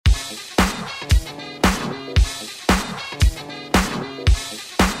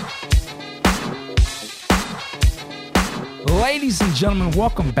Ladies and gentlemen,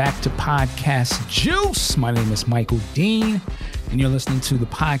 welcome back to Podcast Juice. My name is Michael Dean, and you're listening to the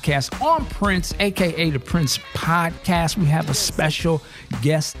podcast on Prince, aka the Prince Podcast. We have a special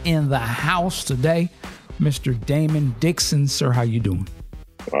guest in the house today, Mr. Damon Dixon. Sir, how you doing?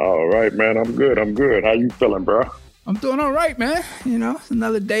 All right, man. I'm good. How you feeling, bro? I'm doing all right, man. You know,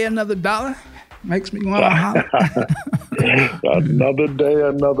 another day, another dollar. Makes me want to holler. Another day,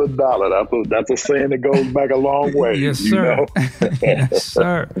 another dollar. That's a saying that goes back a long way. Yes, sir. Yes,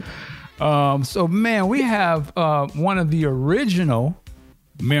 sir. So, man, we have one of the original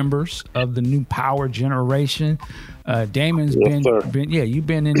members of the new power generation. Damon's you've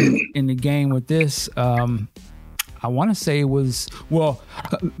been in the game with this. I want to say it was,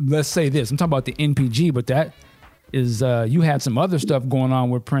 let's say this. I'm talking about the NPG, but that is you had some other stuff going on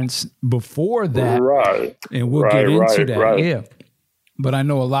with Prince before that. Right. And we'll get into that. Right. Yeah. But I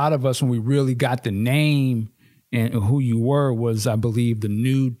know a lot of us, when we really got the name and who you were, was, I believe, the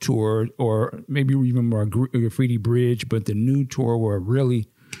Nude Tour, or maybe even more Graffiti Bridge, but the Nude Tour were really,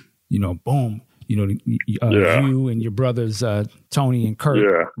 boom, you and your brothers, Tony and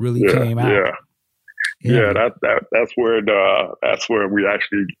Kurt, really came out. Yeah, that's where we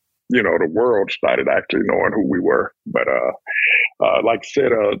actually, the world started actually knowing who we were. But like I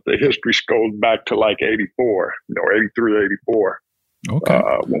said, the history goes back to like 84, 83, 84. Okay.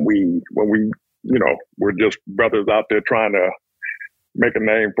 When we we're just brothers out there trying to make a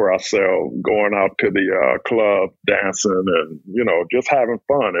name for ourselves, going out to the club, dancing, and just having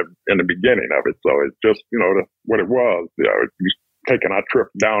fun in the beginning of it. So it's just what it was. Taking our trip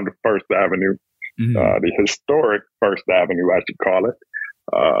down to First Avenue. The historic First Avenue, I should call it,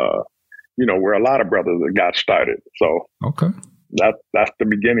 where a lot of brothers that got started. So okay, that's the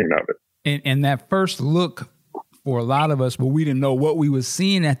beginning of it. And that first look for a lot of us, but we didn't know what we were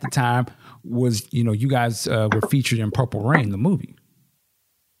seeing at the time, was, you guys were featured in Purple Rain, the movie.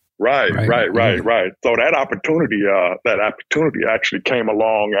 Right. So that opportunity actually came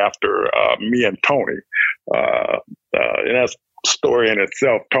along after me and Tony. And that's story in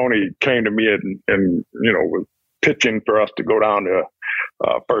itself. Tony came to me and was pitching for us to go down to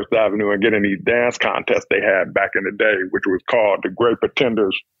First Avenue and get in these dance contests they had back in the day, which was called the Great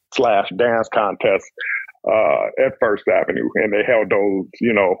Pretenders / Dance Contest at First Avenue. And they held those,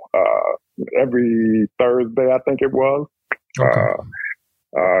 every Thursday, I think it was. Okay.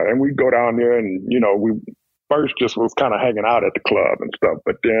 And we'd go down there and, we first just was kind of hanging out at the club and stuff.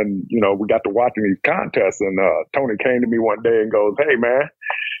 But then, we got to watching these contests, and Tony came to me one day and goes, "Hey, man,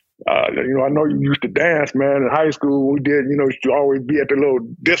 I know you used to dance, man. In high school, we did, you should always be at the little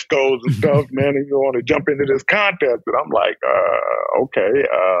discos and stuff, man, and you want to jump into this contest." And I'm like, okay,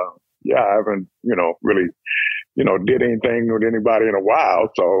 yeah, I haven't, really, did anything with anybody in a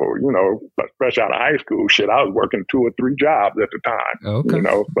while. So, especially out of high school, I was working 2 or 3 jobs at the time, okay.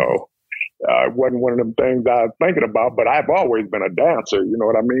 So it wasn't one of them things I was thinking about, but I've always been a dancer, you know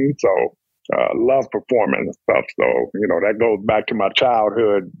what I mean? So love performing and stuff. So, that goes back to my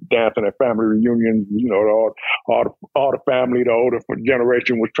childhood, dancing at family reunions. All the family, the older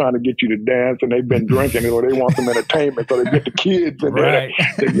generation was trying to get you to dance, and they've been drinking, or they want some entertainment, so they get the kids in there. Right.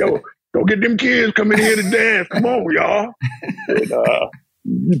 Say, yo, go get them kids coming here to dance. Come on, y'all.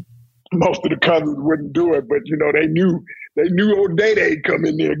 And, most of the cousins wouldn't do it, but they knew old Day-Day come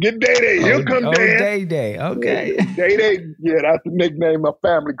in there. Get Day-Day. He'll come dance. Day-Day. Okay. Day-Day. Yeah, that's the nickname my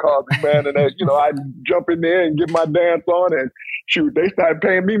family calls me, man. And I'd jump in there and get my dance on, and shoot, they started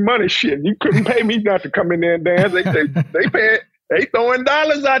paying me money. Shit, you couldn't pay me not to come in there and dance. They throwing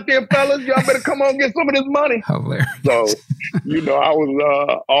dollars out there, fellas. Y'all better come on and get some of this money. Hilarious. So, I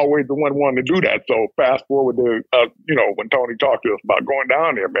was always the one wanting to do that. So fast forward to, when Tony talked to us about going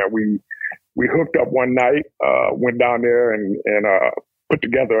down there, man, we hooked up one night, went down there and put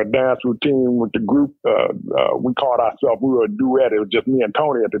together a dance routine with the group. We called ourselves, we were a duet. It was just me and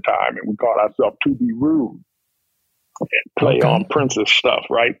Tony at the time, and we called ourselves To Be Rude. Play on Prince's stuff,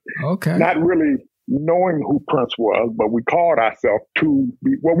 right? Okay. Not really knowing who Prince was, but we called ourselves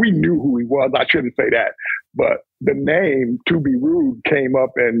we knew who he was. I shouldn't say that, but the name To Be Rude came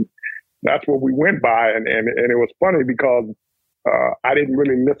up, and that's what we went by. And it was funny because I didn't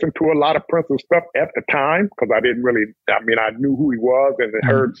really listen to a lot of Prince's stuff at the time, because I knew who he was and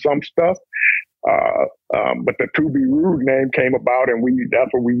heard some stuff. But the To Be Rude name came about, and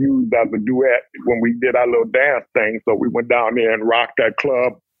that's what we used as a duet when we did our little dance thing. So we went down there and rocked that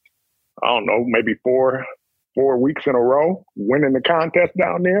club, I don't know, maybe four weeks in a row, winning the contest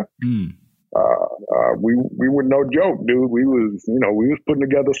down there. We were no joke, dude. We was putting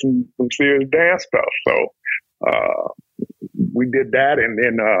together some serious dance stuff. So we did that, and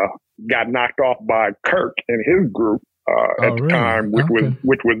then got knocked off by Kirk and his group. at the time,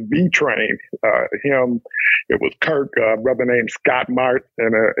 which was B Train. Him, it was Kirk, a brother named Scott Mart,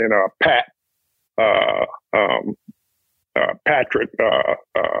 and Pat, Patrick.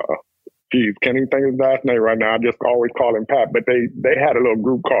 Geez, can't even think of his last name right now. I just always call him Pat. But they had a little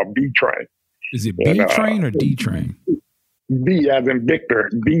group called B Train. Is it B Train or D Train? B as in Victor.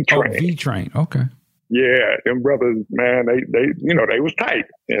 B Train. Oh, B Train. Okay. Yeah, them brothers, man, they was tight,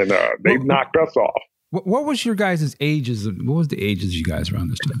 and they knocked us off. What was your guys' ages? What was the ages you guys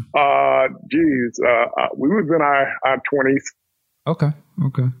around this time? We was in our 20s. Okay.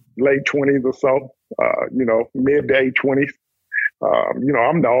 Late 20s or so. Mid to late 20s.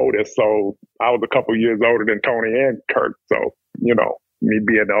 I'm the oldest, so I was a couple years older than Tony and Kirk. So, me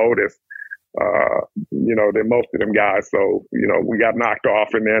being the oldest, than most of them guys. So, we got knocked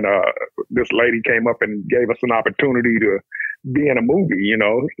off, and then this lady came up and gave us an opportunity to be in a movie.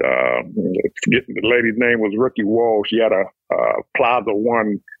 The lady's name was Rookie Wall. She had a Plaza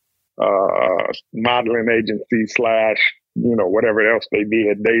One modeling agency / whatever else they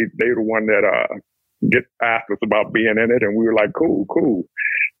did. They were the one that asked us about being in it, and we were like, cool.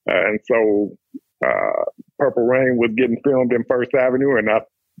 And so Purple Rain was getting filmed in First Avenue, and that's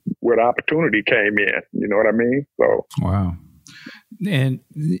where the opportunity came in. You know what I mean? So wow. And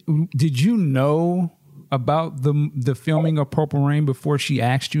did you know about the filming of Purple Rain before she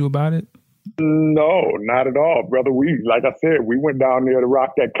asked you about it? No, not at all, brother. Like I said, we went down there to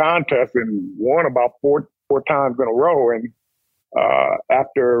rock that contest and won about four times in a row. And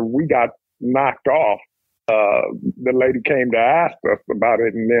after we got knocked off, the lady came to ask us about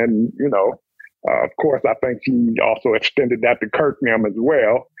it. And then, of course, I think she also extended that to Kirk and them as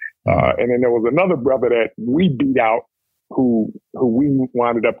well. And then there was another brother that we beat out who we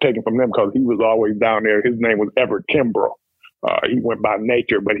wound up taking from them because he was always down there. His name was Everett Kimbrough. He went by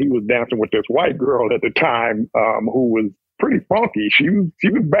Nature, but he was dancing with this white girl at the time who was pretty funky. She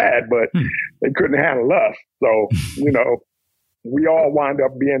was bad, but they couldn't handle us. So, we all wound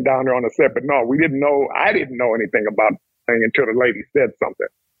up being down there on the set. But no, I didn't know anything about the thing until the lady said something.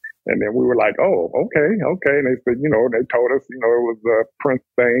 And then we were like, oh, okay. And they said, they told us, it was a Prince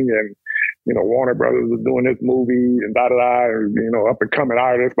thing, and, Warner Brothers was doing this movie and up and coming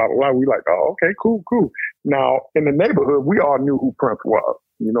artists, blah, blah, blah. We like, oh, okay, cool. Now, in the neighborhood, we all knew who Prince was.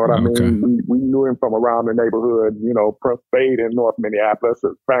 You know what I mean? We knew him from around the neighborhood. Prince stayed in North Minneapolis,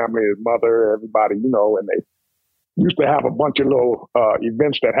 his family, his mother, everybody, and they used to have a bunch of little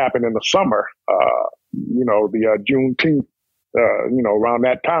events that happened in the summer, the Juneteenth. Around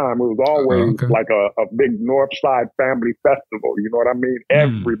that time, it was always like a big North Side family festival. You know what I mean?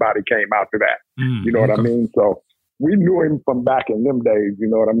 Everybody came out to that. You know what I mean? So we knew him from back in them days. You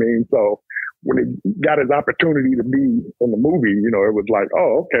know what I mean? So when he got his opportunity to be in the movie, it was like,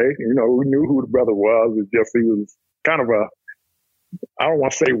 oh, okay. We knew who the brother was. It's just he was kind of I don't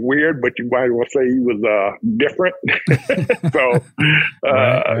want to say weird, but you might want to say he was different. So,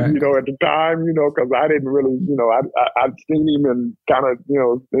 right. At the time, because I didn't really, I'd seen him and kind of,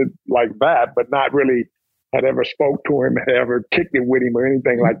 like that, but not really had ever spoke to him, had ever kicked it with him or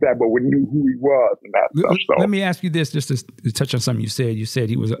anything like that, but we knew who he was and that stuff. So let me ask you this, just to touch on something you said. You said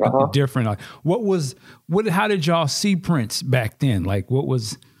he was different. Like, how did y'all see Prince back then? Like, what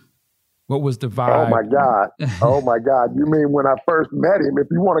was the vibe? Oh my God. You mean when I first met him? If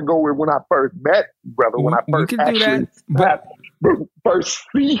you want to go with when I first met, brother, when I first actually first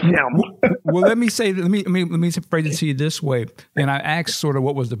see him. Well, let me phrase it to you this way. And I asked sort of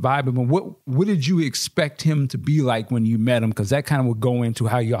what was the vibe, but what did you expect him to be like when you met him? Because that kind of would go into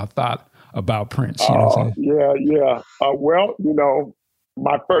how y'all thought about Prince. You know what I'm saying? Yeah. Well,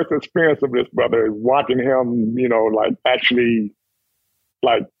 my first experience of this brother is watching him, actually,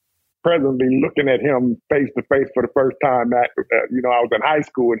 presently looking at him face to face for the first time. I was in high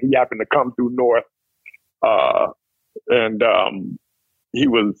school and he happened to come through North, and he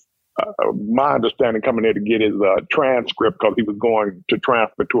was, my understanding, coming there to get his transcript because he was going to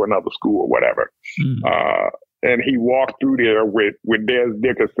transfer to another school or whatever. And he walked through there with Des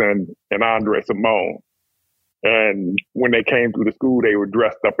Dickerson and Andre Simone. And when they came through the school, they were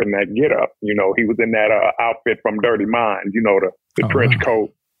dressed up in that getup. He was in that outfit from Dirty Minds, the trench coat,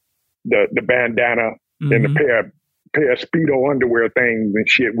 the bandana, and the pair of Speedo underwear things and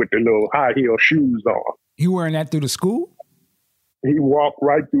shit with the little high heel shoes on. He wearing that through the school? He walked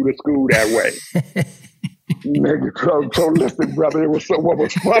right through the school that way. Nigga, so listen, brother, what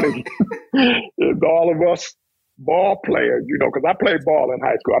was funny is all of us ball players, because I played ball in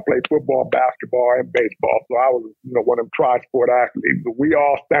high school. I played football, basketball, and baseball. So I was, one of them tri-sport athletes. But we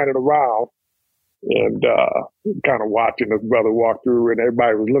all standing around and kind of watching this brother walk through, and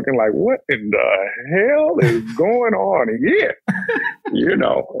everybody was looking like, what in the hell is going on here? You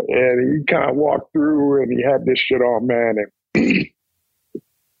know, and he kind of walked through and he had this shit on, man. And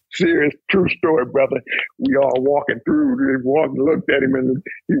serious, true story, brother. We all walking through, looked at him, and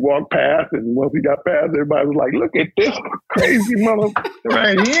he walked past, and once he got past, everybody was like, look at this crazy motherfucker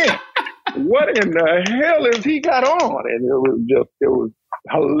right here. What in the hell has he got on? And it was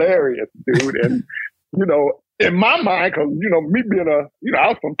hilarious, dude. And, you know, in my mind, because, you know, me being I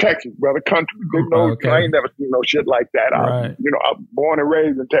was from Texas, brother, country, you know, okay. I ain't never seen no shit like that. Right. I was born and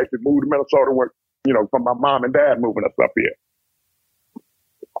raised in Texas, moved to Minnesota, went, you know, from my mom and dad moving us up here.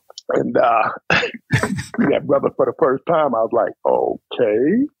 And that brother for the first time, I was like,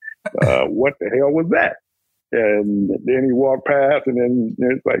 okay, what the hell was that? And then he walked past, and then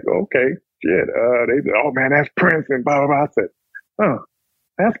it's like, okay, shit. They said, oh man, that's Prince, and blah, blah, blah. I said, oh,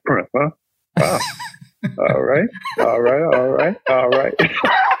 that's Prince, huh? Oh. All right. I already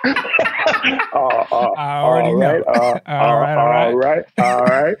know. All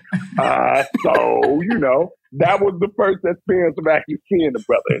right. So, you know, that was the first experience of actually seeing the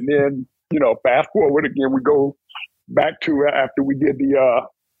brother. And then, you know, fast forward again, we go back to after we did the,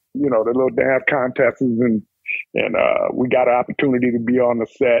 you know, the little dance contests, and we got an opportunity to be on the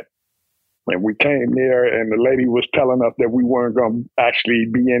set. And we came there, and the lady was telling us that we weren't going to actually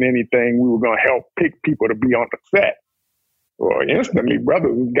be in anything. We were going to help pick people to be on the set. Well, instantly,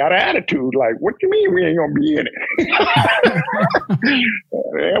 brothers got an attitude like, what do you mean we ain't going to be in it?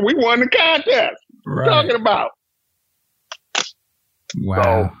 And we won the contest. Right. What are you talking about? Wow.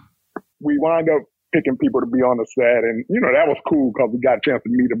 So we wind up picking people to be on the set. And, you know, that was cool because we got a chance to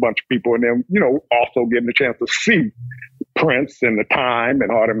meet a bunch of people, and then, you know, also getting a chance to see Prince and The Time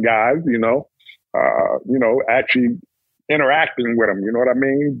and all them guys, you know, actually interacting with them, you know what I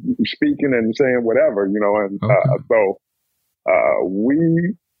mean? Speaking and saying whatever, you know, and okay. So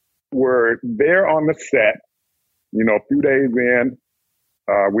we were there on the set, you know, a few days in.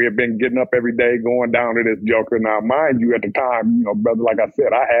 We had been getting up every day, going down to this Joker. Now, mind you, at the time, you know, brother, like I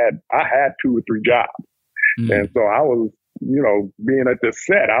said, I had 2 or 3 jobs. Mm. And so I was, you know, being at this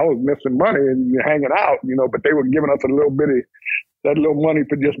set, I was missing money and hanging out, you know, but they were giving us a little bit of that little money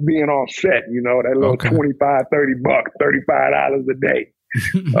for just being on set, you know, that little okay. $25, $30, $35 a day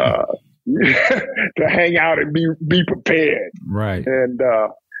to hang out and be prepared. Right. And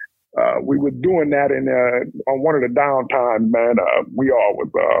we were doing that, and on one of the downtime, man, we all was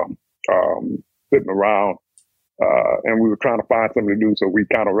sitting around. And we were trying to find something to do, so we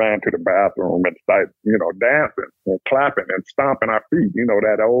kind of ran to the bathroom and started, you know, dancing and clapping and stomping our feet. You know,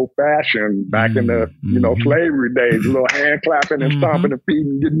 that old fashioned back in the, you know, slavery days, a little hand clapping and stomping the feet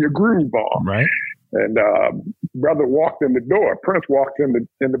and getting your groove on. Right. And brother walked in the door. Prince walked in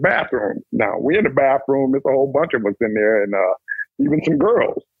the bathroom. Now we in the bathroom. There's a whole bunch of us in there, and even some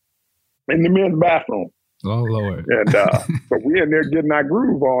girls in the men's bathroom. Oh Lord. And so we in there getting our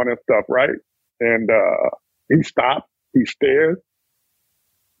groove on and stuff, right? And he stopped, he stared,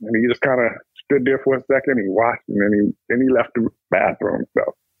 and he just kind of stood there for a second. He watched, and then he left the bathroom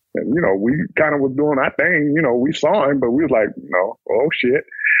stuff. And, you know, we kind of was doing our thing. You know, we saw him, but we was like, you know, oh, shit.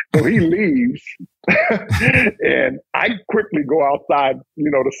 So he leaves, and I quickly go outside, you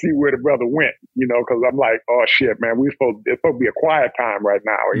know, to see where the brother went, you know, because I'm like, oh, shit, man, it's supposed to be a quiet time right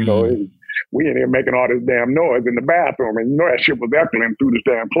now. You know, we in here making all this damn noise in the bathroom, and, you know, that shit was echoing through this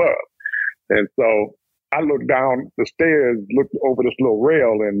damn club. And so I looked down the stairs, looked over this little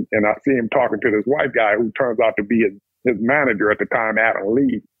rail, and I see him talking to this white guy who turns out to be his manager at the time, Alan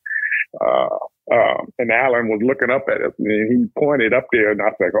Lee. And Alan was looking up at us, and he pointed up there, and I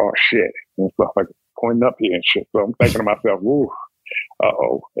was like, oh, shit. And stuff like pointing up here and shit. So I'm thinking to myself, woo,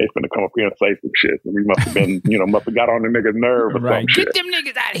 they finna come up here and say some shit. And we must have been, you know, must have got on the nigga's nerve or right. some Get shit. them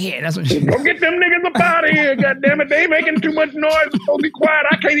niggas out of here. That's what she Go get them niggas up out of here, goddammit. They making too much noise. It's supposed to be quiet.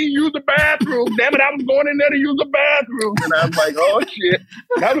 I can't even use the bathroom. Damn it, I was going in there to use the bathroom. And I was like, oh, shit.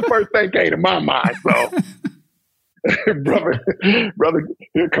 That was the first thing came to my mind, so... brother,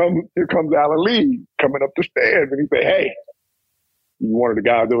 here comes Alan Lee coming up the stairs, and he said, hey, you one of the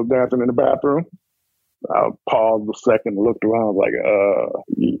guys that was dancing in the bathroom? I paused a second, looked around, like,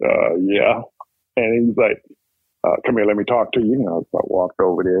 yeah. And he's like, come here, let me talk to you. And I walked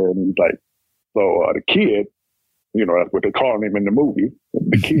over there, and he's like, so the kid, you know, that's what they call him in the movie.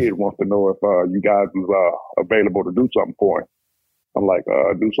 The kid wants to know if you guys was available to do something for him. I'm like,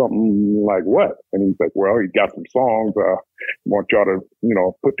 do something like what? And he's like, well, he got some songs. Want y'all to, you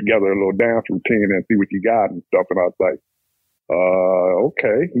know, put together a little dance routine and see what you got and stuff. And I was like,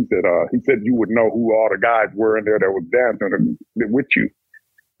 okay. He said you would know who all the guys were in there that was dancing with you.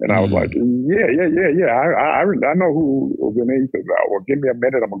 And I was like, yeah. I know who was in there. He said, well, give me a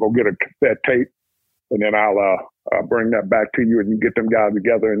minute. I'm going to go get a cassette tape. And then I'll bring that back to you and you get them guys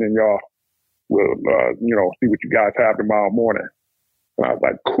together and then y'all will, see what you guys have tomorrow morning. And I was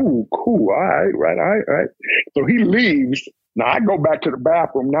like, cool. All right. So he leaves. Now I go back to the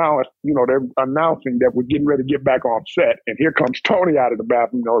bathroom now. They're announcing that we're getting ready to get back on set. And here comes Tony out of the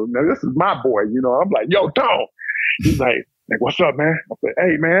bathroom. Now this is my boy. I'm like, yo, Tone. He's like, what's up, man? I said,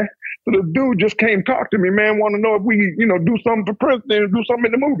 hey, man. So the dude just came talk to me, man. Want to know if we, do something for Princeton and do something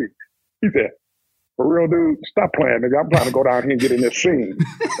in the movie. He said, for real, dude, stop playing, nigga. I'm trying to go down here and get in this scene.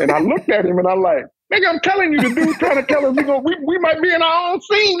 And I looked at him and I'm like, nigga, I'm telling you, the dude's trying to tell us we might be in our own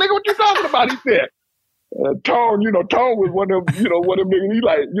scene. Nigga, what you talking about? He said, Tone was one of them niggas. He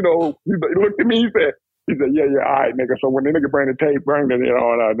like, he looked at me, he said, yeah, all right, nigga. So when the nigga bring the tape, bring it,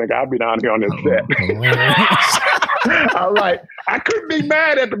 nigga, I'll be down here on this set. All right. I couldn't be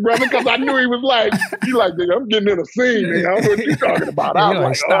mad at the brother because I knew he was like, nigga, I'm getting in a scene, nigga. I don't know what you're talking about. I was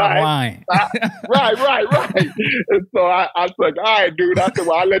like, stop lying. Right. And so I was like, all right, dude. I said,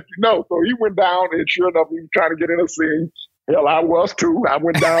 well, I'll let you know. So he went down and sure enough, he was trying to get in a scene. Hell, I was too. I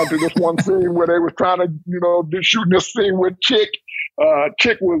went down to this one scene where they was trying to, shooting this scene with Chick.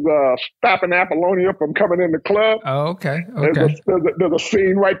 Chick was stopping Apollonia from coming in the club. Oh, okay. There's a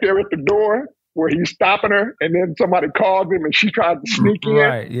scene right there at the door where he's stopping her, and then somebody calls him, and she tries to sneak in.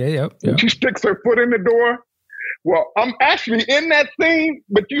 Right, yep. And she sticks her foot in the door. Well, I'm actually in that scene,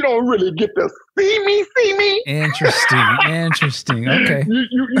 but you don't really get to see me. Interesting. Okay.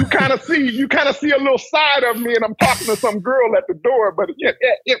 You kind of see a little side of me, and I'm talking to some girl at the door. But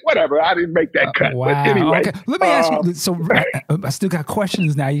whatever. I didn't make that cut. Wow. But anyway, okay. Let me ask you. So I still got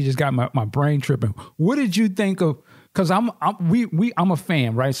questions now. You just got my brain tripping. What did you think of? Because I'm a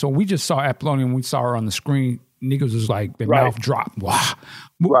fan, right? So we just saw Apollonia and we saw her on the screen. Niggas was like, their mouth dropped. Wow.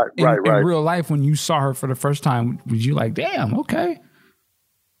 Right. In real life, when you saw her for the first time, was you like, damn, okay?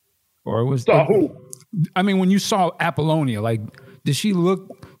 Or was who? I mean, when you saw Apollonia, like, did she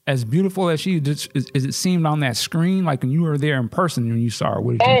look as beautiful as she did? Is it seemed on that screen? Like when you were there in person when you saw her?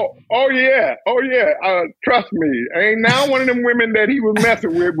 What did you? Oh yeah. Trust me, ain't now one of them women that he was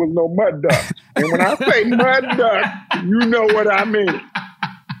messing with was no mud duck. And when I say mud duck, you know what I mean.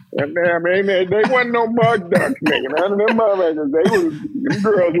 And they wasn't no mud ducks, nigga. None of them motherfuckers. Them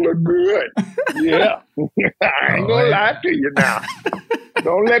girls look good. Yeah. I ain't gonna lie to you now.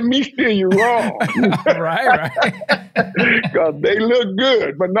 Don't let me steer you wrong. Right. Because they look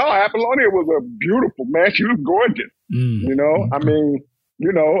good. But no, Apollonia was a beautiful, man. She was gorgeous. I mean,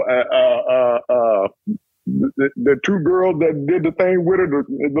 the two girls that did the thing with her, the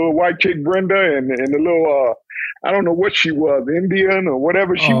little white chick Brenda and the little I don't know what she was, Indian or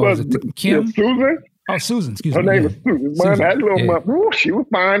whatever she was. Kim? Susan? Oh, Susan, excuse me. Her name was Susan. Man, that little she was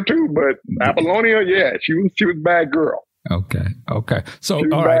fine too, but Apollonia, she was a bad girl. Okay. So she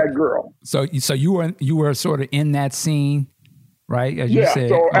was a bad girl. So you were sort of in that scene, right? As you said.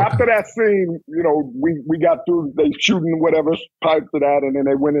 So after that scene, we got through, they shooting whatever pipes to that, and then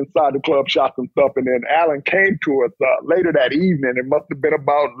they went inside the club, shot some stuff, and then Alan came to us later that evening. It must have been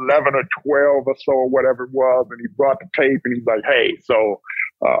about 11 or 12 or so, or whatever it was, and he brought the tape, and he's like, hey, so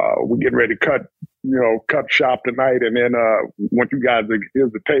we're getting ready to cut shop tonight, and then once you guys,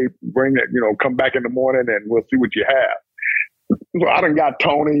 here's the tape, bring it, come back in the morning, and we'll see what you have. So I done got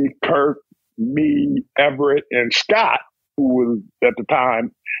Tony, Kirk, me, Everett, and Scott, who was at the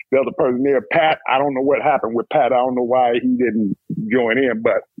time the other person there. Pat, I don't know what happened with Pat. I don't know why he didn't join in,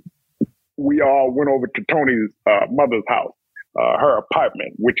 but we all went over to Tony's mother's house, her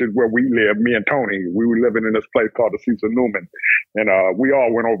apartment, which is where we live, me and Tony. We were living in this place called the Cecil Newman. And we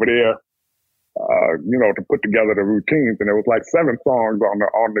all went over there, to put together the routines. And there was like 7 songs on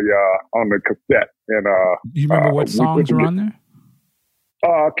the cassette. And you remember what songs were on there?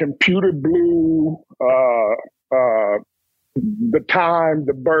 Computer Blue, The Time,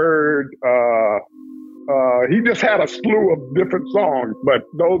 The Bird. He just had a slew of different songs, but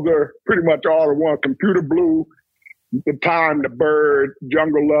those are pretty much all the one. Computer Blue, The Time, The Bird,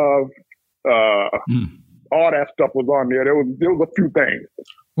 Jungle Love, all that stuff was on there. There was a few things.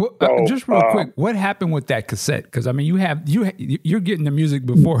 Well, just real quick, what happened with that cassette? Because I mean, you're getting the music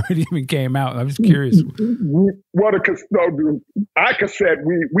before it even came out. I'm just curious. What our cassette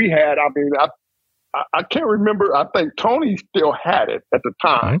we had. I mean, I can't remember. I think Tony still had it at the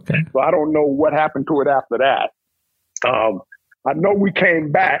time. Okay. So I don't know what happened to it after that. I know we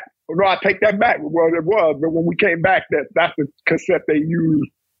came back. No, I take that back. Well, it was, but when we came back, that's the cassette they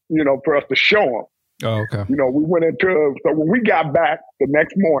used, for us to show them. Oh, okay. We went so when we got back the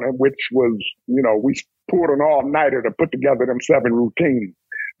next morning, which was, we pulled an all-nighter to put together them 7 routines.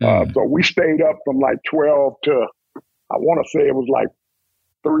 So we stayed up from like 12 to, I want to say it was like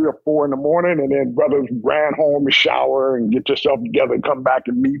 3 or 4 in the morning. And then brothers ran home to shower and get yourself together and come back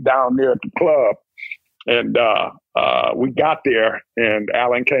and meet down there at the club. And we got there, and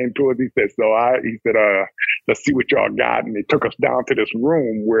Alan came to us. He said, let's see what y'all got. And he took us down to this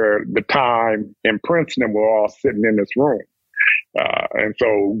room where the Time and Princeton were all sitting in this room. And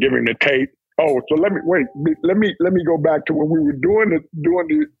so giving the tape. Oh, so let me go back to when we were doing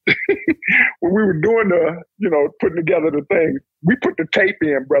when we were doing the, putting together the thing. We put the tape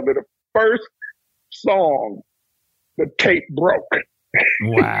in, brother. The first song, the tape broke.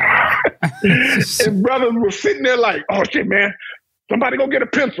 Wow. And brothers were sitting there like, oh shit, man, somebody go get a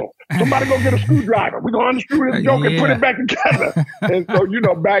pencil. Somebody go get a screwdriver. We're going to unscrew this joke and put it back together. And so,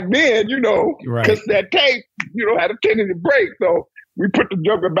 back then, because that tape, had a tendency to break. So we put the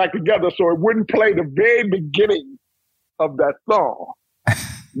joker back together so it wouldn't play the very beginning of that song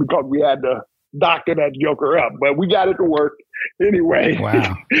because we had to doctor that joker up. But we got it to work anyway.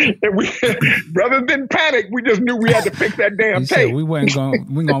 Wow. And brothers didn't panic. We just knew we had to fix that damn tape. We're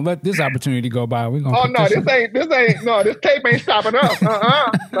gonna let this opportunity go by. This tape ain't stopping us. No,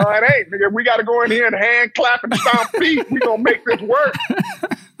 it ain't. Nigga, we gotta go in here and hand clap and stomp feet. We gonna make this work.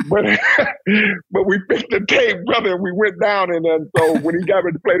 But we fixed the tape, brother, and we went down, and then so when he got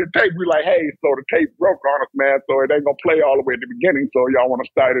ready to play the tape, we like, hey, so the tape broke on us, man, so it ain't gonna play all the way at the beginning, so y'all want to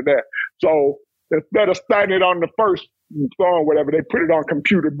start it there. So instead of starting it on the first song, whatever, they put it on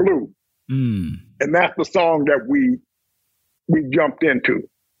Computer Blue. And that's the song that we jumped into.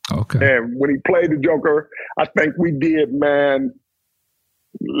 Okay. And when he played the joker, I think we did, man,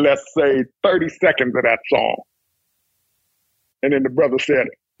 let's say 30 seconds of that song. And then the brother said,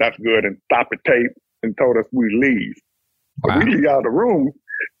 that's good, and stopped the tape and told us we leave. Wow. We leave out of the room,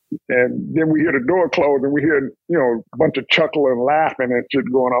 and then we hear the door close, and we hear, a bunch of chuckling and laughing and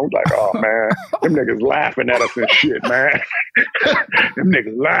shit going on. We're like, oh, man, them niggas laughing at us and shit, man. Them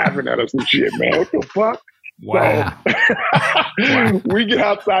niggas laughing at us and shit, man. What the fuck? Wow. So, we get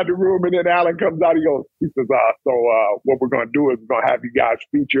outside the room, and then Alan comes out. He says, what we're going to do is we're going to have you guys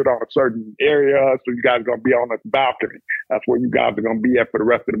featured on a certain area. So you guys are going to be on this balcony. That's where you guys are going to be at for the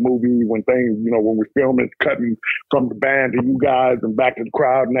rest of the movie. When things, when we're filming, it's cutting from the band to you guys and back to the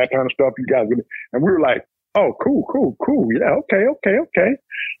crowd and that kind of stuff. You guys, and we were like, oh, cool. Yeah, okay.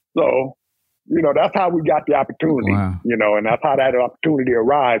 So, that's how we got the opportunity, and that's how that opportunity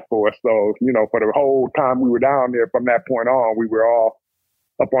arrived for us. So, for the whole time we were down there, from that point on, we were all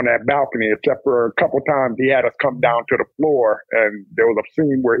up on that balcony, except for a couple times he had us come down to the floor, and there was a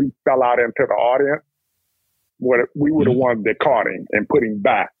scene where he fell out into the audience. We were the ones that caught him and put him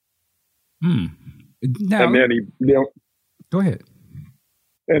back. Now, and then go ahead.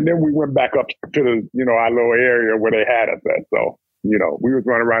 And then we went back up to the, our little area where they had us at. So, we was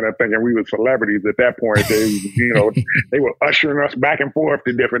running around there thinking we were celebrities at that point. They, they were ushering us back and forth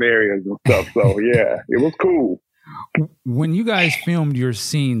to different areas and stuff. So, yeah, it was cool. When you guys filmed your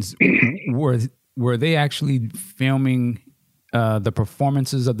scenes, were they actually filming the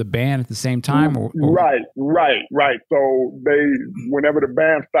performances of the band at the same time? Or? Right. So whenever the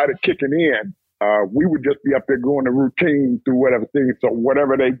band started kicking in, we would just be up there going the routine through whatever thing. So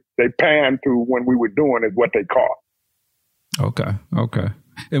whatever they panned to when we were doing is what they caught. Okay.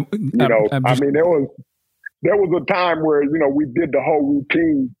 There was a time where, we did the whole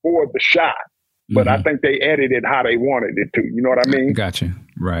routine for the shot, but I think they edited how they wanted it to. You know what I mean? Gotcha.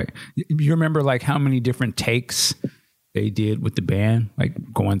 Right. You remember like how many different takes they did with the band, like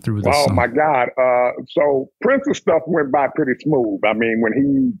going through the song? My God. So Prince's stuff went by pretty smooth. I mean, when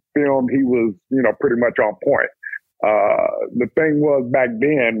he filmed, he was, pretty much on point. The thing was back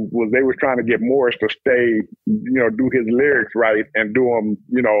then was they were trying to get Morris to stay, do his lyrics right and do them,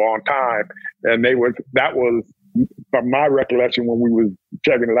 on time. And that was, from my recollection, when we was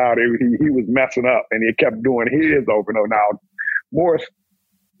checking it out, he was messing up and he kept doing his over and over. Now, Morris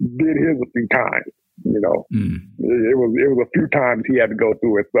did his a few times. It was a few times he had to go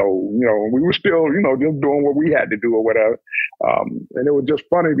through it. So, we were still, just doing what we had to do or whatever. And it was just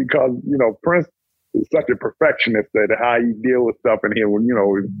funny because, Prince is such a perfectionist that how he deal with stuff in here,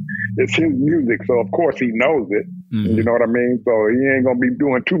 it's his music. So of course he knows it. You know what I mean? So he ain't going to be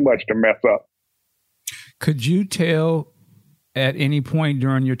doing too much to mess up. Could you tell at any point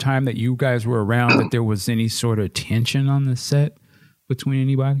during your time that you guys were around that there was any sort of tension on the set between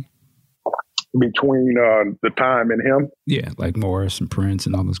anybody? Between the Time and him? Yeah, like Morris and Prince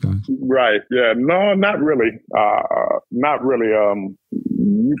and all those guys. Right. Yeah. No, not really. Not really.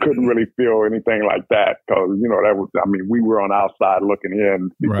 You couldn't really feel anything like that because, we were on outside looking in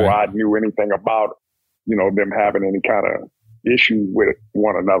before I knew anything about, them having any kind of issues with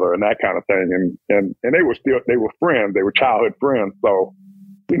one another and that kind of thing. And they were friends. They were childhood friends. So,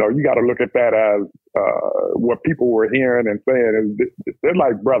 you know, you got to look at that as what people were hearing and saying is they're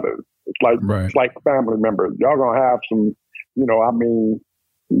like brothers. It's like family members. Y'all gonna have some, you know, I mean,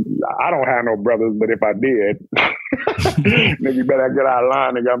 I don't have no brothers, but if I did, then you better get out of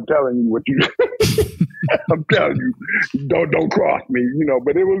line. Nigga, I'm telling you what you, I'm telling you, don't cross me, you know.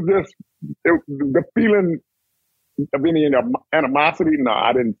 But it was just the feeling of any animosity. No,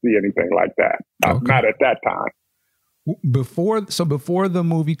 I didn't see anything like that. Not at that time. Before the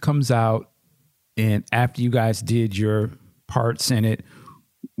movie comes out, and after you guys did your parts in it,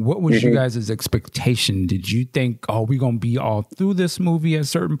 what was you guys' expectation? Did you think, we're going to be all through this movie at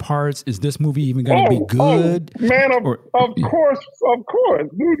certain parts? Is this movie even going to be good? Man, of course.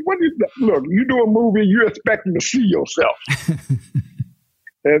 Dude, look, you do a movie, you're expecting to see yourself.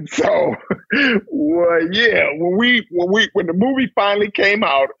 And so, well, yeah, when the movie finally came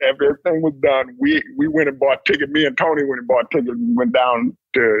out, after everything was done, we went and bought tickets. Me and Tony went and bought tickets and went down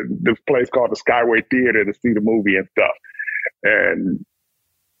to this place called the Skyway Theater to see the movie and stuff. And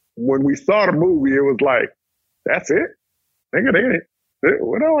when we saw the movie, it was like, that's it? Nigga,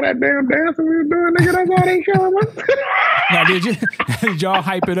 what all that damn dancing we were doing, nigga, that's all they showing us? Now, did y'all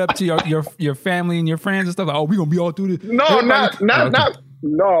hype it up to your family and your friends and stuff? Like, we gonna be all through this? No,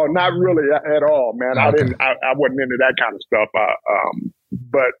 not really at all, man. Okay. I wasn't into that kind of stuff.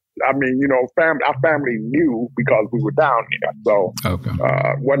 But I mean, you know, our family knew because we were down there. So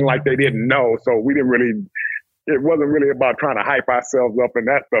wasn't like they didn't know. So we didn't really, it wasn't really about trying to hype ourselves up and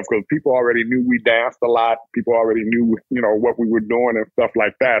that stuff, because people already knew we danced a lot. People already knew, you know, what we were doing and stuff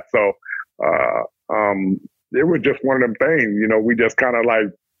like that. So it was just one of them things, you know, we just kind of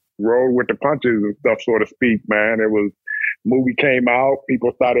like rolled with the punches and stuff, so to speak, man. It was, movie came out,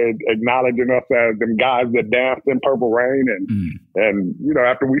 people started acknowledging us as them guys that danced in Purple Rain. And you know,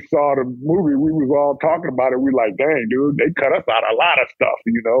 after we saw the movie, we was all talking about it. We like, dang, dude, they cut us out a lot of stuff,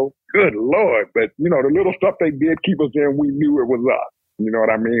 you know? Good Lord. But, you know, the little stuff they did keep us in, we knew it was us. You know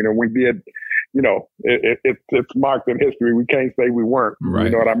what I mean? And we did, you know, it's marked in history. We can't say we weren't. Right.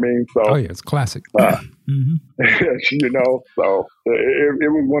 You know what I mean? So, it's classic. You know, so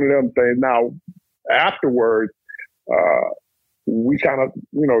it was one of them things. Now, afterwards, we kind of,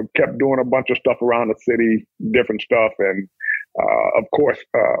 you know, kept doing a bunch of stuff around the city, different stuff. And, of course,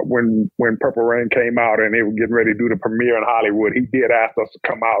 when Purple Rain came out and they were getting ready to do the premiere in Hollywood, he did ask us to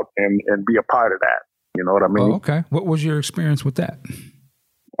come out and be a part of that. You know what I mean? Oh, okay. What was your experience with that?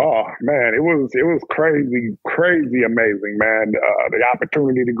 Oh man, it was crazy amazing, man. The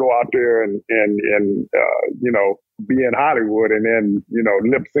opportunity to go out there and you know, be in Hollywood and then, you know,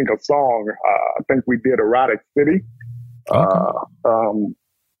 lip sync a song. I think we did Erotic City.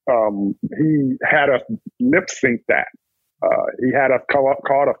 He had us lip sync that. He had us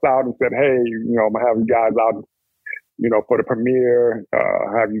called us out and said, hey, you know, I'm gonna have you guys out, you know, for the premiere,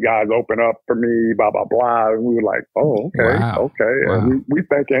 have you guys open up for me, blah, blah, blah. And we were like, oh, okay, okay. Wow. And we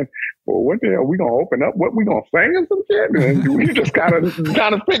thinking, well, what the hell, we going to open up? What, we going to sing or some shit? And we just kind of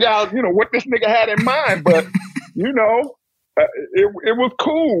trying to figure out, you know, what this nigga had in mind. But, you know, it was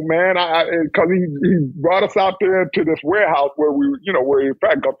cool, man. Because he brought us out there to this warehouse where we, you know, where in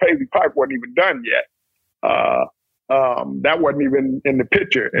fact, Paisley Park wasn't even done yet. That wasn't even in the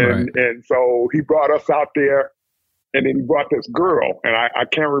picture. And so he brought us out there. And then he brought this girl, and I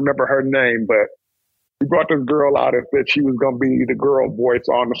can't remember her name, but he brought this girl out and said she was going to be the girl voice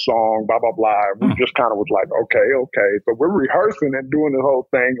on the song, blah, blah, blah. And we just kind of was like, okay. So we're rehearsing and doing the whole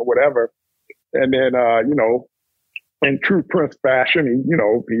thing or whatever. And then, you know, in true Prince fashion,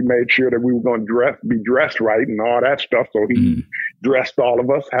 he made sure that we were going to be dressed right and all that stuff. So he dressed all of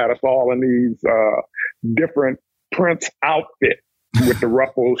us, had us all in these different Prince outfits with the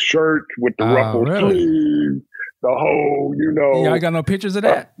ruffled shirt, with the ruffled sleeves. The whole, you know. Yeah, I got no pictures of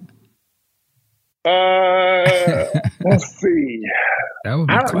that. Let's see. That would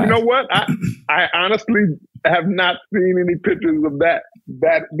be classic. You know what? I honestly have not seen any pictures of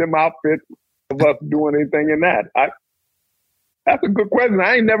them outfits of us doing anything in that. That's a good question.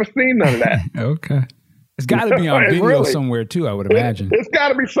 I ain't never seen none of that. Okay. It's got to be on video somewhere too, I would imagine. It's got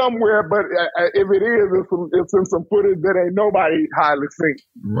to be somewhere, but if it is, it's in some footage that ain't nobody highly seen.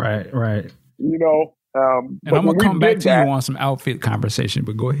 Right. You know. And I'm going to come back to you on some outfit conversation,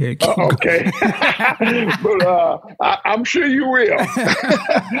 but go ahead. Keep okay. But I'm sure you will.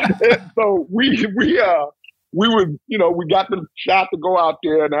 So we would, you know, we got the shot to go out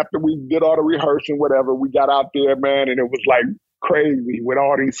there, and after we did all the rehearsing, whatever, we got out there, man, and it was like crazy with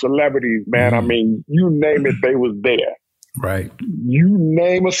all these celebrities, man. I mean, you name it, they was there. Right. You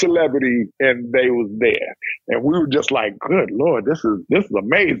name a celebrity and they was there. And we were just like, good Lord, this is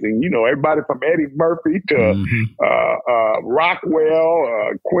amazing. You know, everybody from Eddie Murphy to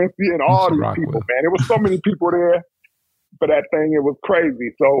Rockwell, Quincy, and all these people, man. There was so many people there for that thing. It was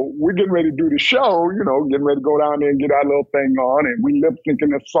crazy. So we're getting ready to do the show, you know, getting ready to go down there and get our little thing on. And we lip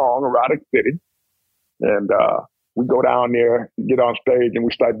syncing this song, Erotic City. And we go down there, get on stage, and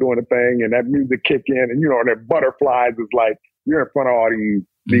we start doing the thing, and that music kick in, and you know, that Butterflies is like you're in front of all these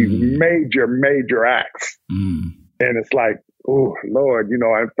major acts, and it's like, oh Lord, you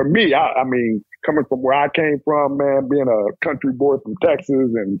know. And for me, I mean, coming from where I came from, man, being a country boy from Texas,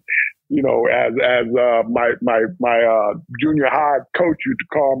 and you know, as my junior high coach used to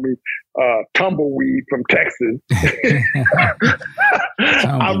call me, tumbleweed from Texas.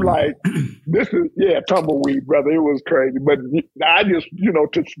 I'm like, this is, tumbleweed, brother. It was crazy. But I just, you know,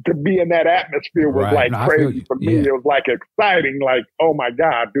 to be in that atmosphere was crazy for me. It was like exciting, like, oh my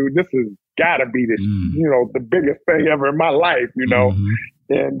God, dude, this has gotta be the, you know, the biggest thing ever in my life, you know?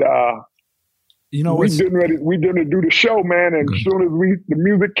 And, you know, we didn't do the show, man. And as soon as the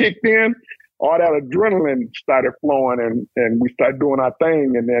music kicked in, all that adrenaline started flowing, and we started doing our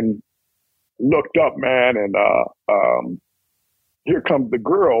thing. And then looked up, man, and here comes the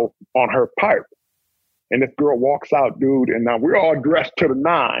girl on her pipe, and this girl walks out, dude. And now we're all dressed to the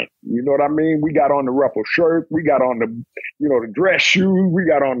nine. You know what I mean? We got on the ruffle shirt, we got on the, you know, the dress shoes, we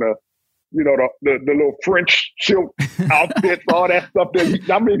got on the, you know, the little French silk outfits, all that stuff. He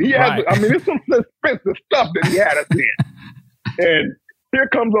had, it's some expensive stuff that he had us in. And here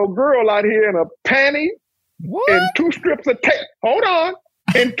comes a girl out here in a panty and 2 strips of tape. Hold on.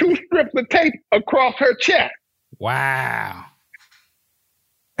 And 2 strips of tape across her chest. Wow.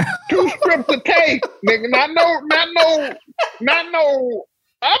 2 strips of tape, nigga. Not no.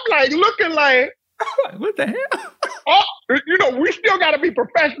 I'm like looking like, what the hell? Oh, you know, we still got to be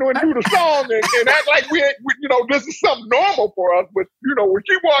professional and do the song and act like we, you know, this is something normal for us. But, you know, when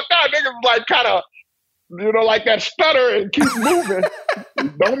she walked out, niggas was like kind of, you know, like that stutter and keep moving.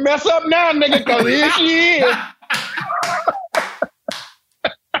 Don't mess up now, nigga, because here she is.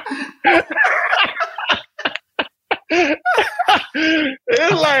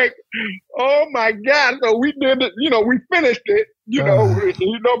 It's like, oh my God. So we did it, you know, we finished it, you know,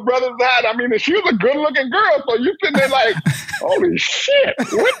 Brothers Hide. I mean, she was a good looking girl. So you sitting there like, holy shit,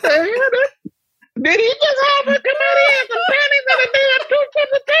 what the hell? Did he just have her come out here and some panties and a damn 2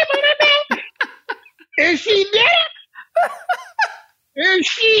 strips of tape on her neck? And she did it? And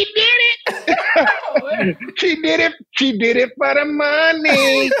she did it. She did it for the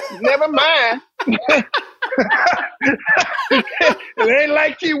money. Never mind. It ain't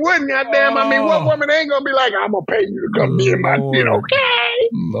like she wouldn't, goddamn. I mean, what woman ain't gonna be like, I'm gonna pay you to come be in my shit, okay?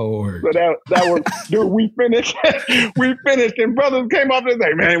 Lord. So that was, dude, we finished, and brothers came up and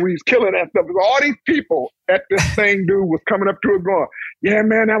said, man, we was killing that stuff. All these people at this thing, dude, was coming up to us going, yeah,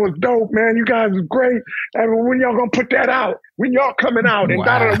 man, that was dope, man. You guys was great. And when y'all gonna put that out? When y'all coming out?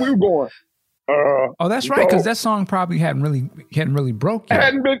 And we were going, oh, that's right, because that song probably hadn't really broke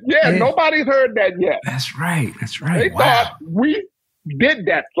yet. Nobody's heard that yet. That's right. They thought we did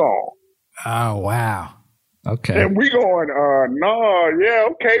that song. Oh, wow. Okay. And we going, no, yeah,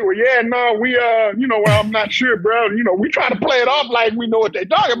 okay, well, yeah, no, we, you know, well, I'm not sure, bro. You know, we try to play it off like we know what they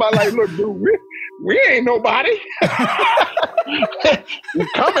talking about. Like, look, dude, we ain't nobody. We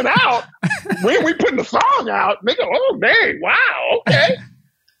coming out. We putting the song out. Nigga, oh, dang, wow, okay.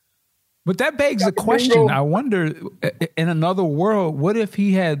 But that begs the question. I wonder, in another world, what if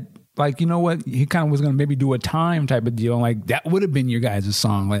he had, like, you know what, he kind of was going to maybe do a time type of deal. Like, that would have been your guys'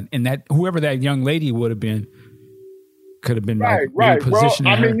 song. And that, whoever that young lady would have been, could have been right. positioning well,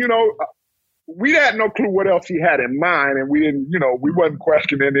 I her. mean, you know, we had no clue what else he had in mind. And we didn't, you know, we wasn't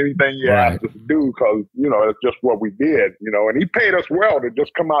questioning anything he asked us to do because, you know, it's just what we did, you know. And he paid us well to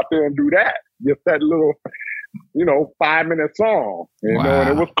just come out there and do that. Just that little, you know, 5-minute song, you know, and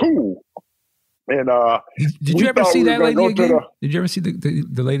it was cool. And did you ever see that lady again? Did you ever see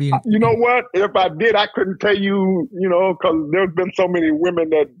the lady? You know what? If I did, I couldn't tell you, you know, because there's been so many women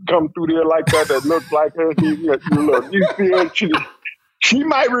that come through there like that look like her. You see her, she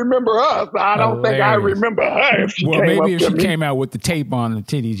might remember us. I don't think I remember her. If she came out with the tape on the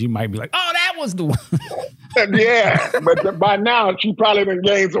titties, you might be like, oh, that was the one. Yeah, but by now she probably done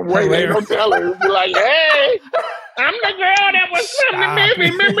gained some weight. They don't tell her. Be like, hey, I'm the girl that was something to me.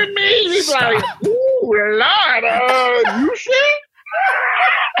 Remember me? He's like, ooh, Lord, you see?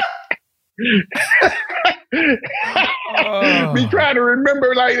 Be trying to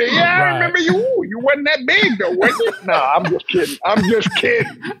remember like, yeah, I remember you. You wasn't that big though, was you? No, I'm just kidding. I'm just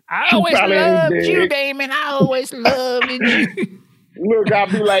kidding. I always loved you, Damon. I always loved you. Look, I'll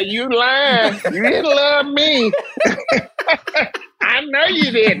be like, you lying. You didn't love me. I know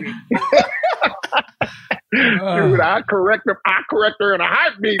you didn't. Dude, I correct her in a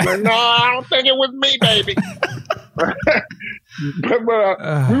heartbeat. Like, no, I don't think it was me, baby. But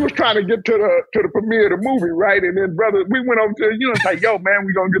we was trying to get to the premiere of the movie, right? And then, brother, we went over to, it's like, yo, man,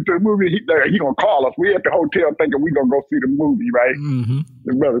 we gonna get to the movie. He gonna call us. We at the hotel thinking we gonna go see the movie, right? Mm-hmm.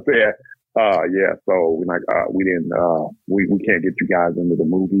 The brother said, yeah, so we're like, we can't get you guys into the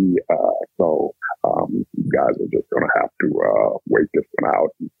movie. So you guys are just gonna have to wait this one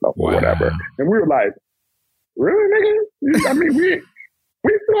out and stuff or whatever. And we were like, really, nigga? I mean, we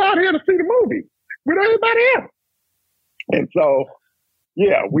still out here to see the movie with everybody else. And so,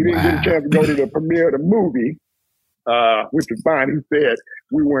 yeah, we didn't get a chance to go to the premiere of the movie, which is fine. He said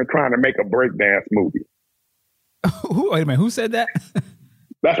we weren't trying to make a breakdance movie. Wait a minute, who said that?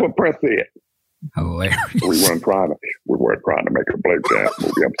 That's what Prince said. Hilarious. We weren't trying to make a breakdance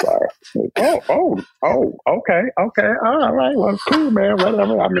movie. I'm sorry. Okay. All right. Well, cool, man.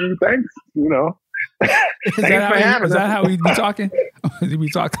 Whatever. I mean, thanks. Is that how we be talking? Did we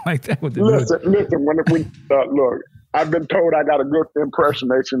talk like that with the listen? Look, I've been told I got a good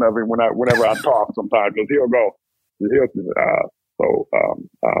impersonation of him whenever I talk sometimes, because he'll go, what are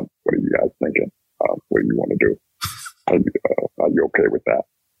you guys thinking? What do you want to do? Are you okay with that?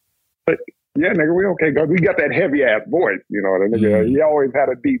 But yeah, nigga, we okay, because we got that heavy ass voice, the nigga, he always had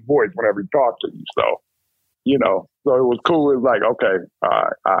a deep voice whenever he talked to you, so. So it was cool. It was like, okay, all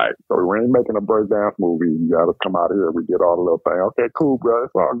right. So we ain't making a breakdance movie. You got to come out here. We did all the little thing. Okay, cool, bro.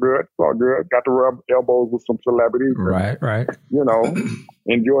 It's all good. Got to rub elbows with some celebrities. Right.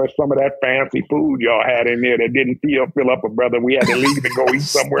 Enjoy some of that fancy food y'all had in there that didn't fill up a brother. We had to leave and go eat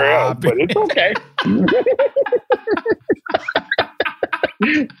somewhere else, but it's okay.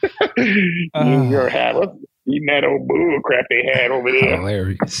 Your hat was eating that old bull crap they had over there.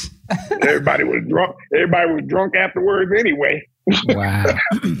 Hilarious. Everybody was drunk. Everybody was drunk afterwards anyway. Wow.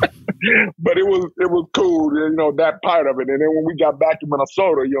 But it was cool, that part of it. And then when we got back to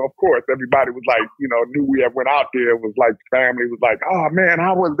Minnesota, of course, everybody was like, knew we had went out there. It was like family was like, oh man,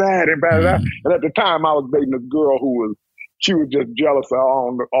 how was that? And blah, blah. And at the time, I was dating this girl she was just jealous of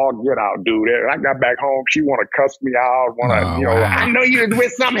all get out, dude. And I got back home, she want to cuss me out. I know you was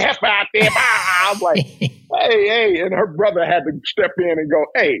with some heifer out there. I was like, hey. And her brother had to step in and go,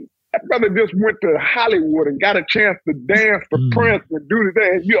 hey, that brother just went to Hollywood and got a chance to dance for Prince and do the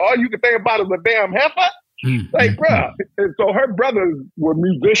thing. All you can think about is a damn heifer? Like, bro. And so her brothers were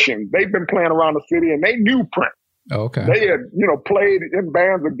musicians. They've been playing around the city and they knew Prince. Okay. They had, played in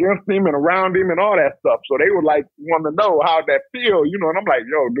bands against him and around him and all that stuff. So they were like, wanting to know how that feel, and I'm like,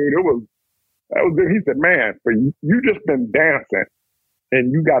 yo, dude, that was good. He said, man, you just been dancing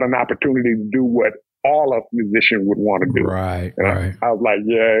and you got an opportunity to do what all us musicians would want to do. Right. I was like,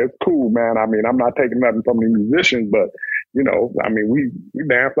 yeah, it's cool, man. I mean, I'm not taking nothing from the musicians, but, we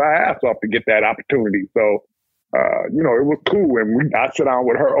danced our ass off to get that opportunity. So, it was cool. And I sit down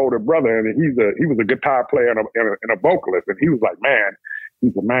with her older brother, and he was a guitar player and a vocalist. And he was like, man,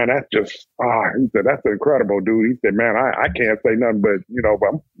 that's just, he said, that's incredible, dude. He said, man, I can't say nothing but,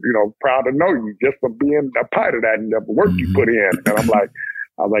 I'm, proud to know you just for being a part of that and the work you put in. And I was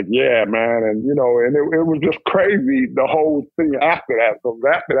like, yeah, man. And, and it was just crazy, the whole thing after that. So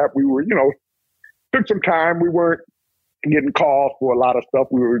after that, we were, took some time. We weren't getting calls for a lot of stuff.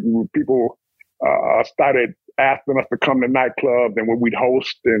 People started asking us to come to nightclubs and we'd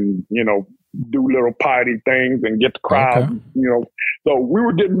host and, do little party things and get the crowd, So we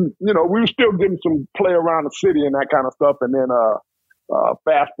were getting, we were still getting some play around the city and that kind of stuff. And then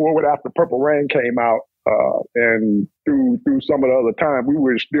fast forward after Purple Rain came out, and through some of the other time, we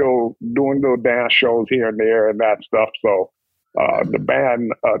were still doing little dance shows here and there and that stuff. So the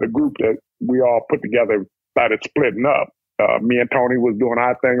band, the group that we all put together started splitting up. Me and Tony was doing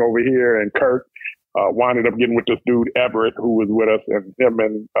our thing over here, and Kurt winded up getting with this dude, Everett, who was with us, and him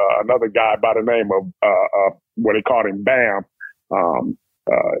and another guy by the name of what they called him, Bam.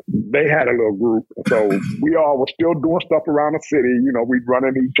 They had a little group. So we all were still doing stuff around the city. We'd run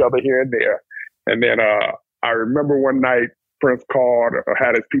into each other here and there. And then I remember one night Prince called or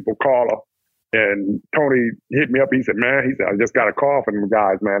had his people call her, and Tony hit me up. He said, I just got a call from them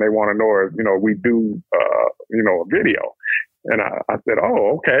guys, man. They want to know if, we do, a video. And I said,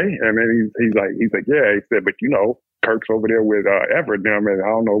 oh, okay. And then he's like, yeah. He said, but Kirk's over there with Everett them, and I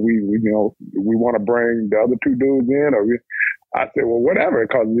don't know, we want to bring the other two dudes in, or I said, well, whatever,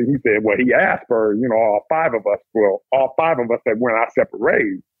 because he said, well, he asked for, all five of us. Well, all five of us that went our separate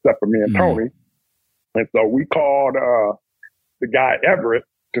ways, except for me and Tony. And so we called the guy Everett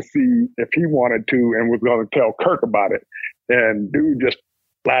to see if he wanted to and was going to tell Kirk about it. And dude just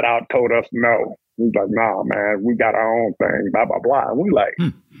flat out told us no. He's like, nah, man, we got our own thing, blah, blah, blah. And we like,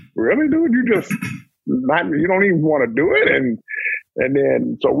 really, dude? You don't even want to do it? And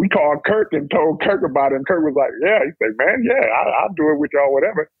then, so we called Kirk and told Kirk about it. And Kirk was like, yeah. He said, man, yeah, I'll do it with y'all,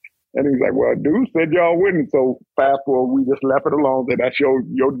 whatever. And he's like, well, dude said y'all wouldn't. So fast forward, we just left it alone. Said, that's your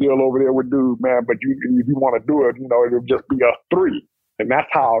deal over there with dude, man. But if you want to do it, it'll just be us three. And that's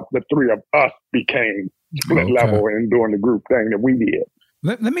how the three of us became split level and doing the group thing that we did.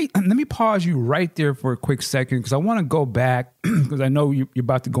 Let me pause you right there for a quick second, because I want to go back, because I know you're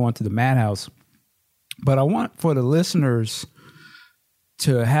about to go into the Madhouse. But I want for the listeners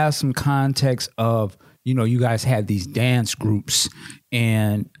to have some context of, you guys had these dance groups,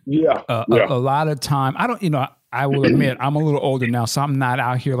 and a lot of time, I will admit I'm a little older now, so I'm not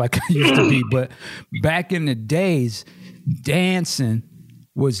out here like I used to be. But back in the days, dancing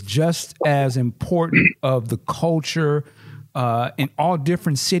was just as important of the culture. And all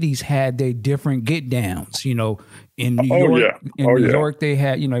different cities had their different get downs. In New York, they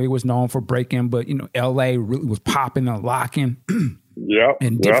had, it was known for breaking, but LA really was popping and locking.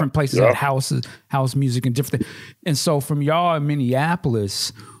 And different places had house music and different things. And so from y'all in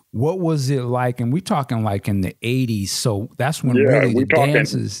Minneapolis, what was it like? And we're talking like in the 80s. So that's when really the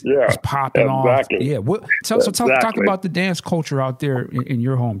dances was popping off. Yeah. Talk about the dance culture out there in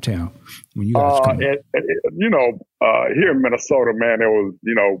your hometown when you guys come. Here in Minnesota, man, it was,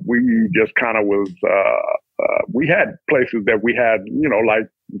 we just kind of was, we had places that we had,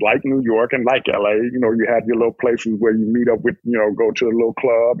 like New York and like LA, you had your little places where you meet up with, go to a little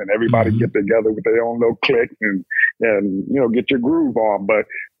club and everybody get together with their own little cliques and get your groove on. But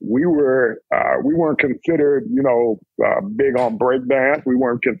we weren't considered, big on breakdance. We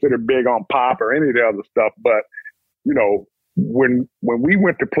weren't considered big on pop or any of the other stuff. But, when we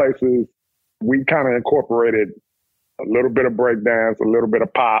went to places, we kind of incorporated a little bit of breakdance, a little bit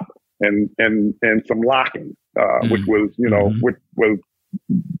of pop, and some locking, which was, which was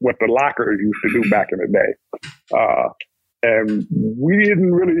what the lockers used to do back in the day. And we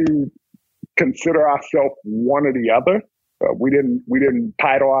didn't really consider ourselves one or the other. We didn't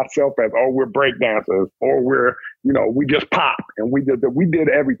title ourselves as, we're breakdancers, or we're, we just pop, and we did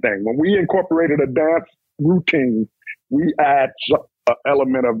everything. When we incorporated a dance routine, we add an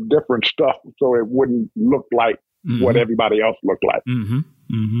element of different stuff so it wouldn't look like what everybody else looked like.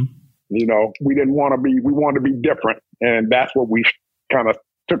 We didn't want to be, we wanted to be different. And that's what we kind of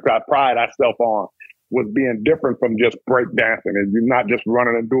took our pride ourselves on, was being different from just break dancing. And you're not just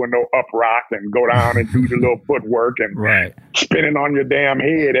running and doing no up rock and go down and do the little footwork and spinning on your damn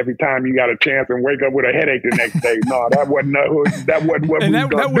head every time you got a chance and wake up with a headache the next day. No, that wasn't what we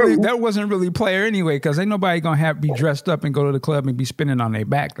do. That wasn't really player anyway, because ain't nobody going to be dressed up and go to the club and be spinning on their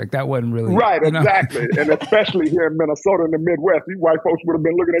back. Like, that wasn't really. Right, exactly. And especially here in Minnesota in the Midwest, these white folks would have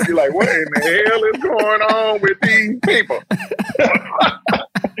been looking at you like, what in the hell is going on with these people?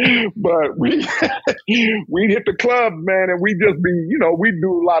 But we'd hit the clubs, man, and we just be, we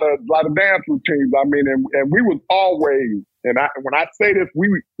do a lot of dance routines. I mean, and we was always, when I say this, we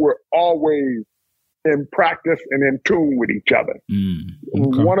were always in practice and in tune with each other.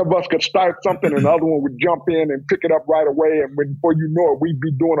 One of us could start something and the other one would jump in and pick it up right away. And before you know it, we'd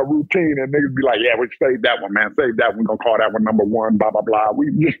be doing a routine and niggas be like, yeah, we saved that one, man. Save that one. We're going to call that one number one, blah, blah, blah.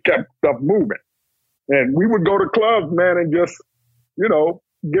 We just kept stuff moving. And we would go to clubs, man, and just,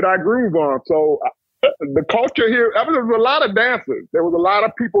 get our groove on. So the culture here, there was a lot of dancers. There was a lot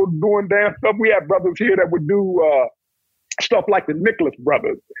of people doing dance stuff. We had brothers here that would do stuff like the Nicholas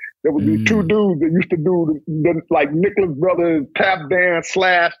Brothers. There would be two dudes that used to do the like Nicholas Brothers tap dance /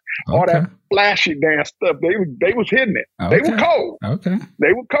 all that flashy dance stuff. They was hitting it. They were cold.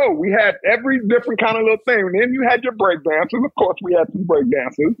 They were cold. We had every different kind of little thing. And then you had your break dancers. Of course, we had some break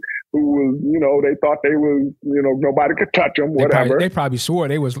dancers who was, they thought they was, nobody could touch them, whatever. They probably swore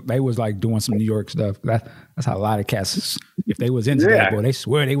they was like doing some New York stuff. That's how a lot of cats, if they was into that, boy, they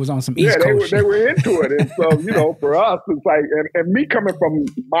swear they was on some East Coast shit. They were into it. And so, for us, it's like, and me coming from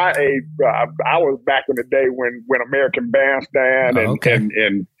my age, I was back in the day when American Bandstand and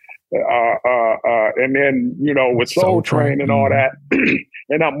then, with Soul Train and all that,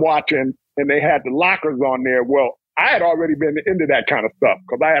 and I'm watching, and they had the lockers on there. Well, I had already been into that kind of stuff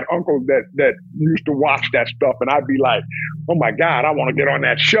because I had uncles that used to watch that stuff, and I'd be like, oh my God, I want to get on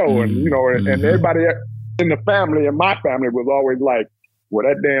that show. And, and everybody in the family, and my family was always like, Well,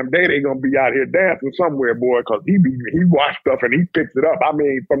 that damn day they gonna be out here dancing somewhere, boy, because he watched stuff and he picks it up. I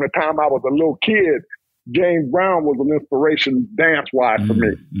mean, from the time I was a little kid, James Brown was an inspiration dance-wise for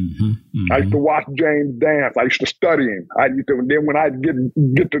me. I used to watch James dance. I used to study him. And then when I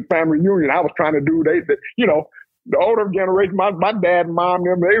get to family reunion, I was trying to do the older generation, my dad and mom,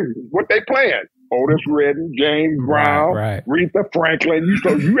 what they playing? Otis Redding, James Brown, right. Aretha Franklin.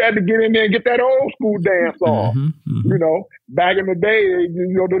 So you had to get in there and get that old school dance on. You know, back in the day,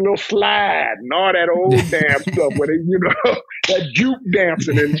 the little slide and all that old damn stuff where they, that juke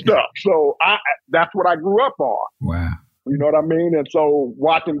dancing and stuff. So that's what I grew up on. Wow. You know what I mean? And so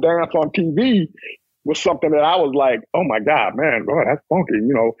watching dance on TV was something that I was like, oh my God, man, boy, that's funky,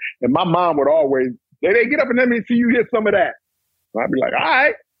 And my mom would always, they get up and let me see you hit some of that. And I'd be like, all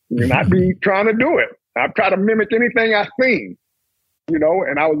right. And I'd be trying to do it. I'd try to mimic anything I seen,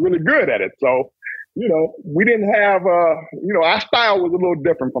 and I was really good at it. So, we didn't have, our style was a little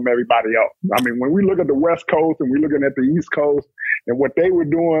different from everybody else. I mean, when we look at the West Coast and we're looking at the East Coast and what they were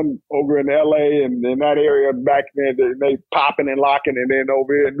doing over in LA and in that area back then, they popping and locking, and then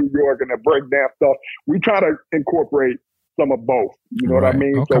over here in New York and the breakdance stuff, we try to incorporate some of both. You know what I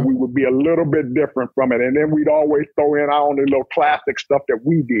mean? Okay. So we would be a little bit different from it. And then we'd always throw in our own little classic stuff that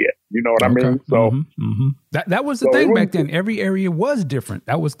we did. You know what I mean? So that was the thing back then. Every area was different.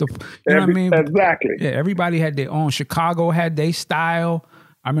 That was what I mean? Exactly. Yeah, everybody had their own. Chicago had their style.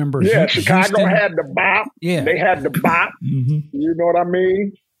 I remember Chicago Houston had the bop. Yeah. They had the bop. You know what I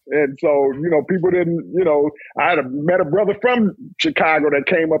mean? And so, people didn't, I met a brother from Chicago that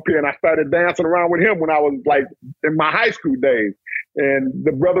came up here, and I started dancing around with him when I was like in my high school days. And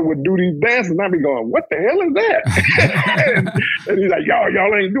the brother would do these dances, and I'd be going, what the hell is that? and he's like,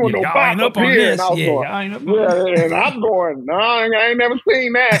 y'all ain't doing no bop up here. And I was going, and I'm going, no, I ain't never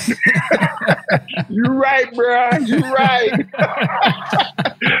seen that. You right, bro. You right.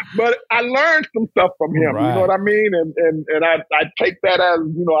 But I learned some stuff from him. Right. You know what I mean? And I take that as,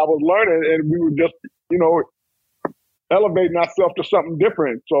 I was learning, and we were just, elevating ourselves to something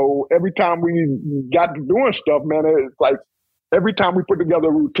different. So every time we got to doing stuff, man, it's like every time we put together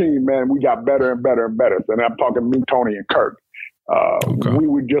a routine, man, we got better and better and better. And I'm talking me, Tony, and Kirk. We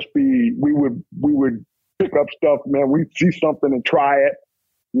would just we would pick up stuff, man. We'd see something and try it,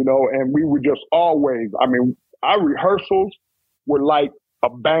 and we would just always, our rehearsals were like a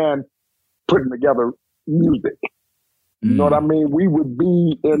band putting together music. You know what I mean? We would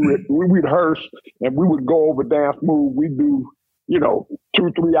be we would rehearse and we would go over dance move. We do,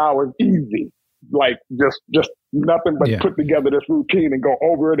 2-3 hours easy, like just nothing but put together this routine and go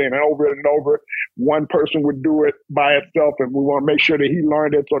over it and over it and over it. One person would do it by itself, and we want to make sure that he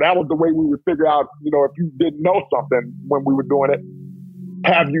learned it. So that was the way we would figure out, if you didn't know something when we were doing it,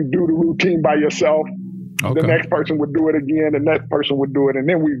 have you do the routine by yourself. Okay. The next person would do it again. The next person would do it, and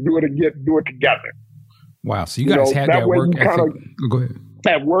then we do it again, do it together. Wow. So you guys had that work ethic. Go ahead.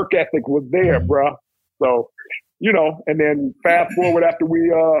 That work ethic was there, bro. So, and then fast forward after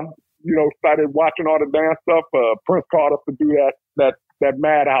we, started watching all the dance stuff, Prince called us to do that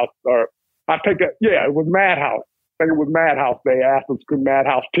Madhouse, or it was Madhouse. I think it was Madhouse. They asked us to do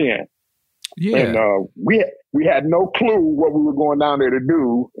Madhouse 10. Yeah. And we had no clue what we were going down there to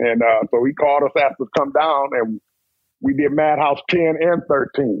do. And so he called us, asked us to come down, and we did Madhouse 10 and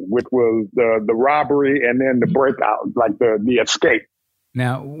 13, which was the robbery and then the breakout, like the escape.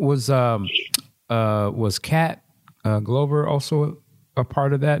 Now, was Kat Glover also a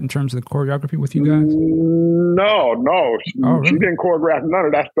part of that in terms of the choreography with you guys? No. She didn't choreograph none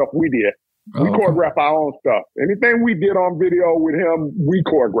of that stuff we did. We choreograph our own stuff. Anything we did on video with him, we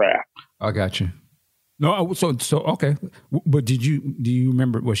choreographed. I got you. No, so okay. But do you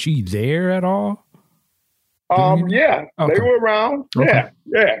remember, was she there at all? Yeah, okay. They were around. Okay.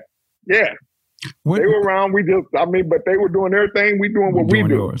 Yeah. They were around. But they were doing everything. We doing what we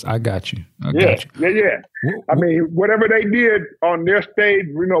do. Yours. I got you. Yeah. Whatever they did on their stage,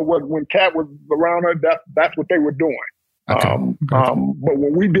 when Kat was around her, that's what they were doing. Okay. But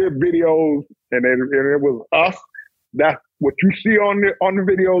when we did videos and it was us, that's what you see on the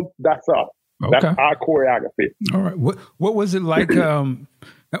videos. That's us. Okay. That's our choreography. All right. What was it like?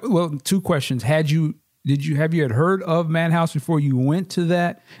 Well, two questions. Have you had heard of Madhouse before you went to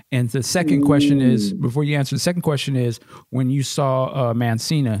that? And the second question is, before you answer, the second question is, when you saw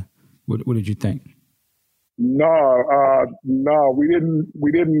Mancina, what did you think? No, we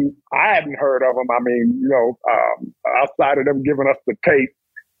didn't. I hadn't heard of them. Outside of them giving us the tape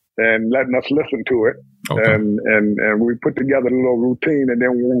and letting us listen to it, and we put together a little routine. And then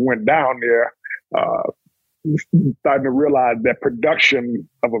when we went down there, starting to realize that production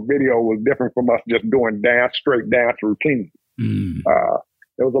of a video was different from us just doing straight dance routine.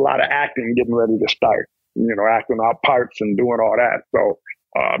 There was a lot of acting getting ready to start, acting our parts and doing all that. So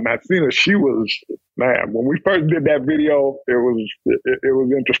Maxina, she was, man, when we first did that video, it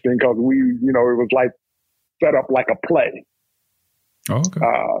was interesting because we, it was like set up like a play. Oh, okay.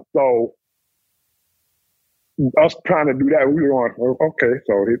 So us trying to do that, we were going, okay,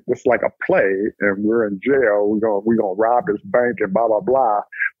 so it's like a play and we're in jail. We're gonna rob this bank and blah, blah, blah.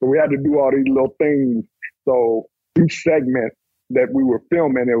 So we had to do all these little things. So each segment that we were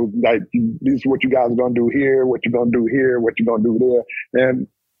filming, it was like, this is what you guys are gonna do here, what you're gonna do here, what you're gonna do there. And,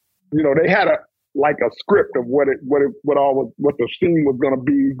 they had a script of what the scene was gonna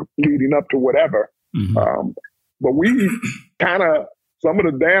be leading up to whatever. Mm-hmm. But we kind of, some of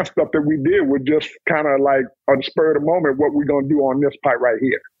the dance stuff that we did was just kind of like on the spur of the moment, what we're going to do on this part right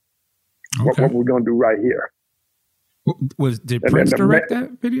here. Okay. What we're going to do right here. Did Prince direct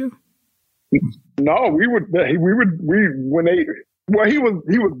that video? No, he was there and he was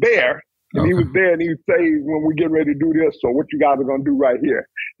there and he'd say, when we get ready to do this, so what you guys are going to do right here.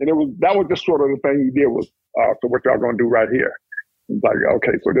 And that was just sort of the thing he did was, so what y'all going to do right here. It's like,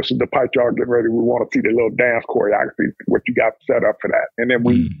 okay, so this is the part y'all getting ready. We want to see the little dance choreography, what you got set up for that. And then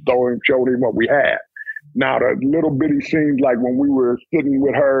we showed him what we had. Now, the little bitty scenes, like when we were sitting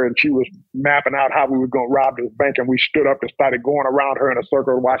with her and she was mapping out how we were going to rob this bank and we stood up and started going around her in a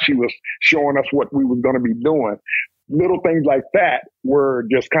circle while she was showing us what we was going to be doing. Little things like that were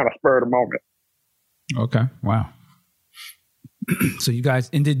just kind of spur of the moment. Okay. Wow. So you guys,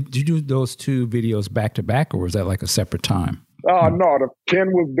 and did you do those two videos back to back, or was that like a separate time? No, the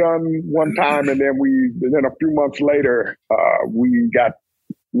 10 was done one time, and then a few months later, we got,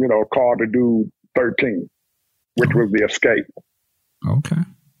 called to do 13, which was The Escape. Okay.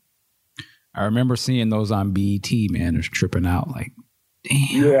 I remember seeing those on BET, man. It's tripping out like,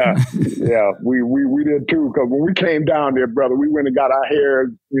 damn. Yeah. We did too, because when we came down there, brother, we went and got our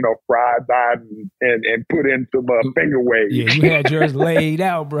hair, fried, dyed, and put into finger waves. Yeah, you had yours laid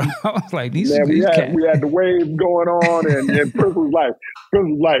out, bro. I was like, these cats. We had the waves going on, and Chris was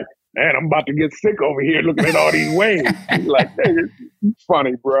like, man, I'm about to get sick over here looking at all these waves. He's like, hey, you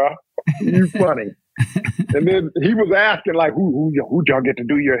funny, bro. You funny. And then he was asking, like, who y'all get to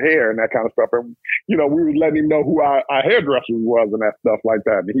do your hair and that kind of stuff. And, we was letting him know who our hairdressers was and that stuff like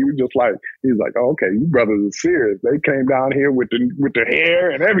that. And he was just like, he's like, oh, okay, you brothers are serious. They came down here with the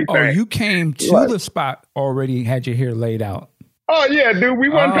hair and everything. Oh, you came to the spot already, had your hair laid out. Oh, yeah, dude. We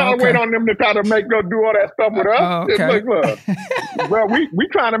wasn't trying to wait on them to try to make them do all that stuff with us. Oh, okay. Look. Well, we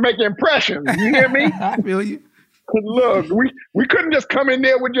trying to make impressions. You hear me? I feel you. Look, we couldn't just come in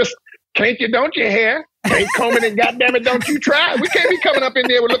there with just, can't you, don't you hair? Ain't combing and goddamn it, don't you try? We can't be coming up in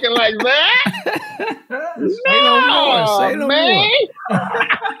there with looking like that. Say no man.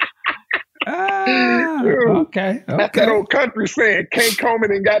 More. Okay. That's that old country saying, can't comb it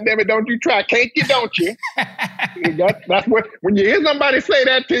and goddamn it, don't you try? Can't you, don't you? That's what, when you hear somebody say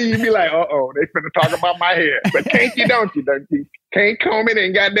that to you, you be like, uh-oh, they finna talk about my hair. But can't you, don't you? Can't comb it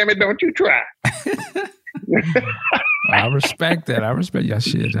and goddamn it, don't you try? I respect that. I respect your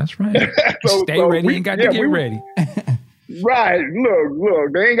shit. That's right. Stay ready and got to get ready. Right.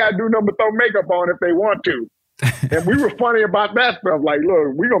 Look, they ain't got to do nothing but throw makeup on if they want to. And we were funny about that stuff. Like,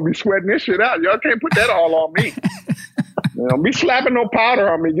 look, we're going to be sweating this shit out. Y'all can't put that all on me. Don't be slapping no powder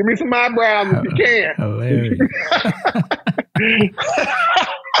on me. Give me some eyebrows if you can. Hilarious.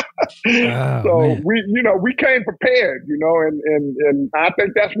 So man. We came prepared, and I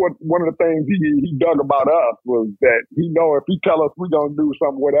think that's what one of the things he dug about us was that he know if he tell us we're gonna do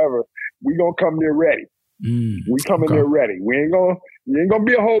something, whatever, we gonna come there ready. We come in there ready. You ain't gonna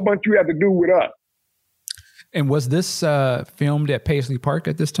be a whole bunch you have to do with us. And was this filmed at Paisley Park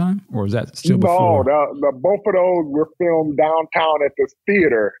at this time, or was that still before? No, both of those were filmed downtown at this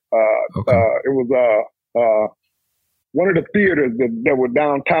theater. It was one of the theaters that were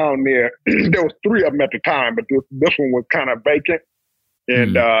downtown there. There was 3 of them at the time, but this one was kind of vacant.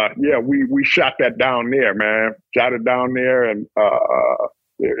 And we shot that down there, man. Shot it down there, and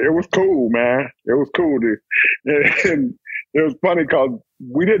it was cool, man. It was cool, dude. And it was funny because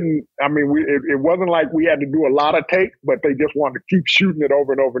it wasn't like we had to do a lot of takes, but they just wanted to keep shooting it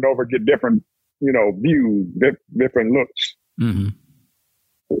over and over and over, get different, views, different looks. Mm-hmm.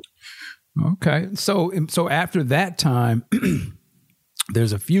 Okay. So after that time,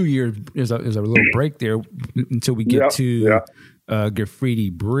 there's a few years, there's a little break there until we get to Graffiti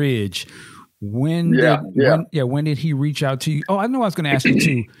Bridge. When did he reach out to you? Oh, I know I was going to ask you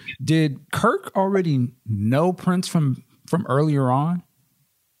too. Did Kirk already know Prince from earlier on?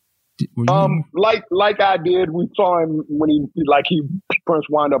 Like I did. We saw him when Prince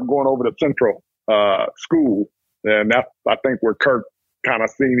wound up going over to Central School. And that's, I think, where Kirk kind of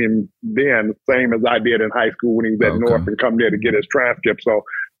seen him then, same as I did in high school when he was at North and come there to get his transcript. So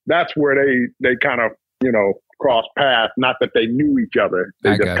that's where they kind of, crossed paths. Not that they knew each other.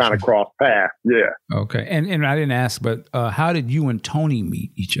 They just kind of crossed paths. Yeah. Okay. And I didn't ask, but how did you and Tony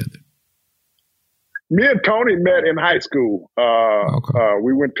meet each other? Me and Tony met in high school.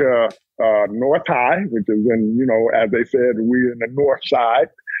 We went to North High, which is in, as they said, we're in the North Side.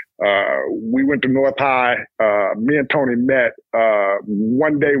 We went to North High. Me and Tony met.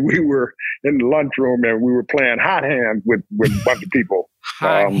 One day we were in the lunchroom and we were playing hot hands with a bunch of people.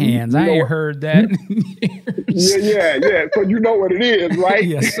 Hot hands. I ain't heard that. Yeah. So you know what it is, right?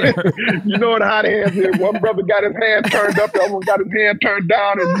 Yes, sir. You know what hot hands is. One brother got his hand turned up, the other one got his hand turned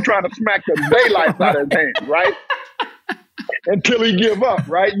down, and you're trying to smack the daylights out of his hand, right? Until he give up,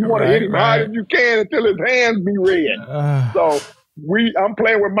 right? You want to hit him hard as you can until his hands be red. So I'm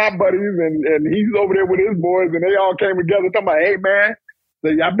playing with my buddies, and he's over there with his boys, and they all came together talking about, hey, man,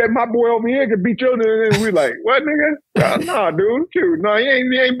 I bet my boy over here could beat you. And we like, what, nigga? No, dude, shoot. No, he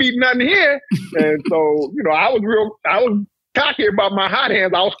ain't beating nothing here. And so, I was cocky about my hot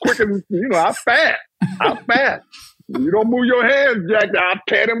hands. I was quick and, I was fast. You don't move your hands, Jack, I'll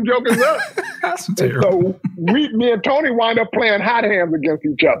tear them jokers up. That's and terrible. So me and Tony wind up playing hot hands against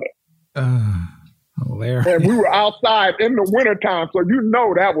each other. Hilarious. And we were outside in the wintertime, so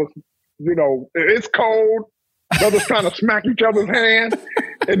that was, it's cold. Brothers trying to smack each other's hands,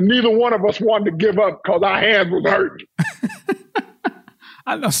 and neither one of us wanted to give up because our hands was hurting.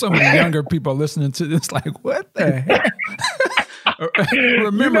 I know some of the younger people listening to this like, what the heck?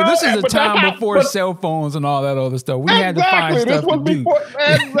 Remember, this is a time before cell phones and all that other stuff. We had to find stuff to do.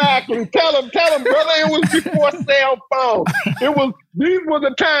 Exactly. Tell them, brother, it was before cell phones. These were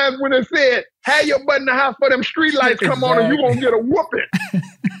the times when it said, have your butt in the house for them street lights come on and you're going to get a whooping.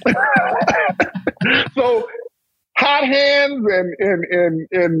 So hot hands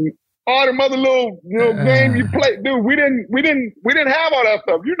and all them other little games you play, dude. We didn't have all that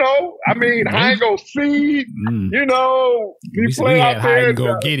stuff, I mean, hide and go seed, we play out there. Hide and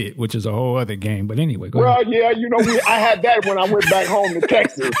go get it, which is a whole other game. But anyway, go ahead. Yeah, I had that when I went back home to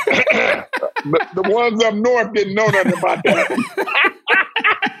Texas. the ones up north didn't know nothing about that.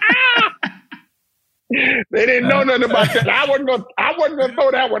 They didn't know nothing about that. I wasn't gonna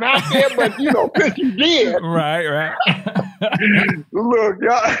throw that one out there, but since you did, right. Look,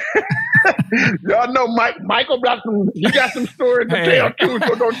 y'all know Michael got some stories to tell too.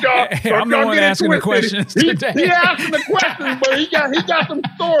 So don't y'all. I'm the one asking the questions today. He asking the questions, but he got some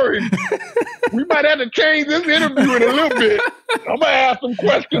stories. We might have to change this interview in a little bit. I'm gonna ask some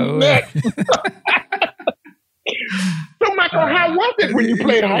questions next. So, Michael, how was it when you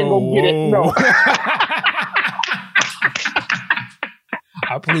played hide and go get it? No.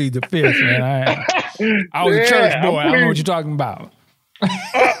 I plead the fifth, man. I was a church boy. I don't know what you're talking about.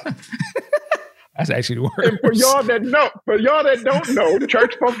 That's actually the worst. And for y'all that don't know,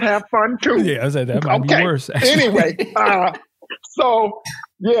 church folks have fun too. Yeah, I said that might be worse. Actually. Anyway, so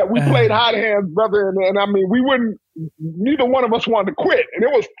yeah, we played hot hands, brother, and I mean, neither one of us wanted to quit, and it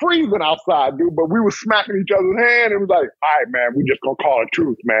was freezing outside, dude. But we were smacking each other's hand, and it was like, all right, man, we just gonna call it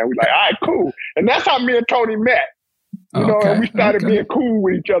truth, man. We like, all right, cool, and that's how me and Tony met. And we started being cool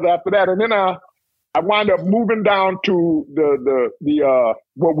with each other after that, and then I wound up moving down to the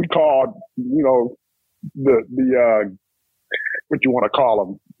what we called, the what you want to call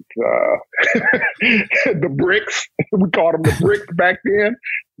them, the bricks. We called them the bricks back then,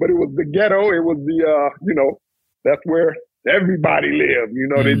 but it was the ghetto. It was the that's where everybody lived.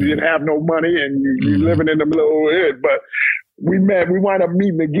 They didn't have no money, and you living in the middle of it. But we wound up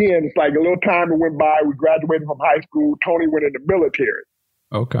meeting again. It's like a little time that went by. We graduated from high school. Tony went in the military.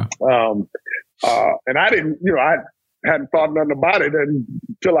 Okay. And I didn't, I hadn't thought nothing about it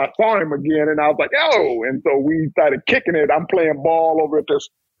until I saw him again, and I was like, oh, and so we started kicking it. I'm playing ball over at this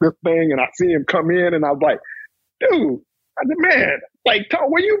thing, and I see him come in, and I was like, dude, I said, man, like, Tom,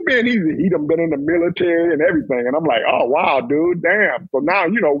 where you been? He done been in the military and everything, and I'm like, oh, wow, dude, damn. So now,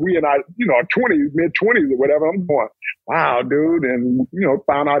 we in our, 20s, mid-20s or whatever, I'm going, wow, dude, and,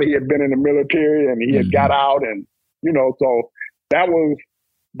 found out he had been in the military, and he had got out, and, so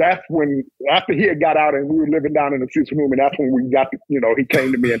that's when, after he had got out and we were living down in the Sixth Room, and that's when we got, he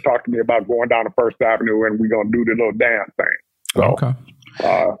came to me and talked to me about going down to First Avenue and we're going to do the little dance thing. So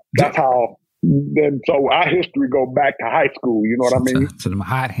that's how, so our history go back to high school, you know what I mean? To them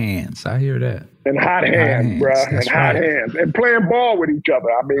hot hands. I hear that. And hot hands, bruh. And hot hands. And playing ball with each other.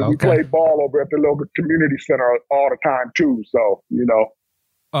 I mean, we played ball over at the local community center all the time too. So,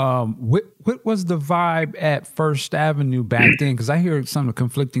 What was the vibe at First Avenue back then? Because I hear some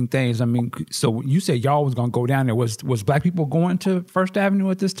conflicting things. I mean, so you said y'all was gonna go down there. Was black people going to First Avenue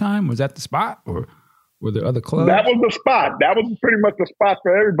at this time? Was that the spot, or were there other clubs? That was the spot. That was pretty much the spot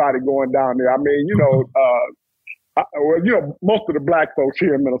for everybody going down there. I mean, you know, most of the black folks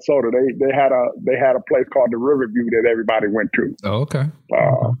here in Minnesota, they had a place called the Riverview that everybody went to. Oh, okay.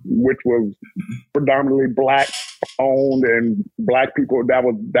 Which was predominantly black owned and black people. That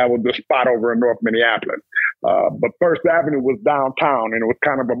was the spot over in North Minneapolis. But First Avenue was downtown, and it was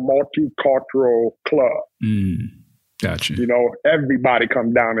kind of a multicultural club. Gotcha. You know, everybody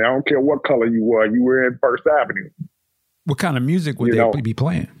come down there. I don't care what color you were in First Avenue. What kind of music would they be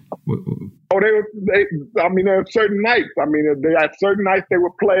playing? Oh, I mean, there were certain nights. I mean, they had certain nights they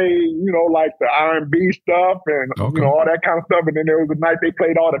would play, you know, like the R&B stuff and, you know, all that kind of stuff. And then there was a night they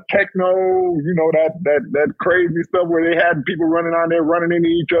played all the techno, you know, that crazy stuff where they had people running on there, running into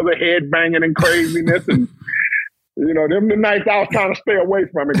each other, head banging and craziness. And, you know, them the nights I was trying to stay away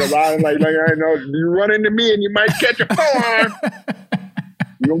from it because I was like, I know you run into me and you might catch a forearm.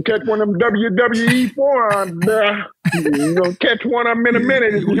 You're going to catch one of them WWE forearms, bruh. You're going to catch one of them in a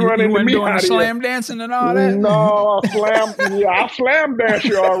minute if you run into me. Doing slam dancing and all that? No, I'll slam dance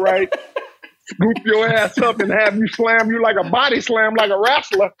you all right. Scoop your ass up and have you slam you like a body slam, like a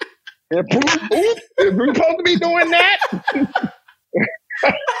wrestler. And poof, is we supposed to be doing that?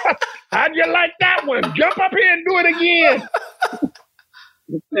 How'd you like that one? Jump up here and do it again.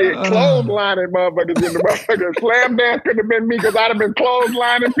 Clotheslining motherfuckers in the motherfucker. Slam dance could have been me because I'd have been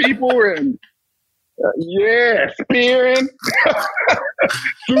clotheslining people and spearing,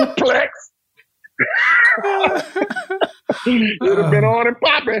 suplex. It'd have been on and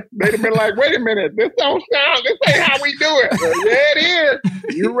popping. They'd have been like, wait a minute, this ain't how we do it. Yeah, it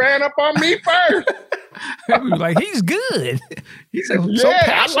is. You ran up on me first. Like, he's good. He's so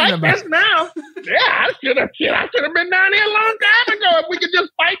passionate I like about this now. Yeah, I should have been down here a long time ago if we could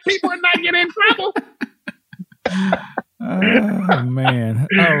just fight people and not get in trouble. Oh, man.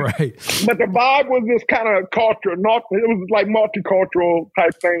 All right. But the vibe was this kind of culture. It was like multicultural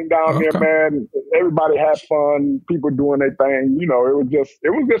type thing down there, man. Everybody had fun. People doing their thing. You know, it was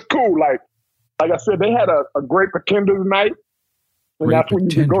just cool. Like I said, they had a Great Pretenders night. And that's when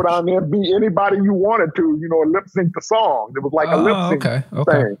you could go down there and be anybody you wanted to, you know, lip sync the song. It was like a lip sync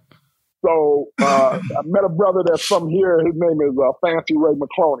thing. So I met a brother that's from here. His name is Fancy Ray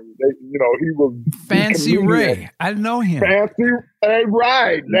McCloney. He was Fancy Ray. I know him. Fancy,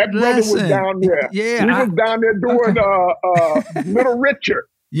 right? That brother was down there. Yeah, he was down there doing Little Richard.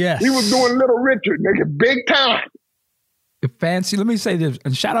 Yes, he was doing Little Richard, nigga, big time. Fancy. Let me say this,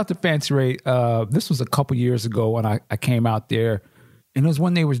 and shout out to Fancy Ray. This was a couple years ago when I came out there. And it was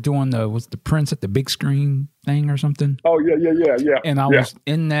when they was doing the Prince at the big screen thing or something. Oh, yeah. And I was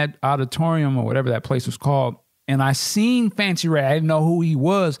in that auditorium or whatever that place was called. And I seen Fancy Ray. I didn't know who he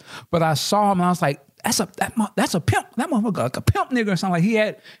was, but I saw him and I was like, that's a pimp. That motherfucker like a pimp nigga or something. Like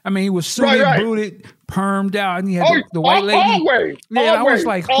he was suited, booted, permed out, and he had the white lady. Always. I was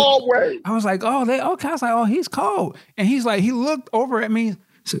like, always. I was like, okay. I was like, he's cold. And he's like, he looked over at me.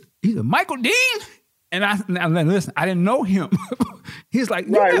 He's a Michael Dean. And listen, I didn't know him. He's like,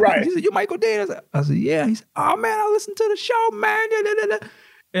 right. He said, you Michael Dean? I said, yeah. He said, oh man, I listened to the show, man.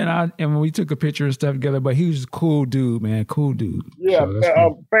 And we took a picture and stuff together, but he was a cool dude, man. Cool dude. Yeah,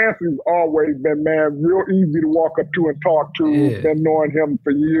 so Fancy's always been, man, real easy to walk up to and talk to. Yeah. Been knowing him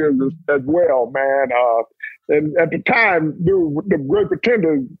for years as well, man. And at the time, dude, the Great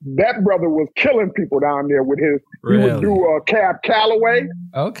Pretenders, that brother was killing people down there with his, he would do Cab Calloway.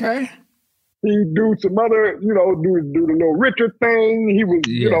 Okay. He'd do some other, do the Little Richard thing. He was,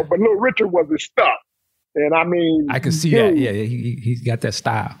 but Little Richard was his stuff. And I mean, I can see that. Yeah, he's got that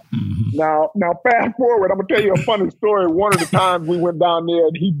style. Mm-hmm. Now, fast forward, I'm gonna tell you a funny story. One of the times we went down there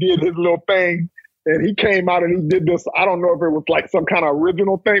and he did his little thing, and he came out and he did this. I don't know if it was like some kind of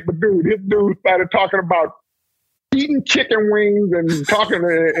original thing, but his dude started talking about eating chicken wings and talking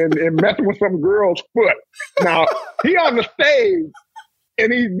and messing with some girl's foot. Now he on the stage.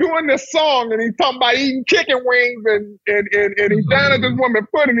 And he's doing this song, and he's talking about eating chicken wings, and he's down at this woman's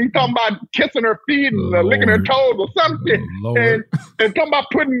foot, and he's talking about kissing her feet and licking her toes or something, and talking about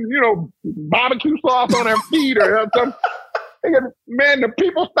putting, barbecue sauce on her feet or something. And man, the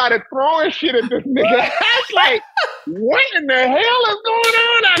people started throwing shit at this nigga. I was like, what in the hell is going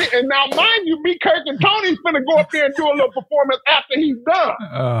on out here? And now, mind you, me, Kirk, and Tony's finna go up there and do a little performance after he's done.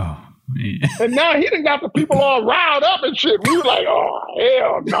 Oh. Man. And now he done got the people all riled up and shit. We were like, oh,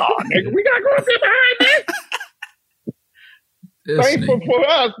 hell no, nigga. We got to go up there behind this. Thankful for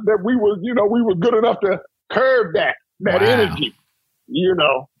us that we were good enough to curb that energy. you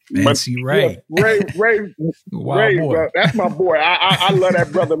know. Fancy Ray. Yeah, Ray, that's my boy. I love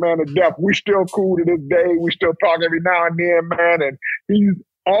that brother, man, to death. We still cool to this day. We still talk every now and then, man. And he's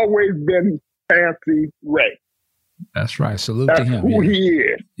always been Fancy Ray. That's right. Salute to him. Who he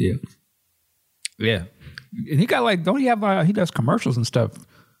is. Yeah. Yeah. And he got don't he have, he does commercials and stuff.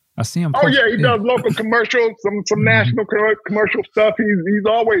 I see him. Oh yeah, he does local commercials, some national commercial stuff. He's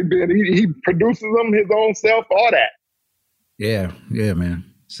always been. He produces them his own self, all that. Yeah, man.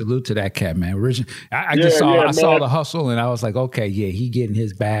 Salute to that cat, man. I saw the hustle, and I was like, okay, yeah, he getting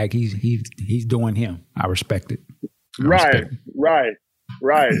his bag. He's doing him. I respect it. Right.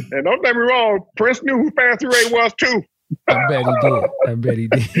 And don't get me wrong, Prince knew who Fancy Ray was too. I bet he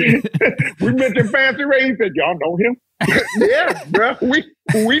did. We mentioned Fancy Ray. He said, "Y'all know him?" Yeah, bro.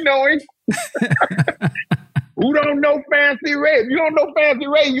 We know him. Who don't know Fancy Ray? If you don't know Fancy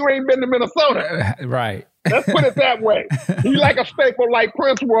Ray, you ain't been to Minnesota. Right. Let's put it that way. He's like a staple like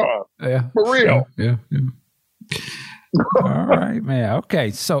Prince was. Yeah. For real. Yeah. All right, man.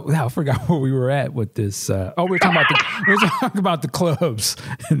 Okay, so I forgot where we were at with this. We were talking about the clubs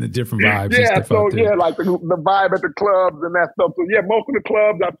and the different vibes. Yeah, and stuff like the vibe at the clubs and that stuff. So yeah, most of the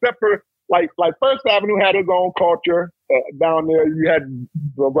clubs, except for like First Avenue had its own culture down there. You had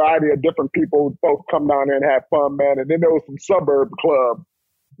a variety of different people, folks come down there and have fun, man. And then there was some suburb clubs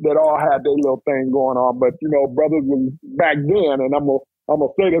that all had their little thing going on. But brothers was back then, and I'm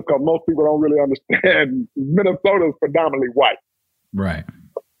gonna say this because most people don't really understand. Minnesota is predominantly white. Right.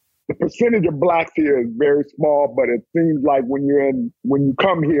 The percentage of blacks here is very small, but it seems like when you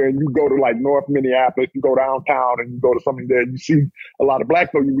come here and you go to like North Minneapolis, you go downtown and you go to something there, you see a lot of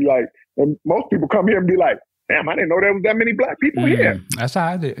blacks. So you be like, and most people come here and be like, damn, I didn't know there was that many black people here. That's how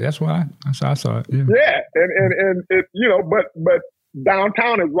I did. That's how I saw it. Yeah. And it, but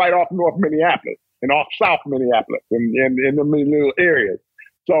downtown is right off North Minneapolis and off South Minneapolis and in the little areas.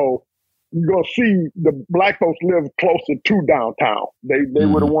 So you're going to see the black folks live closer to downtown. They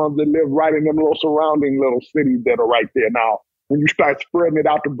were the ones that lived right in them little surrounding little cities that are right there. Now, when you start spreading it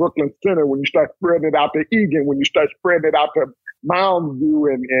out to Brooklyn Center, when you start spreading it out to Eagan, when you start spreading it out to Mounds View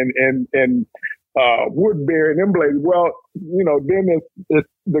and Woodbury and them places, well, then it's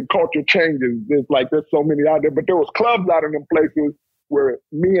the culture changes. It's like there's so many out there, but there was clubs out in them places where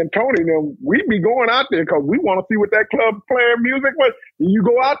me and Tony and them, we'd be going out there because we want to see what that club playing music was. And you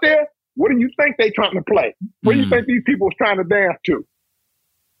go out there, what do you think they trying to play? What do you think these people was trying to dance to?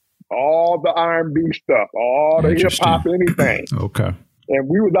 All the R&B stuff, all the hip hop, anything. Okay. And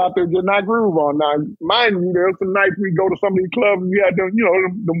we was out there getting our groove on. Now, mind you, there was some nights we go to some of these clubs and you had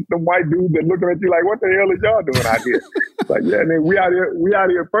them white dudes that looking at you like, what the hell is y'all doing out here? It's like, yeah, man, we out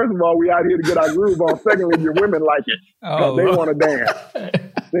here. First of all, we out here to get our groove on. Secondly, your women like it because they want to dance.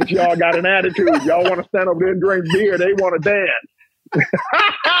 Since y'all got an attitude, y'all want to stand over there and drink beer. They want to dance.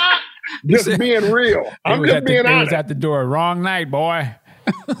 Just being real. I'm just being honest. It was at the door. Wrong night, boy.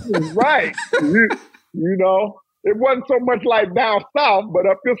 Right. It wasn't so much like down south, but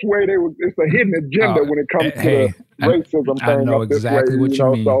up this way, it's a hidden agenda when it comes to the racism thing. I know exactly what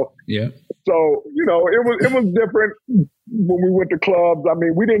you mean. So, yeah. So, it was different when we went to clubs. I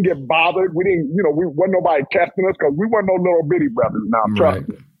mean, we didn't get bothered. We didn't, we wasn't nobody testing us because we weren't no little bitty brothers now, trust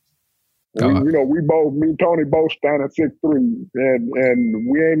me. We both, me and Tony both stand at 6'3",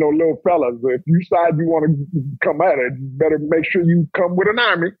 and we ain't no little fellas. If you decide you want to come at it, you better make sure you come with an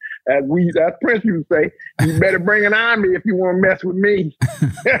army. As Prince used to say, you better bring an army if you want to mess with me.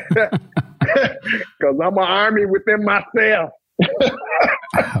 Because I'm an army within myself.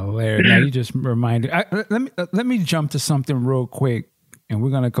 Hilarious. Now you just reminded. Let me jump to something real quick, and we're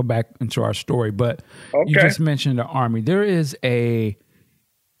going to go back into our story. But you just mentioned the army. There is a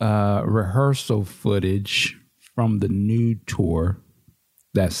rehearsal footage from the new tour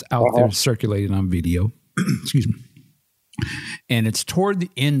that's out there circulating on video. Excuse me. And it's toward the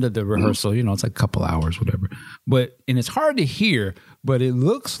end of the rehearsal. It's like a couple hours, whatever. And it's hard to hear, but it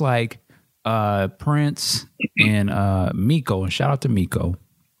looks like Prince and Miko, and shout out to Miko,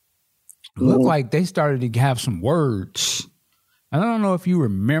 look like they started to have some words. I don't know if you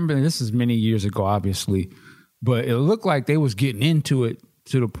remember, this is many years ago, obviously, but it looked like they was getting into it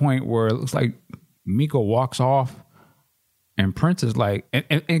to the point where it looks like Miko walks off and Prince is like,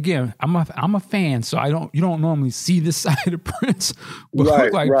 and again, I'm a fan, so you don't normally see this side of Prince, but it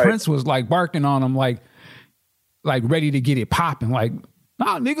looked like Prince was like barking on him, like ready to get it popping, like,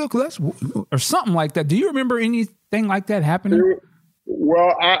 nah, nigga, or something like that. Do you remember anything like that happening?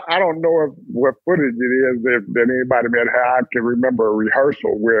 Well, I don't know what footage it is that anybody I can remember a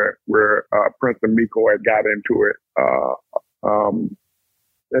rehearsal where Prince and Miko had got into it.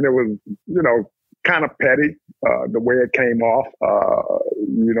 And it was, kind of petty, the way it came off.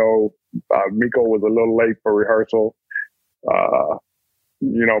 Miko was a little late for rehearsal.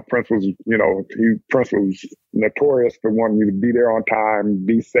 Prince was notorious for wanting you to be there on time,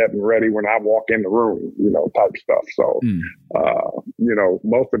 be set and ready when I walk in the room, type stuff. So,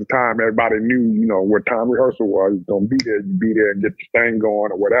 most of the time everybody knew, what time rehearsal was. You're going to be there, you be there and get your thing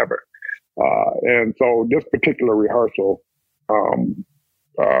going or whatever. And so this particular rehearsal,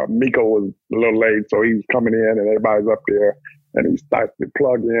 Miko was a little late, so he was coming in and everybody's up there and he starts to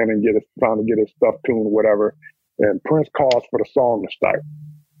plug in and trying to get his stuff tuned or whatever. And Prince calls for the song to start.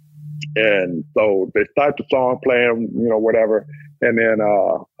 And so they start the song playing, whatever. And then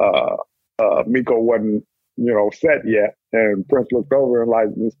Miko wasn't, set yet. And Prince looked over and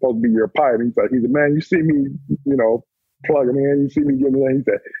it's supposed to be your part. And he said, man, you see me, plugging in, you see me getting in.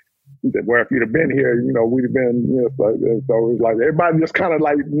 He said, well, if you'd have been here, we'd have been, so it was like everybody just kind of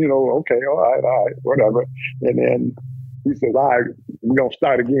okay, all right, whatever. And then he says, all right, we're going to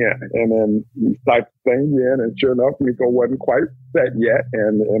start again. And then he starts the thing again. And sure enough, Miko wasn't quite set yet.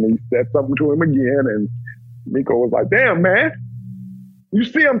 And he said something to him again. And Miko was like, damn, man, you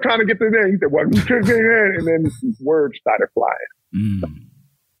see I'm trying to get this in. He said, well, you should get in. And then words started flying.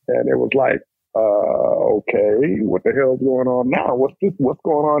 And it was like, okay, what the hell's going on now? What's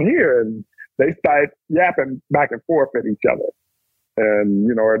going on here? And they started yapping back and forth at each other. And,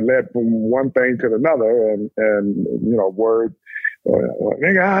 it led from one thing to another and words,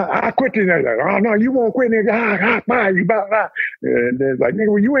 nigga, I quit this. Like, oh, no, you won't quit, nigga. I fire you. Blah, blah. And then it's like, nigga,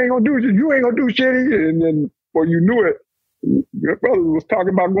 well, you ain't gonna do shit. And then, before you knew it, your brother was talking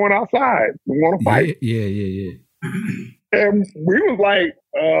about going outside and want to fight. Yeah. And we was like,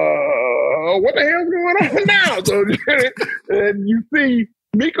 what the hell's going on now? So, and you see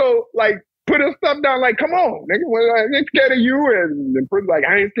Miko, put his stuff down, come on, nigga, I ain't scared of you. And Prince like,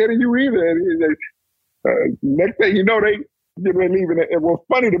 I ain't scared of you either. And next thing you know, they get ready leaving. And what's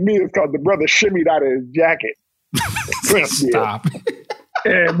funny to me is because the brother shimmied out of his jacket. Stop.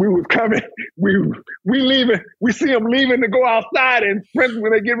 And we was coming, we leaving, we see him leaving to go outside, and Prince,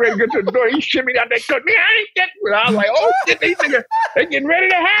 when they get ready to get to the door, he shimmied out that coat. Man, I ain't getting it. I was like, oh shit, these niggas, they getting ready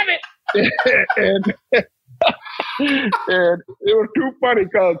to have it. and it was too funny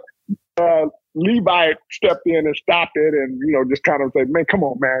because Levi stepped in and stopped it and, just kind of said, man, come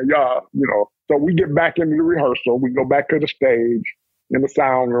on, man, y'all, So we get back into the rehearsal. We go back to the stage in the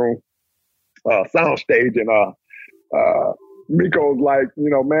sound room, sound stage, and Miko's like,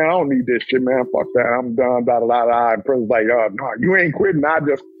 man, I don't need this shit, man. Fuck that. I'm done, da-da-da-da. And Prince was like, no, you ain't quitting. I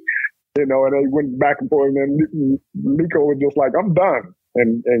just, and they went back and forth. And then Miko was just like, I'm done.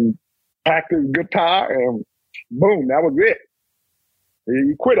 And packed his guitar and boom, that was it.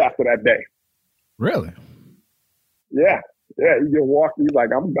 He quit after that day. Really? Yeah. He just walked. He's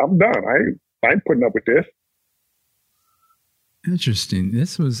like, I'm done. I ain't putting up with this. Interesting.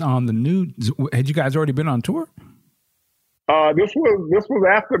 This was on the new. Had you guys already been on tour? This was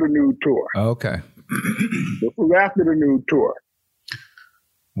after the new tour. Okay. This was after the new tour.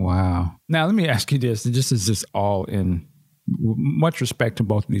 Wow. Now let me ask you this. This is just all in much respect to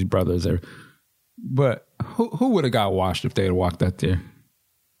both of these brothers there. But who would have got washed if they had walked out there?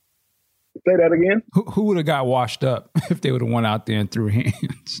 Say that again? Who would have got washed up if they would have went out there and threw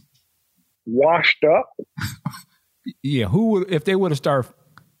hands? Washed up? Yeah. If they would have started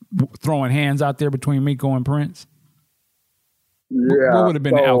throwing hands out there between Miko and Prince? Yeah. What would have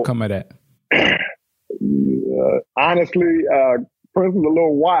been the outcome of that? Honestly, Prince was a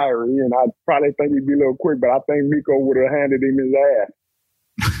little wiry, and I probably think he'd be a little quick, but I think Miko would have handed him his ass.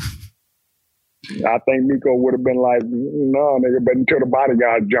 I think Miko would have been like, no, nigga, but until the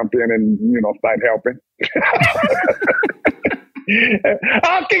bodyguards jumped in and, start helping.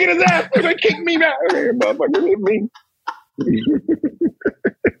 I'm kicking his ass. They kick me now. Motherfucker hit me.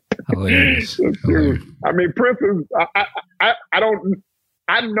 Hilarious. I mean, Prince is,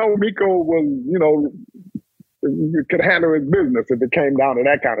 I know Miko was, could handle his business if it came down to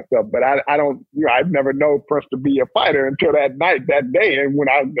that kind of stuff. But I'd never know Prince to be a fighter until that night, that day. And when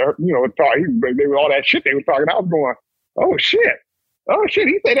I, they were all that shit they were talking, I was going, oh shit.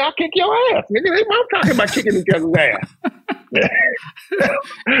 He said, I'll kick your ass. Nigga, I'm talking about kicking each other's ass.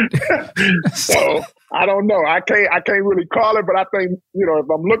 So I don't know. I can't really call it, but I think, if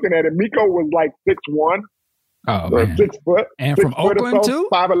I'm looking at it, Miko was like 6'1". Oh, man. 6 foot. And from Oakland, too?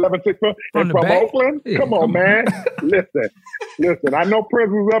 5'11", 6 foot. And from Oakland? Yeah, come on, man. Listen, I know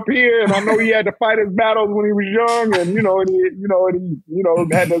Prince was up here, and I know he had to fight his battles when he was young, and, he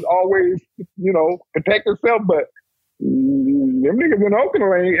had to always, protect himself, but them niggas in Oakland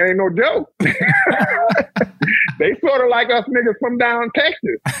ain't no joke. They sort of like us niggas from down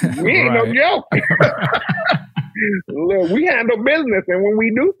Texas. We ain't no joke. Look, we handle business, and when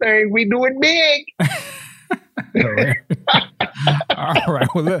we do things, we do it big. All right.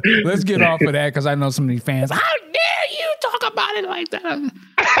 Well, let's get off of that because I know some of these fans. How dare you talk about it like that?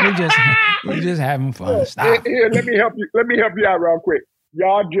 We just having fun. Stop. Here, let me help you. Let me help you out real quick.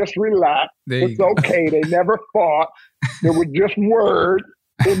 Y'all just relax. It's okay. They never fought. It was just words,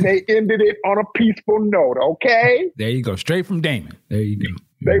 and they ended it on a peaceful note. Okay. There you go. Straight from Damon. There you go.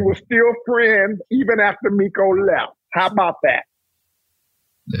 They were still friends even after Miko left. How about that?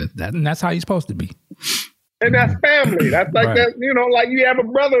 And that's how you're supposed to be. And that's family. That's like that, like you have a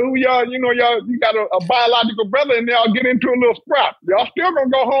brother who you got a biological brother and y'all get into a little scrap. Y'all still gonna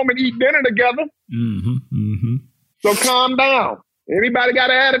go home and eat dinner together. Mm-hmm, mm-hmm. So calm down. Anybody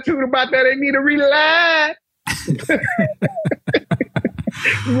got an attitude about that, they need to relax.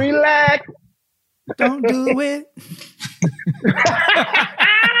 Relax. Don't do it.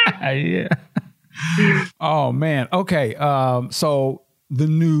 Yeah. Oh man. Okay. So the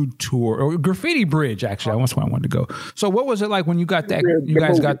new tour or Graffiti Bridge, actually, that's where I wanted to go. So what was it like when you got that, you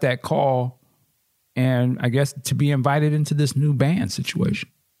guys got that call and I guess to be invited into this new band situation?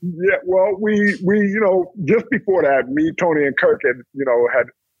 Yeah, well, we just before that, me, Tony, and Kirk had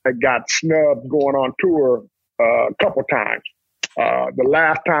got snubbed going on tour a couple times. The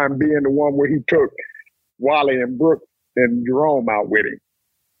last time being the one where he took Wally and Brooke and Jerome out with him.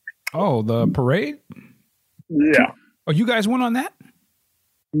 Oh, the parade? Yeah. Oh, you guys went on that?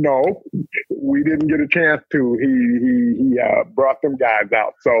 No, we didn't get a chance to. He brought them guys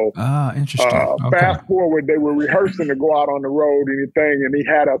out. So interesting. Okay. Fast forward, they were rehearsing to go out on the road and anything, and he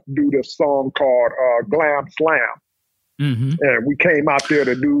had us do this song called Glam Slam. Mm-hmm. And we came out there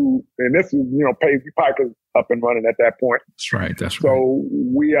to do, and this is, Paisley Piker's up and running at that point. That's right. That's right. So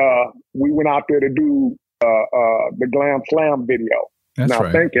we went out there to do the Glam Slam video. That's now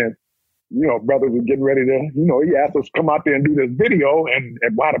right. Thinking, brothers were getting ready to, he asked us to come out there and do this video, and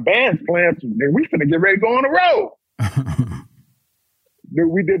while the band's playing, and we finna get ready to go on the road. Dude,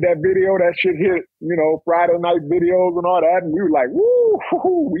 we did that video, that shit hit, Friday night videos and all that, and we were like, woo,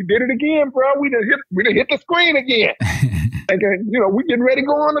 we did it again, bro. We done hit the screen again. And then, we getting ready to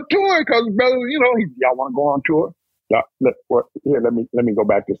go on a tour, because, brothers, y'all want to go on tour? Yeah, let me go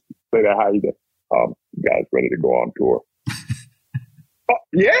back to say that how you did. You guys ready to go on tour?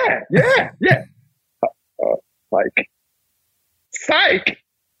 Yeah. Like, psych.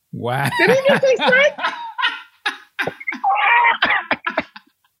 Wow. Did he just say psych?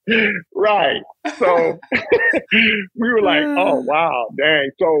 Right. So we were like, oh, wow,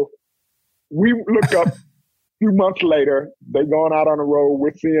 dang. So we looked up a few months later, they going out on the road,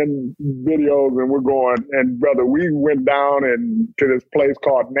 we're seeing videos and we're going, and brother, we went down and to this place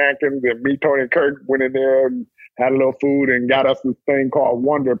called Nankins, and me, Tony, and Kirk went in there and had a little food and got us this thing called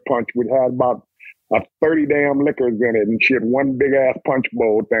Wonder Punch, which had about 30 damn liquors in it and shit, one big ass punch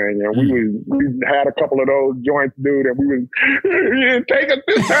bowl thing. And we had a couple of those joints, dude, and you didn't take us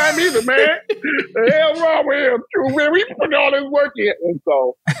this time either, man. The hell wrong with him? Man, we put all this work in. And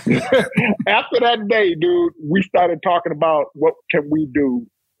so after that day, dude, we started talking about what can we do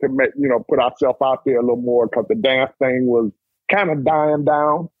to make, put ourselves out there a little more, because the dance thing was kind of dying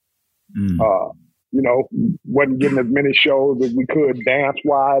down. Wasn't getting as many shows as we could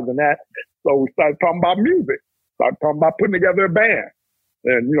dance-wise and that. So we started talking about music, started talking about putting together a band.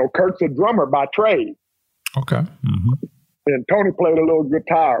 And, Kirk's a drummer by trade. Okay. Mm-hmm. And Tony played a little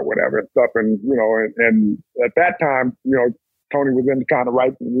guitar or whatever and stuff. And, and at that time, Tony was into kind of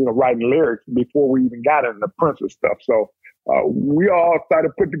writing lyrics before we even got into Prince and stuff. So we all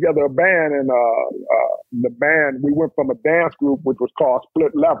started putting together a band, and the band, we went from a dance group, which was called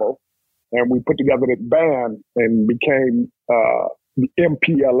Split Level, and we put together this band and became the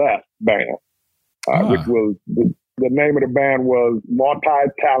MPLS band, which was the name of the band was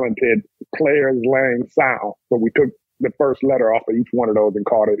Multi-Talented Players Laying Sound. So we took the first letter off of each one of those and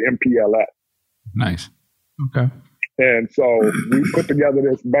called it MPLS. Nice. Okay. And so we put together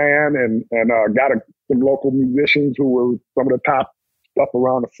this band and got some local musicians who were some of the top stuff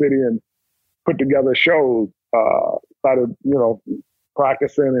around the city and put together shows, started,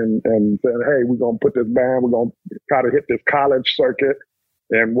 practicing and saying, hey, we're going to put this band, we're going to try to hit this college circuit,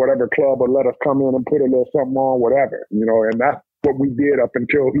 and whatever club will let us come in and put a little something on, whatever, and that's what we did up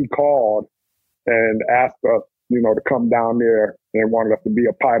until he called and asked us, to come down there and wanted us to be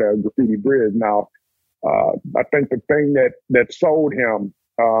a part of Graffiti Bridge. Now, I think the thing that sold him,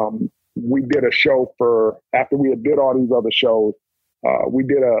 we did a show after we had did all these other shows, we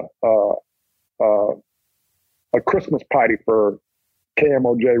did a Christmas party for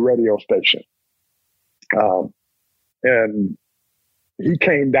KMOJ radio station. And he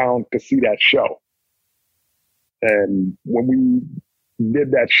came down to see that show. And when we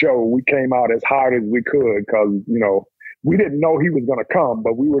did that show, we came out as hard as we could because, you know, we didn't know he was going to come,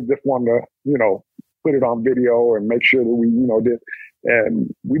 but we were just wanting to, you know, put it on video and make sure that we, you know, did. And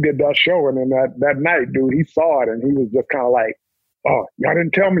we did that show. And then that night, dude, he saw it and he was just kind of like, oh, y'all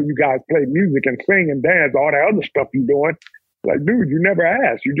didn't tell me you guys play music and sing and dance, all that other stuff you doing. Like, dude, you never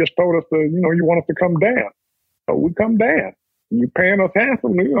asked. You just told us to, you know, you want us to come dance. So we come dance. You paying us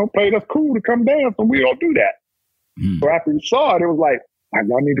handsomely, you know, played us cool to come dance, and we don't do that. So after we saw it, it was like,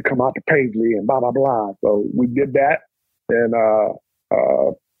 y'all need to come out to Paisley and blah, blah, blah. So we did that and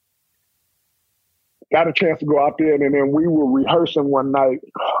got a chance to go out there. And then we were rehearsing one night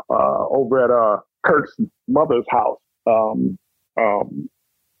over at Kurt's mother's house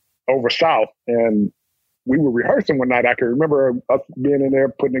over south. And we were rehearsing one night. I can remember us being in there,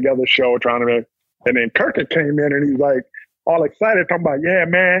 putting together a show, trying to, and then Kirk came in and he's like all excited, talking about, yeah,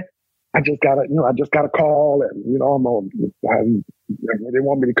 man, I just got a call and, you know, they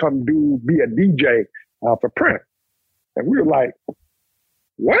want me to come be a DJ for Prince. And we were like,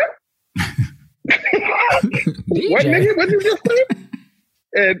 what? What, nigga? What you just say?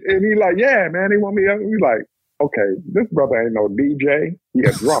 And he like, yeah, man, they want me. We like, okay, this brother ain't no DJ. He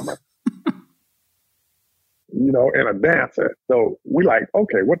a drummer. You know, and a dancer. So we like,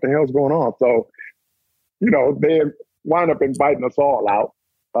 okay, what the hell's going on? So, you know, they wound up inviting us all out.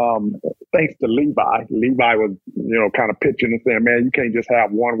 Thanks to Levi. Levi was, you know, kind of pitching and saying, man, you can't just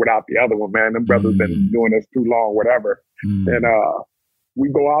have one without the other one, man. Them brothers been doing this too long, whatever. And we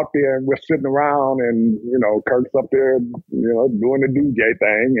go out there and we're sitting around and, you know, Kirk's up there, you know, doing the DJ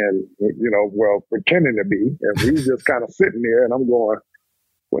thing and, you know, well, pretending to be. And we just kind of sitting there and I'm going,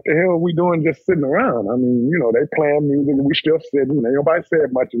 what the hell are we doing just sitting around? I mean, you know, they playing music and we still sitting. Ain't nobody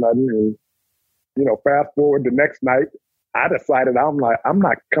said much of nothing. And, you know, fast forward the next night, I decided I'm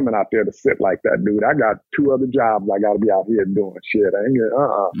not coming out there to sit like that, dude. I got 2 other jobs I got to be out here doing shit. I ain't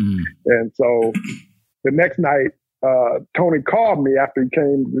And so the next night, Tony called me after he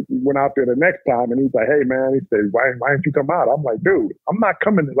went out there the next time, and he's like, hey, man, he said, why didn't you come out? I'm like, dude, I'm not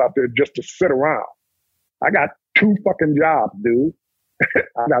coming out there just to sit around. I got 2 fucking jobs, dude.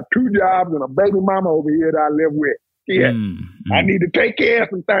 I got 2 jobs and a baby mama over here that I live with. Yeah, I need to take care of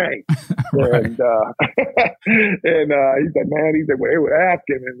some things. Right. And he said, man, well, they were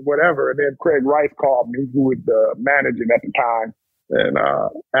asking and whatever. And then Craig Rice called me, who was managing at the time, and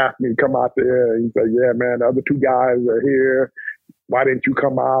asked me to come out there. He said, yeah, man, the other 2 guys are here. Why didn't you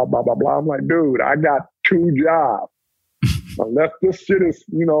come out? Blah, blah, blah. I'm like, dude, I got 2 jobs. Unless this shit is,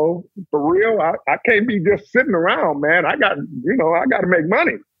 you know, for real, I can't be just sitting around, man. I got to make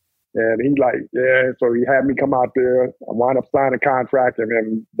money. And he like, yeah, so he had me come out there. I wound up signing a contract, and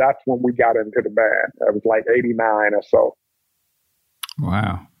then that's when we got into the band. It was like 89 or so.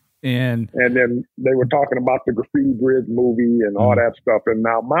 Wow. And then they were talking about the Graffiti Bridge movie and all that stuff. And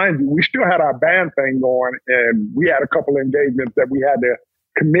now, mind you, we still had our band thing going, and we had a couple of engagements that we had to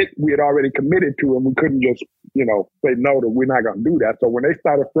commit. We had already committed to, and we couldn't just, you know, say no, that we're not going to do that. So when they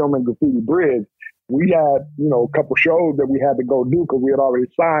started filming Graffiti Bridge, we had, you know, a couple shows that we had to go do because we had already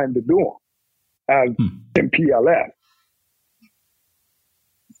signed to do them as MPLS.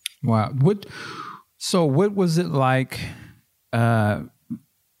 Wow. What was it like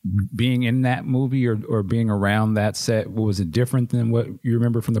being in that movie or being around that set? Was it different than what you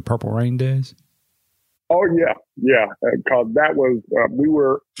remember from the Purple Rain days? Oh, yeah. Because that was, we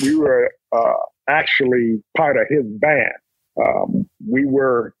were actually part of his band. We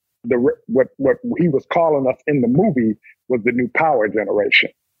were, what he was calling us in the movie was the New Power Generation.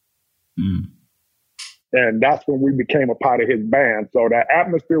 And that's when we became a part of his band. So the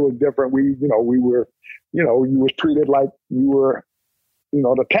atmosphere was different. We were, you know, you was treated like you were, you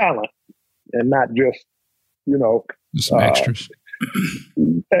know, the talent and not just, you know, some extras.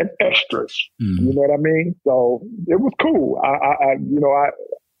 And extras. You know what I mean? So it was cool. I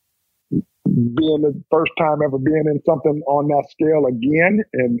being the first time ever being in something on that scale again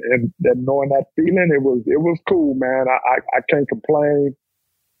and knowing that feeling, it was cool, man. I can't complain.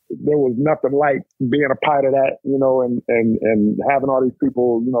 There was nothing like being a part of that, you know, and having all these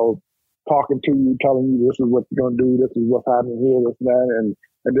people, you know, talking to you, telling you this is what you're going to do, this is what's happening here, this and that,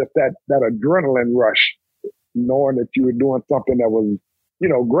 and just that adrenaline rush, knowing that you were doing something that was, you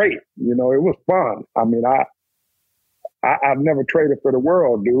know, great. You know, it was fun. I mean, I've never traded for the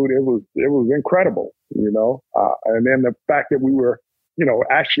world, dude. It was incredible, you know. And then the fact that we were, you know,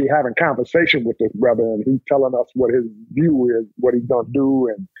 actually having conversation with this brother and he's telling us what his view is, what he's going to do,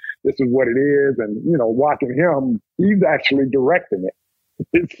 and this is what it is. And, you know, watching him, he's actually directing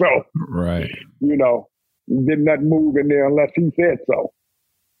it. So, right. You know, did not move in there unless he said so.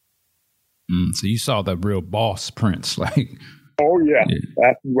 So you saw the real boss Prince, like. Oh yeah.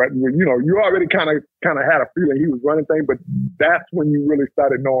 That's what, you know. You already kind of had a feeling he was running things, but that's when you really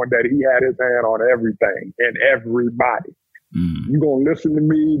started knowing that he had his hand on everything and everybody. You're gonna listen to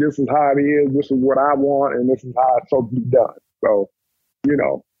me. This is how it is. This is what I want, and this is how it's supposed to be done. So, you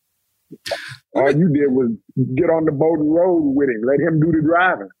know, all you did was get on the boat and roll with him. Let him do the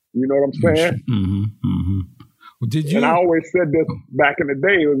driving. You know what I'm saying? Well, did you? And I always said this back in the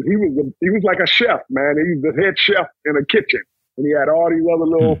day. He was like a chef, man. He was the head chef in a kitchen. And he had all these other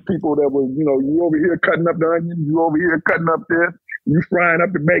little people that was, you know, you over here cutting up the onions, you over here cutting up this, you frying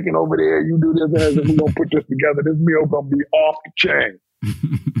up the bacon over there, you do this, and we're going to put this together. This meal going to be off the chain.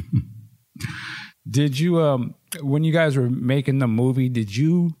 Did you, when you guys were making the movie, did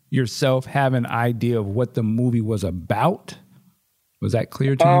you yourself have an idea of what the movie was about? Was that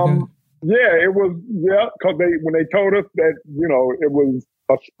clear to you? Yeah, it was, because when they told us that, you know, it was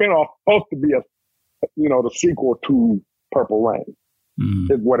a spinoff, supposed to be the sequel to Purple Rain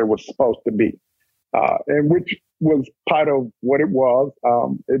is what it was supposed to be. And which was part of what it was.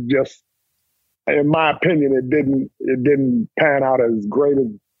 It just, in my opinion, it didn't pan out as great as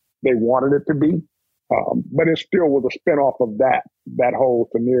they wanted it to be. But it still was a spinoff of that whole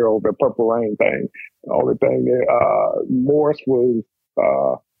scenario, the Purple Rain thing. The only thing Morris was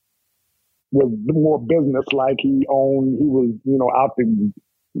more business-like. He was, you know, out to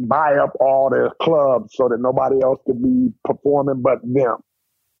buy up all the clubs so that nobody else could be performing but them.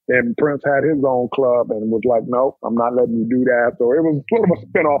 And Prince had his own club and was like, nope, I'm not letting you do that. So it was sort of a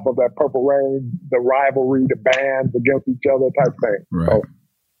spinoff of that Purple Rain, the rivalry, the bands against each other type thing. Right. So,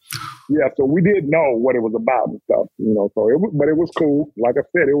 yeah, so we did know what it was about and stuff, you know. So but it was cool. Like I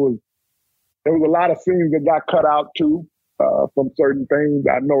said, there was a lot of scenes that got cut out too from certain things.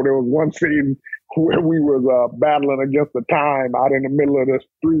 I know there was one scene where we was battling against the time out in the middle of the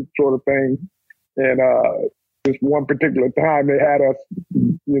street sort of thing, and this one particular time they had us,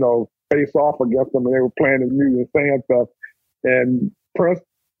 you know, face off against them, and they were playing his music and saying stuff. And Prince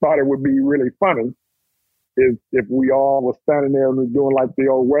thought it would be really funny if we all were standing there and we doing like the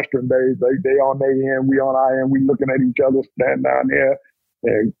old Western days. They on their end, we on our end, we looking at each other, standing down there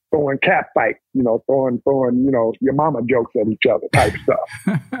and throwing cat fight, you know, throwing, you know, your mama jokes at each other type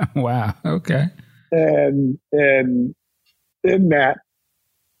stuff. Wow. Okay. And in that,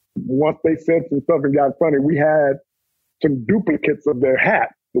 once they said some stuff and got funny, we had some duplicates of their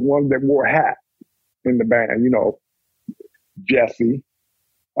hats, the ones that wore hats in the band, you know, Jesse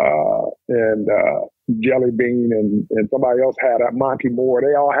and Jelly Bean and somebody else had Monty Moore.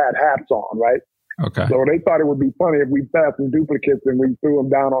 They all had hats on, right? Okay. So they thought it would be funny if we passed some duplicates and we threw them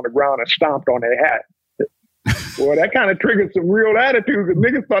down on the ground and stomped on their hat. Well, that kind of triggered some real attitudes because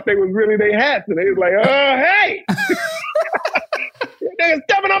niggas thought they was really their hats. And they was like, hey! Niggas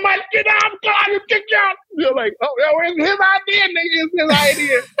stepping on my shit, I'm glad you kick you out. You're like, oh, it's his idea, nigga. It's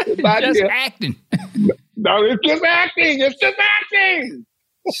his idea. Just acting. No, it's just acting. It's just acting.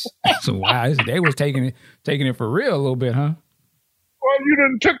 So wow, they was taking it for real a little bit, huh? Well, you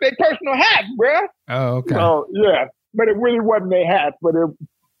done took their personal hats, bruh. Oh, okay. So, yeah, but it really wasn't their hats. But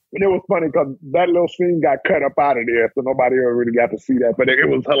it was funny because that little scene got cut up out of there, so nobody ever really got to see that. But it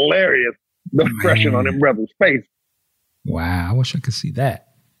was hilarious, the expression on them brothers' face. Wow, I wish I could see that.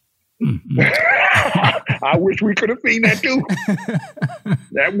 I wish we could have seen that too.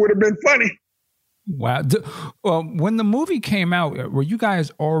 That would have been funny. Wow. Well, when the movie came out, were you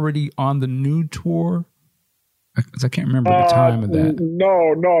guys already on the new tour? Because I can't remember the time of that.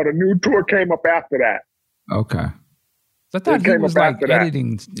 No, the new tour came up after that. Okay. I thought he was like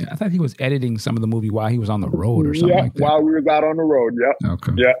editing. I thought he was editing some of the movie while he was on the road or something like that. While we was out on the road. Yeah.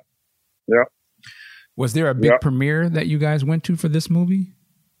 Okay. Yeah. Was there a big premiere that you guys went to for this movie?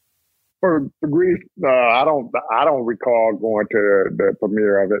 For Grease, I don't recall going to the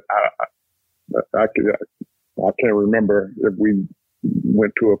premiere of it. I can't remember if we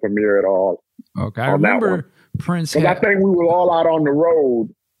went to a premiere at all. Okay, I remember Prince. Because I think we were all out on the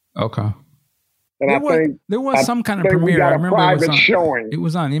road. Okay. And there was some kind of premiere. I remember showing. It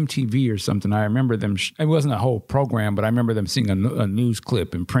was on MTV or something. I remember them. It wasn't a whole program, but I remember them seeing a news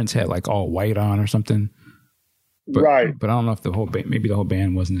clip, and Prince had like all white on or something. Right. But I don't know if the whole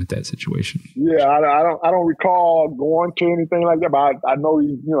band wasn't at that situation. Yeah, I don't recall going to anything like that. But I know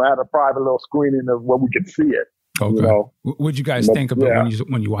he had a private little screening of where we could see it. Okay. You know? What'd you guys think of it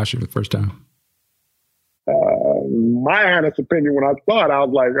when you watched it the first time? My honest opinion, when I saw it, I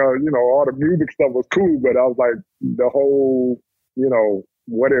was like, all the music stuff was cool, but I was like, the whole,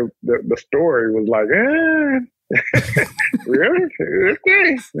 what if the story was like, Really?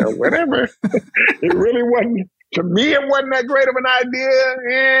 Okay. Whatever. It really wasn't, to me, it wasn't that great of an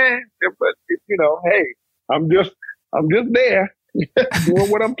idea. But, hey, I'm just there doing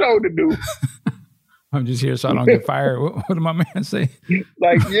what I'm told to do. I'm just here so I don't get fired. What did my man say? Some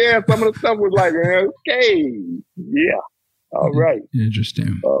of the stuff was like, okay, yeah, all right.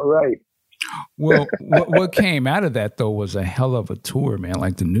 Interesting. All right. Well, what came out of that, though, was a hell of a tour, man.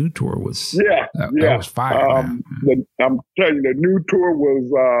 Like the new tour was, that was fire, man. I'm telling you, the new tour was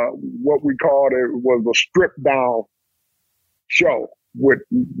what we called it was a stripped down show. It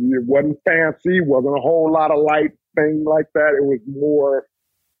wasn't fancy, wasn't a whole lot of light thing like that. It was more,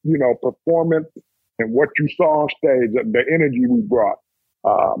 performance and what you saw on stage, the energy we brought.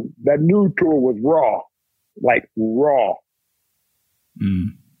 That new tour was raw, like raw.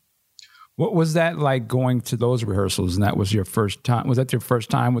 Mm. What was that like going to those rehearsals? And that was your first time? Was that your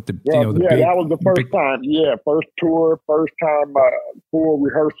first time with the, big, that was the first time. Yeah, first tour, first time full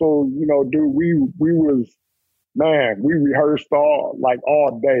rehearsal. Dude, we rehearsed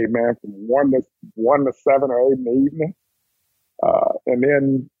all day, man, from 1 to 7 or 8 in the evening. And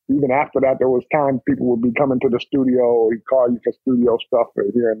then even after that, there was time people would be coming to the studio. He'd call you for studio stuff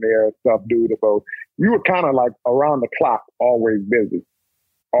here and there, stuff, dude. So you were kind of like around the clock, always busy.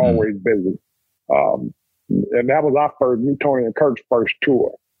 Always busy. And that was our first, me, Tony, and Kirk's first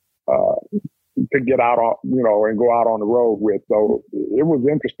tour to get out on, and go out on the road with. So it was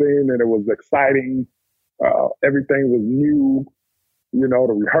interesting and it was exciting. Everything was new. The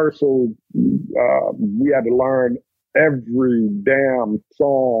rehearsals, we had to learn every damn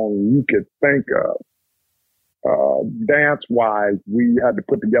song you could think of. Dance-wise, we had to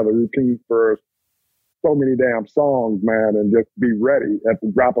put together routines for so many damn songs, man, and just be ready at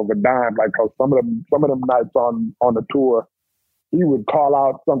the drop of a dime. Like, cause some of them nights on the tour, he would call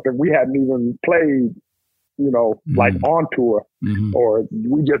out something we hadn't even played, like on tour, or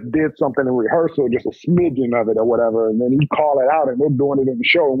we just did something in rehearsal, just a smidgen of it or whatever, and then he'd call it out, and we're doing it in the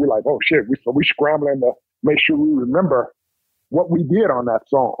show, and we're like, oh shit, we scrambling to make sure we remember what we did on that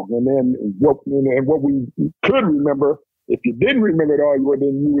song, and then what we could remember. If you didn't remember it all, you were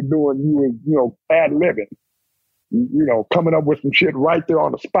ad-libbing, coming up with some shit right there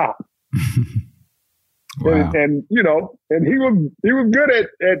on the spot. Wow. And he was good at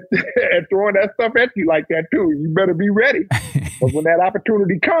throwing that stuff at you like that too. You better be ready. But when that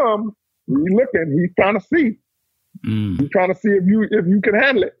opportunity comes, you're looking, he's trying to see. He's trying to see if you can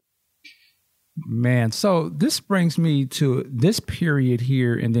handle it. Man, so this brings me to this period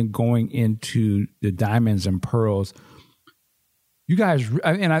here and then going into the Diamonds and Pearls. You guys,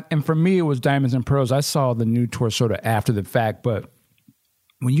 and for me, it was Diamonds and Pearls. I saw the new tour sort of after the fact, but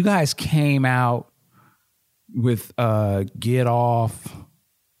when you guys came out with Get Off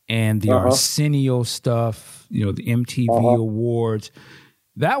and the Arsenio stuff, the MTV Awards,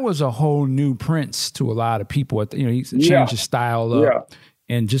 that was a whole new Prince to a lot of people. He changed his style up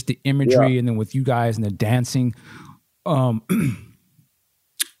and just the imagery, and then with you guys and the dancing.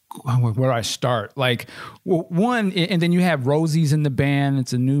 Where do I start? Like, one, and then you have Rosie's in the band.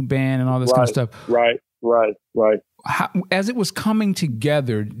 It's a new band and all this kind of stuff. Right. As it was coming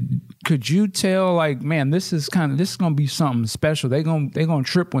together, could you tell, like, man, this is going to be something special. They're going to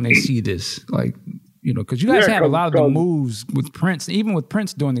trip when they see this. Like, because you guys had a lot of the moves with Prince, even with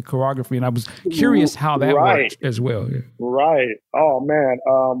Prince doing the choreography. And I was curious how that worked as well. Yeah. Right. Oh, man.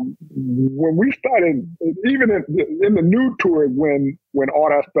 When we started, even in the new tour, when all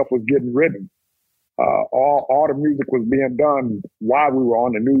that stuff was getting written, all the music was being done while we were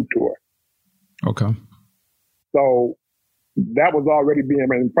on the new tour. Okay. So that was already being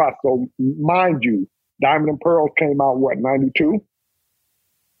in process. So mind you, Diamond and Pearls came out, 92?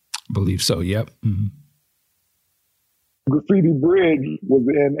 I believe so, yep. Mm-hmm. Graffiti Bridge was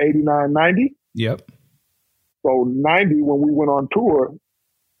in 89, 90? Yep. So 90, when we went on tour,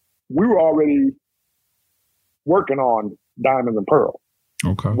 we were already working on Diamonds and Pearls.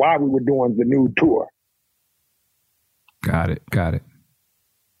 Okay. While we were doing the new tour. Got it.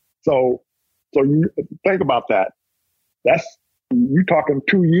 So you think about that. You talking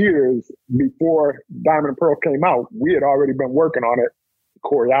 2 years before Diamond and Pearl came out. We had already been working on it, the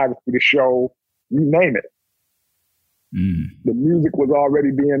choreography, the show, you name it. The music was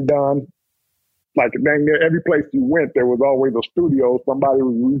already being done. Like dang near every place you went, there was always a studio. Somebody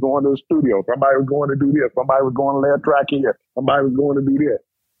was going to the studio. Somebody was going to do this. Somebody was going to lay a track here. Somebody was going to do this.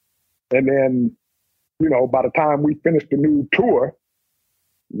 And then, by the time we finished the new tour,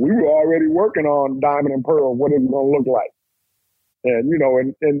 we were already working on Diamond and Pearl, what it's going to look like.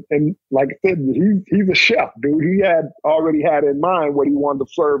 And, and like I said, he's a chef, dude. He had already had in mind what he wanted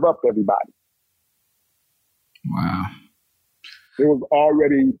to serve up to everybody. Wow. It was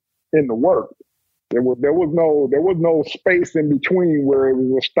already in the work. There was no space in between where it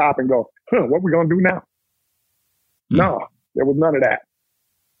was a stop and go, what we gonna do now? No, there was none of that.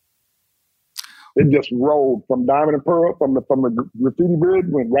 It just rolled from Diamond and Pearl, from the Graffiti Bridge,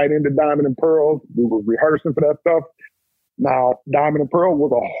 went right into Diamond and Pearl. We were rehearsing for that stuff. Now, Diamond and Pearl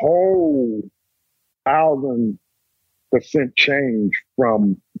was a whole 1,000% change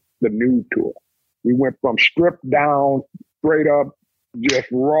from the new tour. We went from stripped down, straight up, just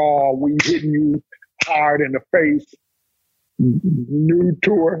raw, we hitting you hard in the face, new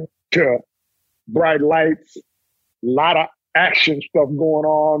tour, to bright lights, a lot of action stuff going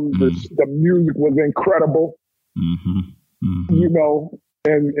on. The music was incredible, you know,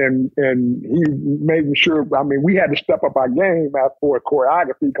 and he making sure, I mean, we had to step up our game as for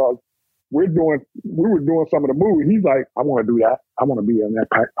choreography because we were doing some of the movies. He's like, I want to do that. I want to be on that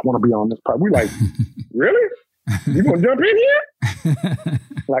part. I want to be on this part. We like, really? You gonna jump in here?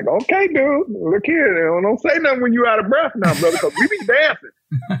 Like, okay, dude, look here. Don't say nothing when you out of breath now, brother, because we be dancing.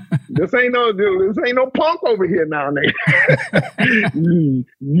 This ain't no punk over here now, nigga.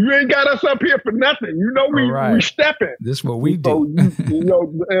 You ain't got us up here for nothing. You know we stepping. This is what we do. So, you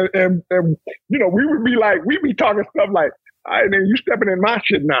know, and you know, we be talking stuff like, all right, then you stepping in my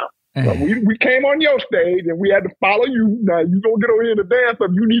shit now. So we came on your stage and we had to follow you. Now you gonna get over here to dance, so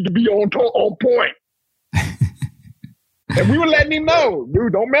you need to be on point. And we were letting him know,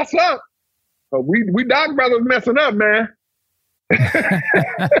 dude, don't mess up. But we Doc Brothers messing up, man. And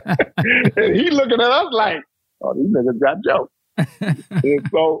he looking at us like, oh, these niggas got jokes. And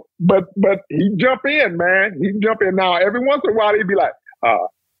so, but he jump in, man. He jump in. Now, every once in a while, he'd be like, I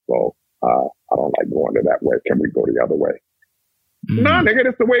don't like going to that way. Can we go the other way? Nah, nigga,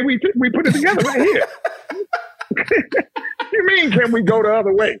 that's the way we put it together right here. You mean, can we go the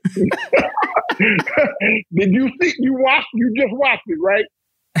other way? Did you see? You just watched it, right?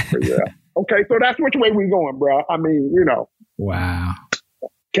 Yeah. Okay, so that's which way we going, bro. I mean, you know. Wow.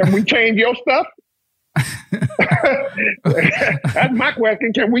 Can we change your stuff? That's my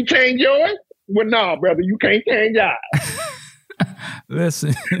question. Can we change yours? Well, no, brother, you can't change ours.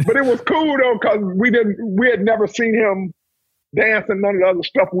 Listen. But it was cool though, because we had never seen him dance and none of the other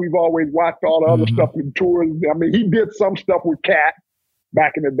stuff we've always watched, all the other stuff in tours. I mean, he did some stuff with Cat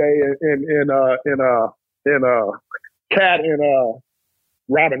back in the day in Cat and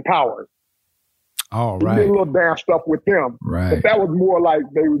Robin Powers. Oh, right. He did a little dance stuff with them. Right. But that was more like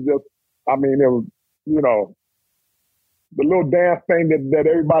they were just, I mean, it was, you know, the little dance thing that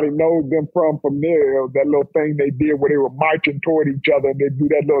everybody knows them from there, that little thing they did where they were marching toward each other and they do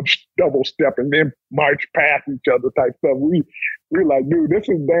that little double step and then march past each other type stuff. We like, dude, this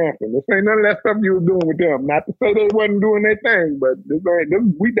is dancing. This ain't none of that stuff you was doing with them. Not to say they wasn't doing their thing, but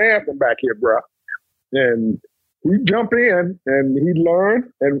we dancing back here, bro. And he jumped in and he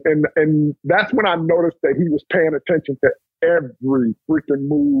learned, and that's when I noticed that he was paying attention to every freaking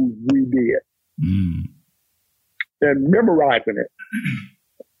move we did. And memorizing it.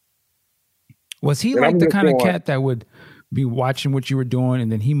 Was he like the kind of cat that would be watching what you were doing,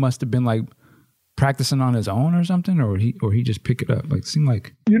 and then he must have been like practicing on his own or something, or he just pick it up? Like, it seemed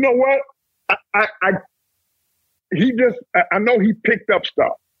like, you know what? I know he picked up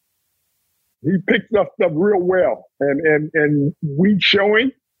stuff. He picked up stuff real well, and we show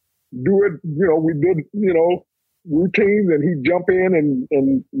him do it. You know, we did, you know, routines, and he'd jump in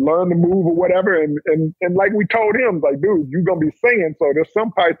and learn the move or whatever. And like we told him, like, dude, you're going to be singing, so there's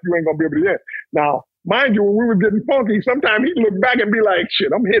some parts you ain't going to be able to get. Now, mind you, when we were getting funky, sometimes he'd look back and be like,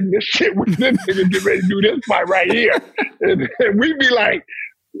 shit, I'm hitting this shit with this nigga, get ready to do this part right here. and we'd be like,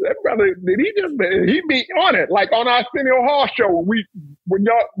 that brother, he'd be on it. Like on our Arsenio Hall show, when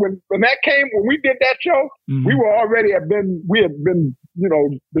that came, when we did that show, we had been, you know,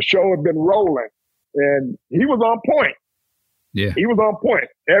 the show had been rolling. And he was on point. Yeah. He was on point.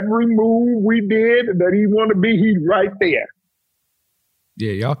 Every move we did that he wanted to be, he's right there.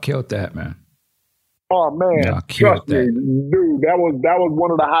 Yeah, y'all killed that, man. Oh man, trust me, dude. That was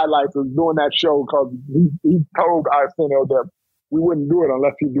one of the highlights of doing that show, because he told Arsenio that we wouldn't do it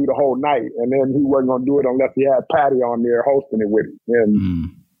unless he do the whole night, and then he wasn't gonna do it unless he had Patty on there hosting it with him.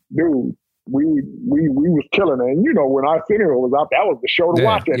 And dude, we was killing it. And you know, when Arsenio was out, that was the show to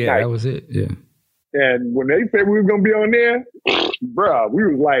watch that night. Yeah, that was it. Yeah. And when they said we was going to be on there, bruh, we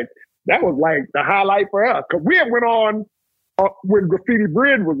was like, that was like the highlight for us. Because we had went on, when Graffiti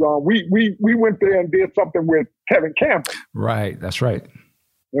Bridge was on, we went there and did something with Kevin Campbell. Right, that's right.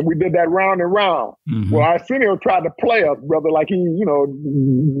 And we did that round and round. Well, Arsenio tried to play us, brother, like he, you know,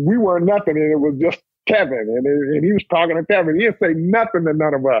 we weren't nothing, and it was just Kevin. And he was talking to Kevin. He didn't say nothing to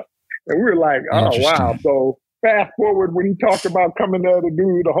none of us. And we were like, oh, wow. So fast forward when he talked about coming there to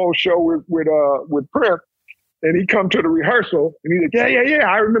do the whole show with Prince, and he come to the rehearsal, and he's like, yeah,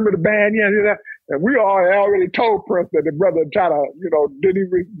 I remember the band, yeah. And we all had already told Prince that the brother tried to,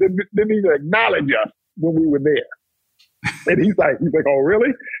 didn't even acknowledge us when we were there. And he's like, oh,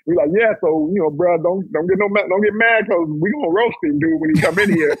 really? We're like, yeah. So, bro, don't get mad because we gonna roast him, dude, when he come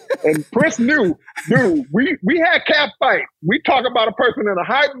in here. And Prince knew, dude, we had cat fight. We talk about a person in a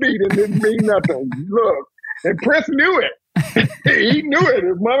heartbeat and didn't mean nothing. Look, and Prince knew it. He knew it.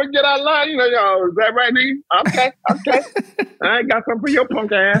 His mother get out of line, y'all, is that right, nigga? Okay. I ain't got something for your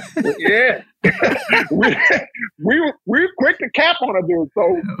punk ass. Yeah. we were quick to cap on a dude.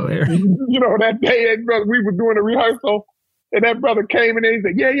 So, that day we were doing a rehearsal, and that brother came in and he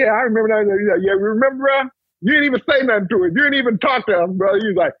said, yeah, I remember that. He's like, yeah, remember, bro? You didn't even say nothing to us. You didn't even talk to us, brother. He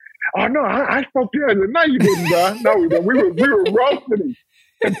was like, oh, no, I spoke to you. I said, no, you didn't, bro. No, we didn't. We were roasting him.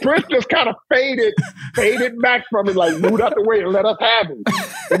 And Prince just kind of faded back from it, like moved out the way and let us have him.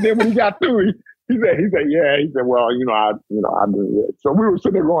 And then when he got through, he said, yeah. He said, well, I do it. So we were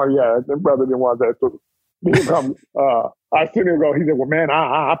sitting there going, yeah, that brother didn't want that. So here come, I sit there and go, he said, well, man,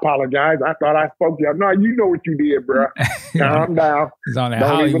 I apologize. I thought I spoke to you. No, you know what you did, bro. Calm down. It's on that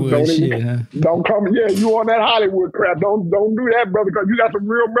Hollywood shit, huh? Don't come, you on that Hollywood crap. Don't do that, brother, because you got some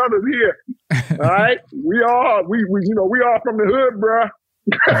real brothers here. All right? We all from the hood, bro.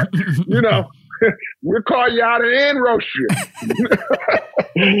 We'll call you out and roast you.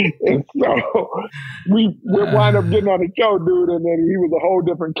 And so we wind up getting on the show, dude, and then he was a whole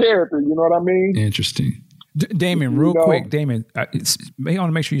different character, you know what I mean? Interesting. Damon, real quick, Damon, I want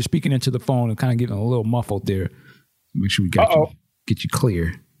to make sure you're speaking into the phone and kind of getting a little muffled there. Make sure we get you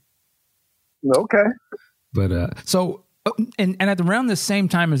clear. Okay. But so and at around the same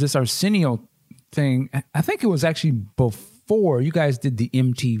time as this Arsenio thing, I think it was actually before you guys did the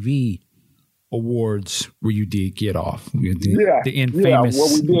MTV Awards where you did Get Off. The infamous.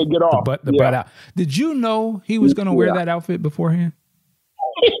 Yeah, we did Get Off. The butt out. Did you know he was going to wear that outfit beforehand?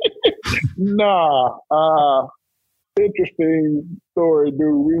 Nah. Interesting story,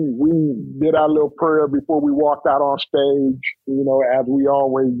 dude. We did our little prayer before we walked out on stage, as we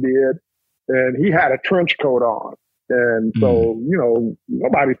always did. And he had a trench coat on. And so,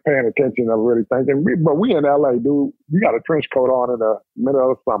 nobody's paying attention or really thinking. But we in LA, dude, you got a trench coat on in the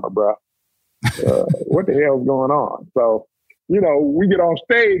middle of the summer, bro. What the hell's going on? So, we get on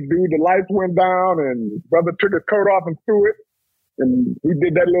stage, dude, the lights went down and brother took his coat off and threw it. And he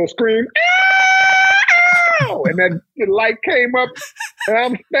did that little scream. Ow! And then the light came up and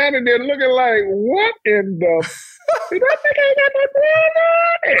I'm standing there looking like, what in the... Did I think I got my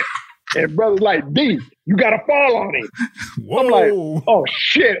brother? And brother's like, D, you got to fall on him. Whoa. I'm like, oh,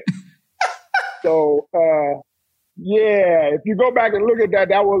 shit. So, if you go back and look at that,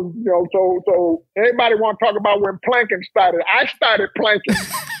 that was, so everybody want to talk about when planking started. I started planking.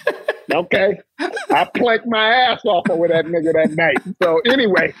 Okay? I planked my ass off over that nigga that night. So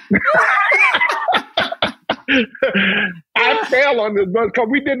anyway, I fell on this bus because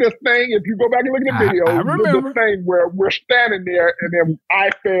we did this thing. If you go back and look at the video, I remember. We did this thing where we're standing there and then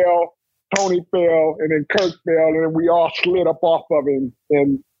I fell, Tony fell, and then Kirk fell, and then we all slid up off of him,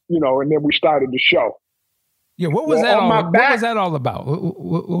 and and then we started the show. Yeah, what was that? What was that all about?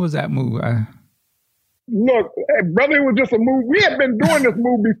 What was that move? Look, brother, it was just a move. We had been doing this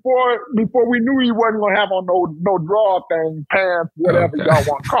move before we knew he wasn't gonna have on no draw thing, pants, whatever y'all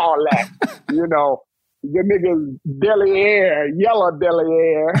want to call that. The niggas deli air, yellow deli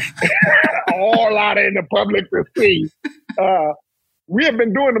air, all out in the public to see. We had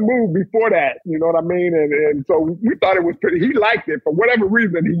been doing the move before that, you know what I mean? And so we thought it was he liked it. For whatever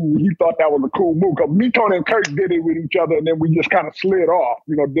reason, he thought that was a cool move. Because me, Tony, and Kirk did it with each other, and then we just kind of slid off,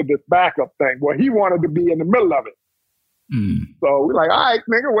 did this backup thing. Well, he wanted to be in the middle of it. So we're like, all right,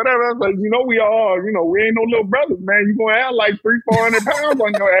 nigga, whatever. I was like, we all, we ain't no little brothers, man. You going to have like 300-400 pounds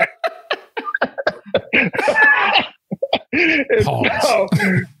on your ass. And so,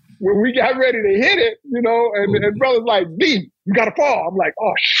 when we got ready to hit it, and brother's like, D, you got to fall. I'm like,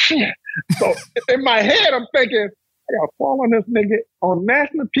 oh, shit. So in my head, I'm thinking, I got to fall on this nigga on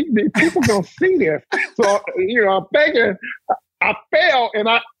national TV. People going to see this. So, I'm thinking, I fell and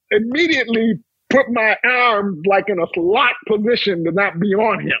I immediately put my arms like in a lock position to not be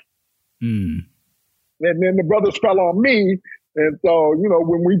on him. And then the brothers fell on me. And so,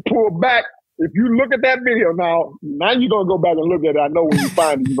 when we pulled back, if you look at that video now you're going to go back and look at it. I know when you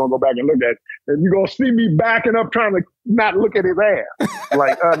find it, you're going to go back and look at it. And you're going to see me backing up trying to not look at his ass.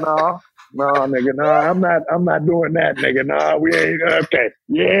 Like, no, nigga, no, I'm not doing that, nigga. No, we ain't, okay.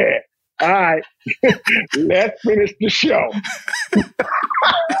 Yeah. All right. Let's finish the show.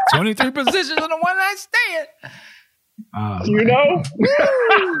 23 positions on a one-night stand. You know?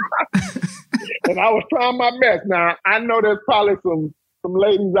 And I was trying my best. Now, I know there's probably some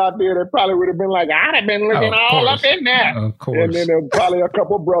ladies out there that probably would have been like, I'd have been looking all up in that. Of course. And then there's probably a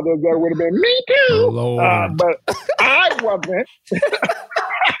couple brothers that would have been, me too. Lord. But I wasn't.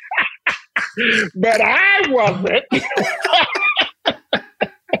 But I wasn't.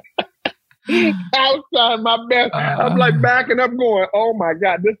 I was trying my best. I'm like backing up going, oh my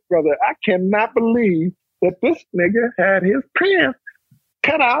God, this brother, I cannot believe that this nigga had his pants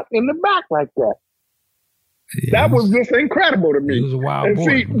cut out in the back like that. Yeah, that was just incredible to me. He was a wild and boy.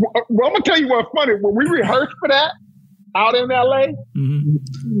 See, well, I'm going to tell you what's funny. When we rehearsed for that out in LA,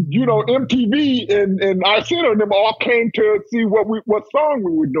 you know, MTV and Arsenio and them all came to see what song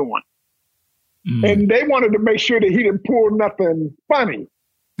we were doing. And they wanted to make sure that he didn't pull nothing funny.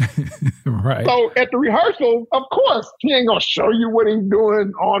 Right. So at the rehearsal, of course, he ain't going to show you what he's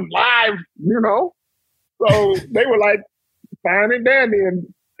doing on live, you know. So they were like, fine and dandy. And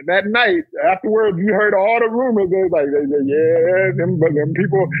that night, afterwards, you heard all the rumors. They was like, yeah, them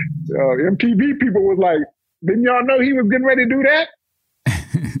people, MTV people was like, didn't y'all know he was getting ready to do that?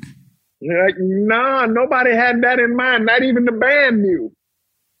 You're like, nah, nobody had that in mind. Not even the band knew.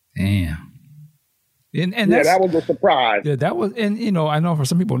 Damn. And yeah, that was a surprise. Yeah, that was, and you know, I know for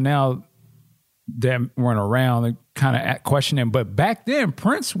some people now that weren't around, they kind of question him. But back then,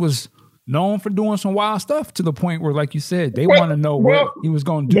 Prince was known for doing some wild stuff to the point where, like you said, they want to know what he was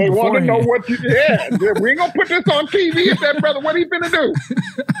going to do. They want to know what we ain't going to put this on TV if that brother, what he finna do.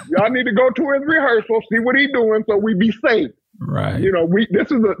 Y'all need to go to his rehearsal, see what he doing so we be safe. Right. You know, this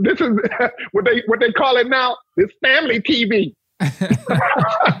is what they call it now, this family TV.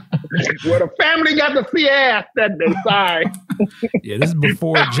 Well, the family got to see ass that they signed. Yeah, this is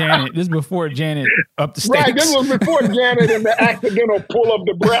before Janet. This is before Janet up the stakes. Right, this was before Janet and the accidental pull of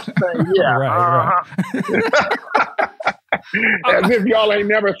the breast thing. Yeah, right. As if y'all ain't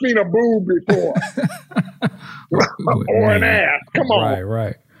never seen a boob before or an ass. Come on,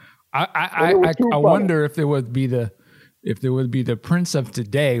 right. I wonder if there would be the Prince of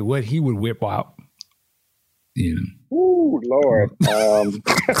today, what he would whip out. You know. Ooh, Lord.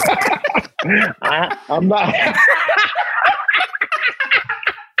 I'm not.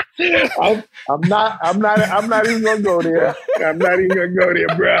 I'm not even gonna go there. I'm not even gonna go there,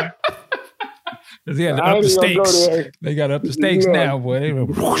 bro. They got to up the stakes. They got to up the stakes now, boy. Look.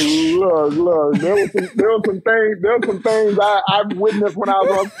 There was some things I witnessed when I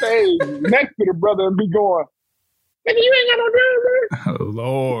was on stage next to the brother and be going, "Nigga, you ain't got no drugs, man." Oh,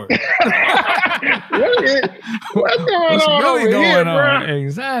 Lord. What's going on really over going here, on? bro?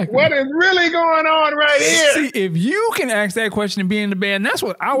 Exactly. What is really going on right here? See, if you can ask that question and be in the band, that's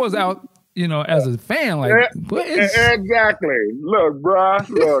what I was out, you know, as a fan. Like, what is... Exactly. Look, bro.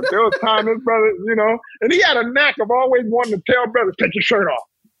 Look, there was time this brother, you know, and he had a knack of always wanting to tell brothers, take your shirt off.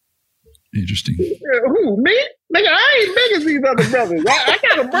 Interesting. Who, me? Nigga, I ain't big as these other brothers. I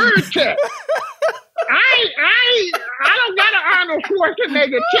got a bird chest. I don't got an Arnold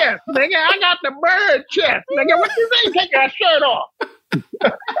Schwarzenegger chest, nigga. I got the bird chest, nigga. What you mean take that shirt off?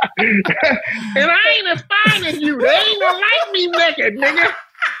 And I ain't as fine as you. They ain't gonna like me naked, nigga.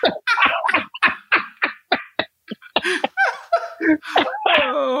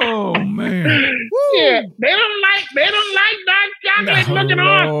 Oh man. Yeah, they don't like dark chocolate looking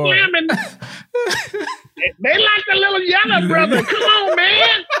all slim. They like the little yellow brother. Come on,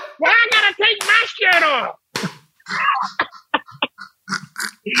 man. Why I gotta take my shirt off?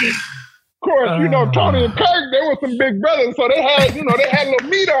 Of course, you know, Tony and Kirk, they were some big brothers, so they had, you know, they had a little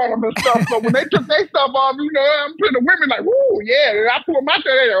meat on them and stuff. So when they took their stuff off, you know, I'm putting the women like, woo, yeah. And I pulled my shirt,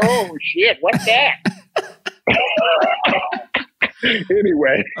 they're like, oh shit, what's that?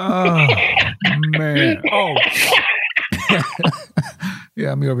 Anyway. Oh man. Oh.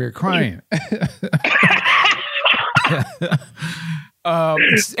 Yeah, I'm over here crying.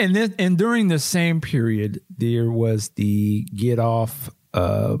 And during the same period, there was the Get Off,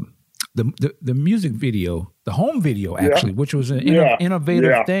 the music video, the home video actually, which was an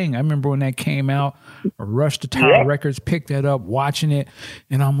innovative thing. I remember when that came out, Rush to Tower Records picked that up, watching it,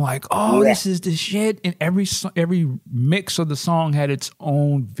 and I'm like, oh, this is the shit. And every mix of the song had its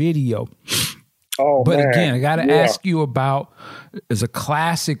own video. Oh, but man. Again, I got to ask you about, is a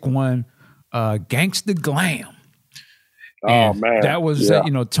classic one, Gangsta Glam. And man. That was,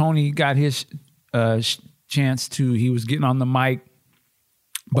 you know, Tony got his chance to, he was getting on the mic.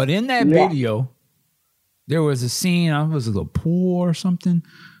 But in that video, there was a scene, I was a little pool or something,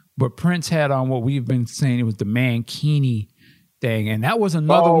 but Prince had on what we've been saying, it was the mankini thing, and that was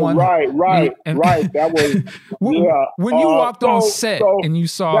another one. Right. That was when you walked on set and you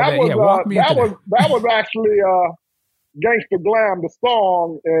saw that. Walk me into that. That was actually Gangsta Glam, the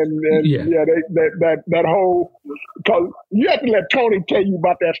song, and that whole, because you have to let Tony tell you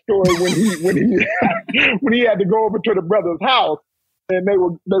about that story when he had to go over to the brother's house and they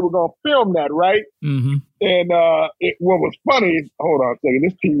were gonna film that, right? Mm-hmm. And what was funny, hold on a second,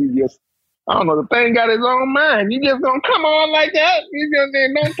 this TV just, I don't know, the thing got its own mind. You just gonna come on like that? You just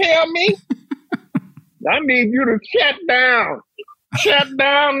don't tell me? I need you to shut down. Shut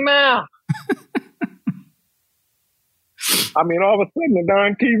down now. I mean, all of a sudden, the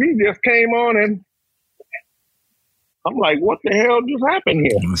darn TV just came on, and I'm like, what the hell just happened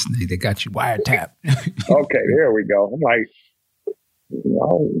here? They got you wiretapped. Okay, there we go. I'm like,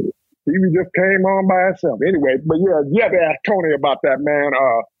 TV just came on by itself. Anyway, but you have to ask Tony about that, man.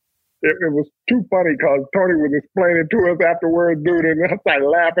 It was too funny because Tony was explaining to us afterwards, dude, and I started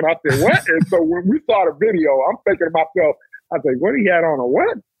laughing. I said, what? And so when we saw the video, I'm thinking to myself, I said, what he had on a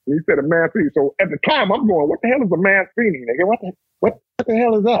what? And he said a Mancini. So at the time, I'm going, what the hell is a Mancini? Nigga, what the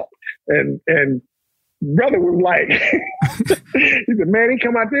hell is that? And brother was like, he said, man, he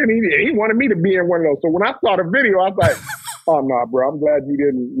come out there and he wanted me to be in one of those. So when I saw the video, I was like, oh, no, bro, I'm glad you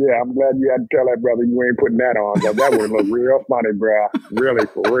didn't. Yeah, I'm glad you had to tell that brother you ain't putting that on. But that would look real funny, bro. Really,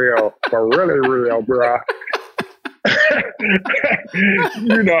 for real. For really real, bro.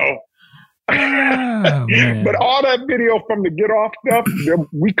 You know. Oh, but all that video from the Get Off stuff,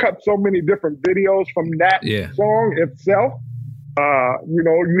 we cut so many different videos from that song itself.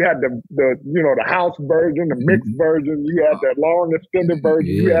 You had the house version, the mixed version, you had the long extended version,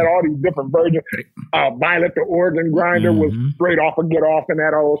 you had all these different versions. Violet the organ grinder was straight off of Get Off and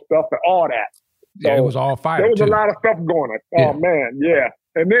that old stuff and all that. So it was all fire. There was a lot of stuff going on. Oh man, yeah.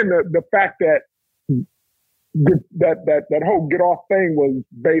 And then the fact that that whole Get Off thing was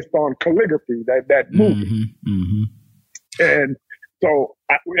based on calligraphy, that movie. And so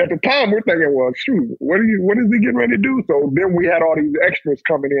at the time we're thinking, well, shoot, what is he getting ready to do? So then we had all these extras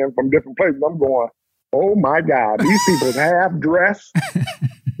coming in from different places. I'm going, oh my God, these people half dressed.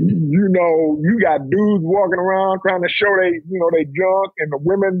 You got dudes walking around trying to show they junk, and the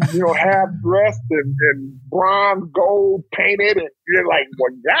women, half dressed and bronze, gold painted, and you're like,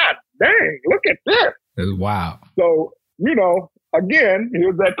 well, God dang, look at this. Wow. So, again,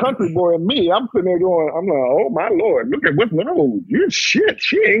 here's that country boy in me. I'm sitting there going, I'm like, oh my Lord, look at what's no, you shit.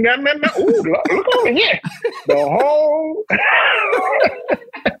 She ain't got nothing. Ooh, look over here. The whole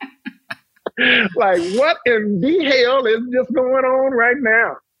like, what in the hell is just going on right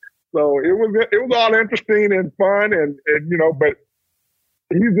now? So it was all interesting and fun and but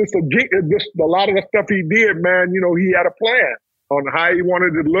he's just a lot of the stuff he did, man, he had a plan on how he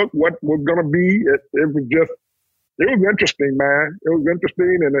wanted to look, what was going to be. It was interesting, man. It was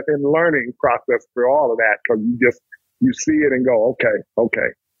interesting and learning process for all of that because you see it and go,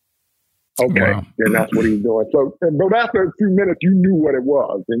 okay. Wow. And that's what he's doing. So, but after a few minutes, you knew what it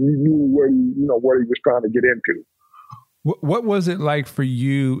was and you knew what he was trying to get into. What was it like for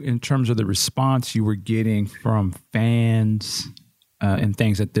you in terms of the response you were getting from fans and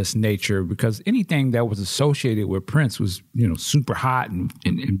things of this nature? Because anything that was associated with Prince was, super hot and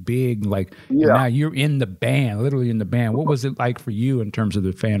big. Like now you're in the band, literally in the band. What was it like for you in terms of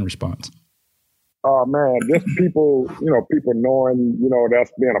the fan response? Oh man, just people knowing,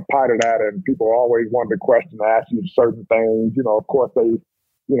 that's being a part of that, and people always wanted to question, ask you certain things. Of course they,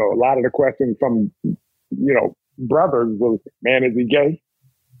 a lot of the questions from, brothers was, man, is he gay?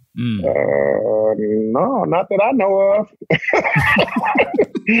 No, not that I know of.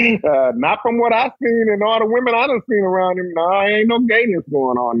 Not from what I've seen and all the women I done seen around him. No, ain't no gayness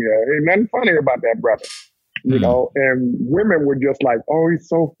going on here. Ain't nothing funny about that brother. And women were just like,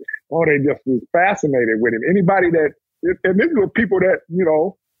 they just was fascinated with him. Anybody that, and this was people that,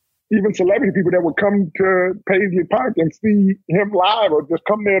 even celebrity people that would come to Paisley Park and see him live or just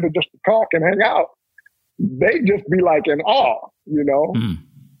come there to just talk and hang out. They just be like in awe,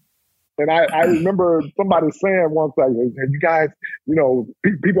 And I remember somebody saying once, like, you guys,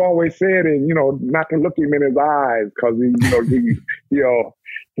 people always said, and not to look him in his eyes because he'll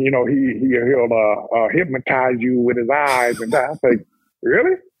hypnotize you with his eyes, and I was like,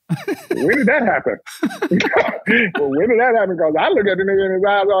 really? When did that happen? Well, when did that happen? Because I look at the nigga in his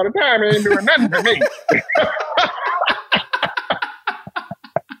eyes all the time, and he ain't doing nothing for me.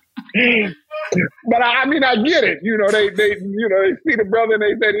 But I get it. They see the brother and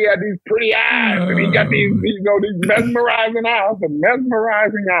they said he had these pretty eyes and he got these mesmerizing eyes, the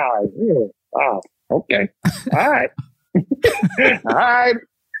mesmerizing eyes. Yeah. Wow. Okay. All right. All right.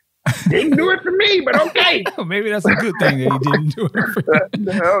 Didn't do it for me, but okay. Maybe that's a good thing that he didn't do it for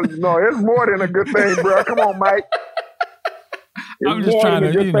you. No, it's more than a good thing, bro. Come on, Mike. I'm just trying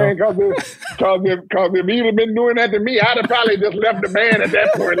to, you know. Because if he'd have been doing that to me, I'd have probably just left the band at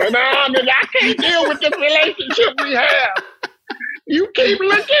that point. Like, nah, man, I can't deal with this relationship we have. You keep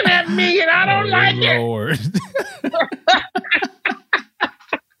looking at me, and I don't like Lord.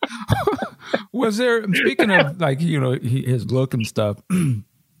 Was there, speaking of, like, you know, his look and stuff,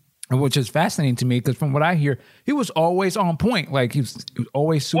 which is fascinating to me, because from what I hear, he was always on point. Like, he was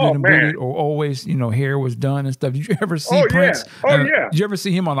always suited and booted, or always, you know, hair was done and stuff. Did you ever see Prince? Yeah. Did you ever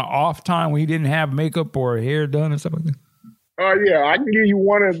see him on the off time when he didn't have makeup or hair done and stuff like that? Oh, yeah. I can give you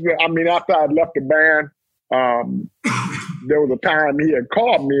one of the, I mean, after I left the band, there was a time he had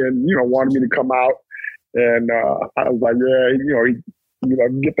called me and, you know, wanted me to come out. And I was like, yeah, you know,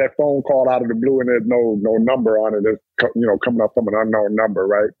 get that phone call out of the blue and there's no number on it. It's, you know, coming up from an unknown number,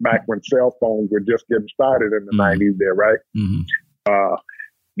 right? Back when cell phones were just getting started in the 90s there, right? Mm-hmm.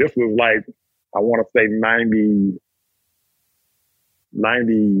 This was like, I want to say 96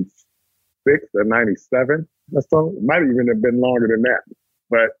 or 97 or so. It might even have been longer than that.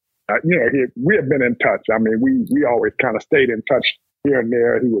 But, you know, we had been in touch. I mean, we always kind of stayed in touch here and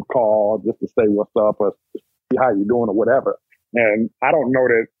there. He would call just to say what's up or see how you doing or whatever. And I don't know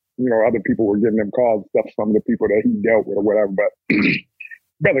that, you know, other people were giving him calls, stuff, some of the people that he dealt with or whatever, but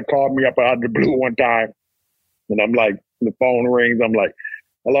brother called me up out of the blue one time and I'm like, the phone rings. I'm like,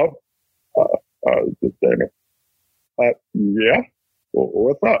 hello? This Daniel. Yeah? Well,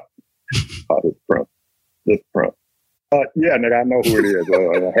 what's up? This Prince. Yeah, nigga, I know who it is.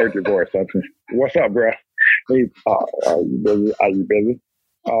 I heard your voice. What's up, bro? He, are you busy? Are you busy?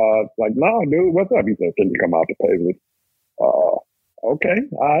 Like, no, dude, what's up? He said, can you come out to Paisley? Okay,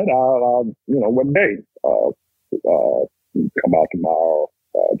 all right, I'll you know, what day? Come out tomorrow,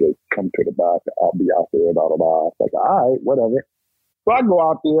 just come to the back, I'll be out there, blah, blah, blah. It's like, all right, whatever. So I go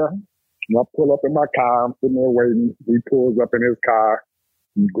out there, and I pull up in my car, I'm sitting there waiting, he pulls up in his car,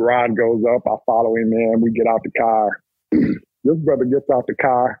 the garage goes up, I follow him in, we get out the car. This brother gets out the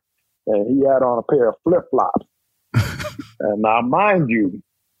car, and he had on a pair of flip-flops. And now, mind you,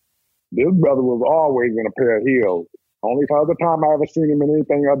 this brother was always in a pair of heels. Only other time I ever seen him in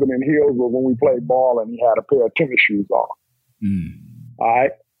anything other than heels was when we played ball and he had a pair of tennis shoes on. All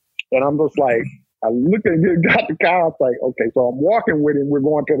right. And I'm just like, I look at him, got the car. I was like, okay, so I'm walking with him. We're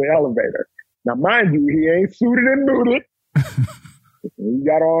going to the elevator. Now, mind you, he ain't suited and booted. He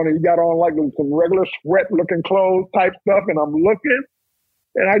got on like some regular sweat looking clothes type stuff. And I'm looking.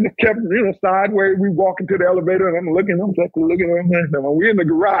 And I just kept, you know, sideways. We walk into the elevator, and I'm looking at him. And when we're in the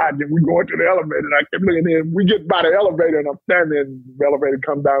garage, and we go into the elevator, and I kept looking at him. We get by the elevator, and I'm standing there, and the elevator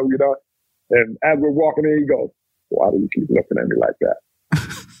comes down, you know. And as we're walking in, he goes, why do you keep looking at me like that?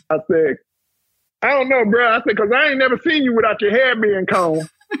 I said, I don't know, bro. I said, because I ain't never seen you without your hair being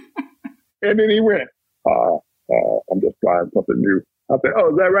combed. And then he went, I'm just trying something new. I said, oh,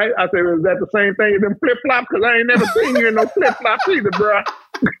 is that right? I said, is that the same thing as them flip-flops? Because I ain't never seen you in no flip-flops either, bro.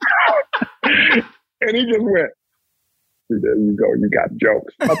 And he just went, there you go, you got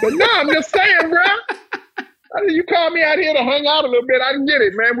jokes. I said, no, I'm just saying, bro. I said, you called me out here to hang out a little bit. I get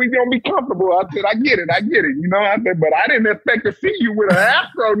it, man. We gonna be comfortable. I said, I get it. You know, I said, but I didn't expect to see you with an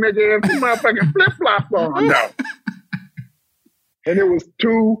afro, nigga, and some motherfucking flip-flops on. No. And it was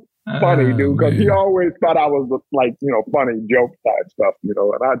too funny, dude, because he always thought I was like, you know, funny joke type stuff, you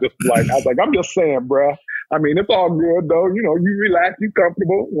know, and I was like, I'm just saying, bruh. I mean, it's all good though, you know, you relax, you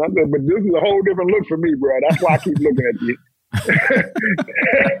comfortable. And I said, but this is a whole different look for me, bruh. That's why I keep looking at you.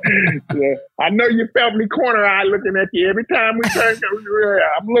 Yeah. I know you felt me corner eye looking at you every time we turn.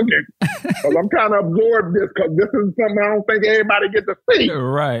 I'm looking because I'm trying to absorb this because this is something I don't think everybody gets to see.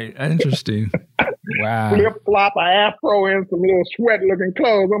 Right, interesting. Wow. Flip flop, an afro, and some little sweat looking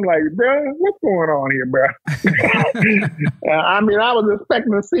clothes. I'm like, bro, what's going on here, bro? I mean, I was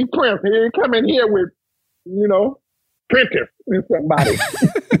expecting to see Prince. He didn't come in here with, you know, Prentice and somebody.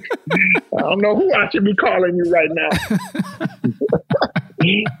 I don't know who I should be calling you right now.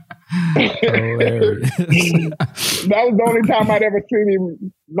 That was the only time I'd ever seen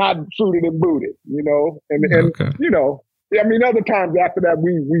him not suited and booted, you know? And you know, I mean, other times after that,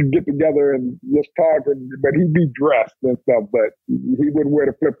 we get together and just talk, but he'd be dressed and stuff, but he wouldn't wear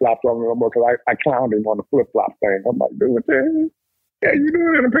the flip-flops on me no more because I clowned him on the flip-flop thing. I'm like, dude, what the hell? Yeah, you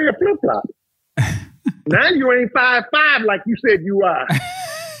doing in a pair of flip-flops. Now you ain't 5'5" like you said you are.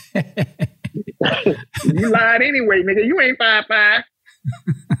 You lied anyway, nigga. You ain't 5'5".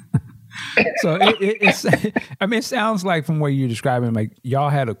 So it's, I mean, it sounds like from what you're describing, like y'all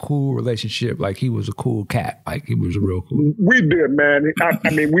had a cool relationship. Like he was a cool cat. Like he was a real cool. We did, man. I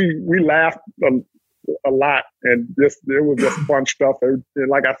mean, we laughed a lot, and it was just fun stuff. And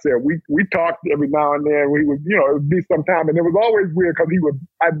like I said, we talked every now and then. We would, you know, it would be sometime, and it was always weird because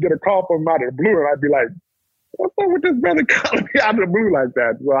I'd get a call from him out of the blue, and I'd be like, "What's up with this brother calling me out of the blue like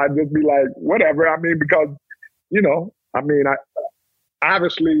that?" Well, I'd just be like, "Whatever." I mean, because, you know, I mean,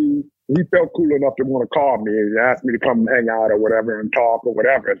 obviously he felt cool enough to want to call me and ask me to come hang out or whatever and talk or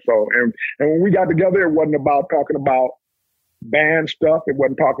whatever. So, and when we got together, it wasn't about talking about band stuff. It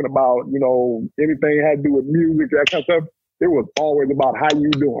wasn't talking about, you know, anything had to do with music, that kind of stuff. It was always about how you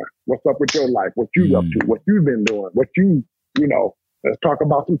doing, what's up with your life, what you up to, what you've been doing, what you know, let's talk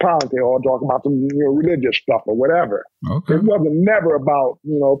about some politics or talk about some, you know, religious stuff or whatever. Okay. It wasn't never about,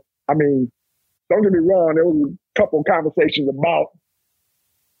 you know, I mean, don't get me wrong, there was a couple of conversations about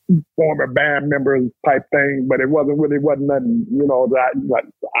former band members type thing, but it wasn't nothing, you know, that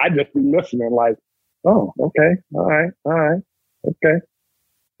I just be listening like, oh, okay, all right, okay.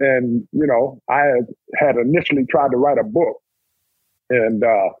 And, you know, I had initially tried to write a book. And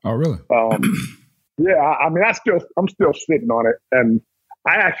oh, really? Yeah, I mean, I'm still sitting on it. And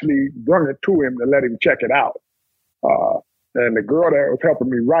I actually brought it to him to let him check it out. And the girl that was helping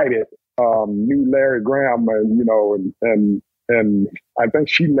me write it knew Larry Graham, you know, and I think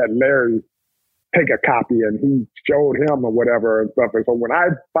she let Larry take a copy and he showed him or whatever and stuff. And so when I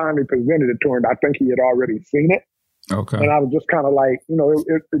finally presented it to him, I think he had already seen it. Okay. And I was just kind of like, you know,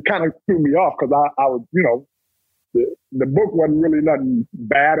 it kind of threw me off because I was, you know, the book wasn't really nothing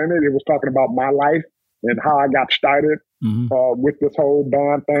bad in it. It was talking about my life and how I got started with this whole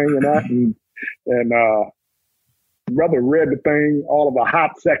band thing and that. And brother read the thing all of a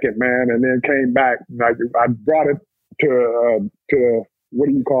hot second, man, and then came back. I brought it to what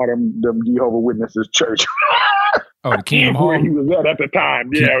do you call them Jehovah Witnesses church? Oh, the Kingdom Hall? Where he was at the time.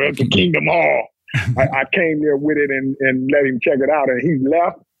 Yeah, at the Kingdom Hall. I came there with it and let him check it out, and he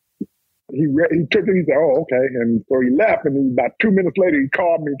left. He took it. He said, "Oh, okay." And so he left, and then about 2 minutes later, he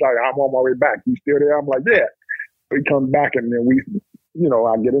called me. He's like, "I'm on my way back. You still there?" I'm like, "Yeah." So he comes back, and then we, you know,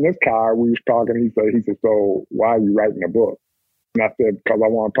 I get in his car. We was talking. He said, "So why are you writing a book?" And I said, "Because I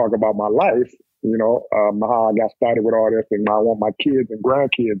want to talk about my life. You know, how I got started with all this, and I want my kids and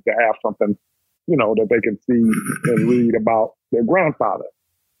grandkids to have something, you know, that they can see and read about their grandfather."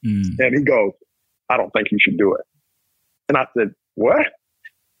 And he goes, "I don't think you should do it." And I said, "What?"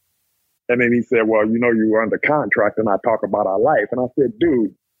 And then he said, "Well, you know, you were under contract and I talk about our life." And I said,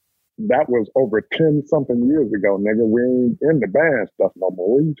 "Dude, that was over 10 something years ago, nigga. We ain't in the band stuff no more.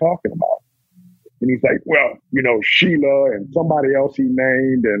 What are you talking about?" And he's like, "Well, you know, Sheila and somebody else he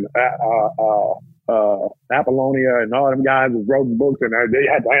named and Apollonia and all them guys who wrote books and they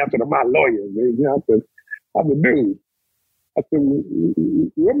had to answer to my lawyers." You know, I said, "Dude," I said,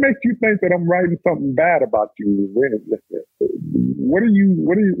 "What makes you think that I'm writing something bad about you?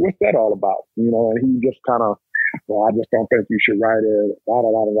 What's that all about?" You know, and he just kind of, "Well, I just don't think you should write it." Da, da,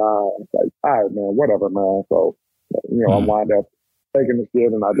 da, da, da. It's like, all right, man, whatever, man. So, you know, I wind up taking the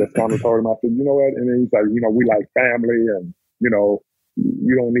shit and I just kind of told him, I said, "You know what?" And then he's like, "You know, we like family and, you know,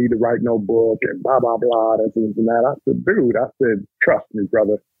 you don't need to write no book and blah, blah, blah, and things and that." I said, "Dude," I said, "Trust me,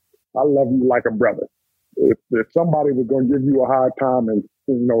 brother. I love you like a brother. If somebody was going to give you a hard time and,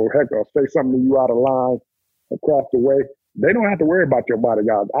 you know, heck, or say something to you out of line across the way, they don't have to worry about your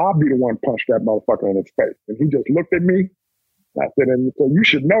bodyguards. I'll be the one to punch that motherfucker in his face." And he just looked at me. I said, "And so you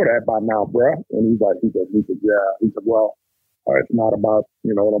should know that by now, bruh." And he said, "Yeah." He said, "Well, it's not about,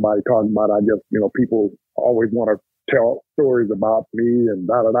 you know, nobody talking about it. I just, you know, people always want to tell stories about me and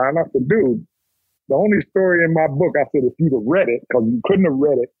da da da." And I said, "Dude, the only story in my book," I said, "if you'd have read it, because you couldn't have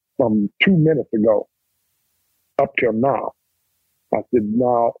read it from 2 minutes ago up till now." I said,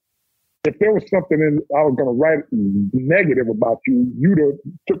 "Now, if there was something I was going to write negative about you, you'd have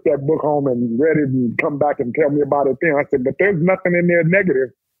took that book home and read it and come back and tell me about it then." I said, "But there's nothing in there negative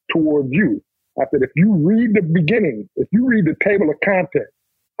towards you." I said, "If you read the beginning, if you read the table of contents,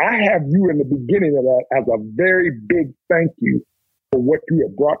 I have you in the beginning of that as a very big thank you for what you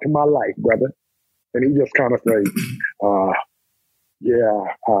have brought to my life, brother." And he just kind of said, I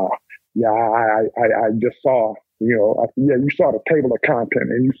just saw, you know," I said, "Yeah, you saw the table of content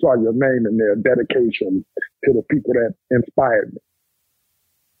and you saw your name in there, dedication to the people that inspired me."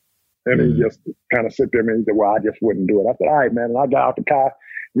 And he just kind of sit there and he said, "Well, I just wouldn't do it." I said, "All right, man." And I got out the car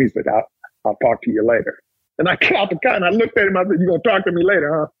and he said, I'll talk to you later." And I got out the car and I looked at him. I said, "You going to talk to me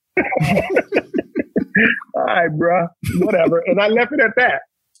later, huh?" "All right, bro, whatever." And I left it at that.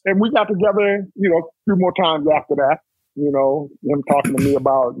 And we got together, you know, a few more times after that. him talking to me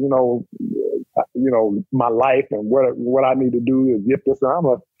about, my life and what I need to do to get this.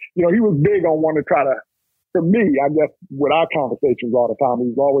 And he was big on wanting to try to, for me, I guess, with our conversations all the time, he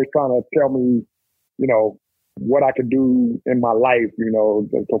was always trying to tell me, what I could do in my life,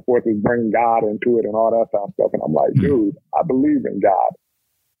 and so forth, is bring God into it and all that kind of stuff. And I'm like, dude, I believe in God.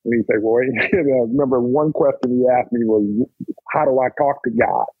 And he said, well, I remember one question he asked me was, how do I talk to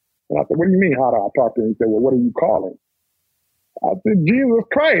God? And I said, what do you mean, how do I talk to him? He said, well, what are you calling? I said, Jesus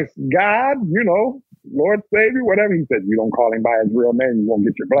Christ, God, Lord, Savior, whatever. He said, you don't call him by his real name, you won't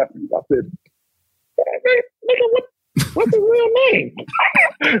get your blessings. I said, nigga, what's his real name?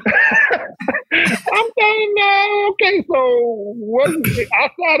 I'm saying, okay, so what is it?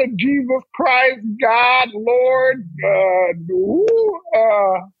 Outside of Jesus Christ, God, Lord,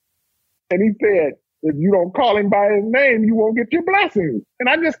 and he said, if you don't call him by his name, you won't get your blessings. And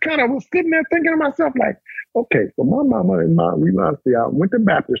I just kind of was sitting there thinking to myself, like, okay, so my mama and we went to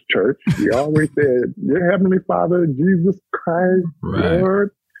Baptist church. We always said, dear Heavenly Father, Jesus Christ,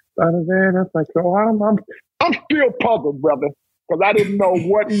 Lord. That's like, so I'm still puzzled, brother, because I didn't know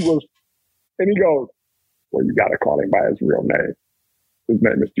what he was. And he goes, well, you got to call him by his real name. His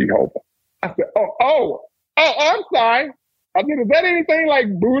name is Jehovah. I said, oh, I'm sorry. I said, is that anything like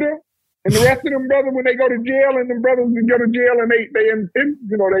Buddha? And the rest of them brothers, when they go to jail, and them brothers go to jail, and they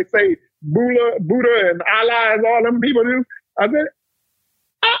say Buddha and Allah, as all them people do. I said,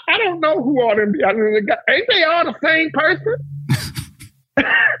 I don't know who all them. Ain't they all the same person,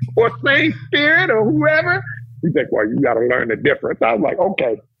 or same spirit, or whoever? He's like, well, you got to learn the difference. I was like,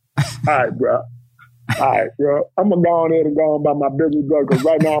 okay, all right, bro. I'm gonna go on there and go on by my business, because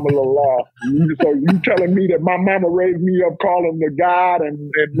right now I'm a little lost. So you telling me that my mama raised me up calling the God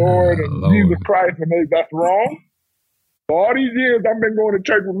and Lord and Lord. Jesus Christ, and that's wrong? For all these years I've been going to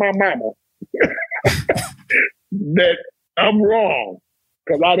church with my mama. That I'm wrong,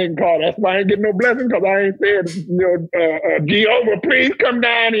 because I didn't call. That's why I ain't getting no blessing, because I ain't said, Jehovah, please come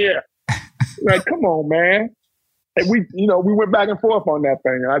down here. Like, come on, man. And we went back and forth on that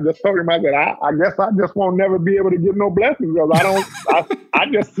thing. And I just told him, I said, I guess I just won't never be able to get no blessings, because I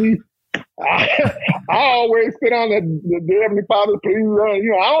just see, I always sit on the Heavenly Father, please,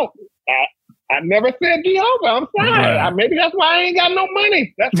 I never said Jehovah. I'm sorry. Right. Maybe that's why I ain't got no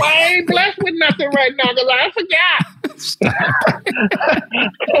money. That's why I ain't blessed with nothing right now, because I forgot.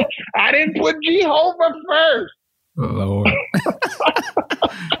 I didn't put Jehovah first. Lord.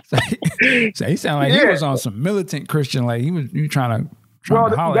 So he sounded like he was on some militant Christian, like he was trying to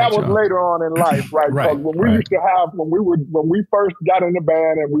holler that at was later on in life, right? Right. When we used to have, when we first got in the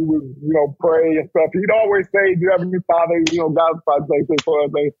band and we would, pray and stuff, he'd always say, "Dear Heavenly Father, God's Father, say for us."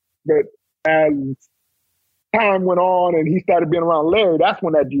 But as time went on and he started being around Larry, that's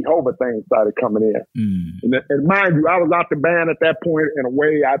when that Jehovah thing started coming in. And mind you, I was out the band at that point in a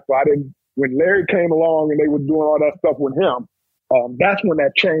way, so I didn't. When Larry came along and they were doing all that stuff with him, that's when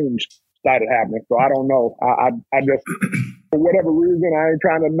that change started happening. So I don't know. I just, for whatever reason, I ain't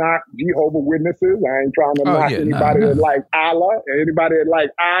trying to knock Jehovah Witnesses. I ain't trying to knock anybody that like Allah, anybody that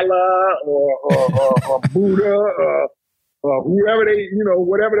like Allah or Buddha, or whoever they,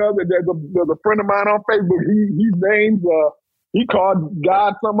 whatever the other. There's a friend of mine on Facebook. He names he called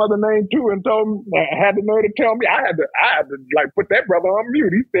God some other name too, and told him, had the nerve to tell me. I had to like put that brother on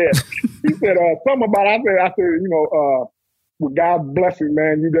mute. He said something about. I said, with God's blessing,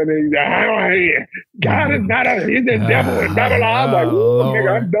 man, you done. God is not he's the devil and blah blah blah. I was like,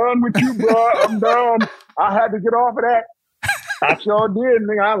 nigga, I'm done with you, bro. I'm done. I had to get off of that. I sure did,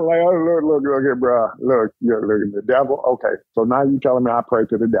 nigga. I was like, look here, bro. Look, the devil. Okay, so now you telling me I pray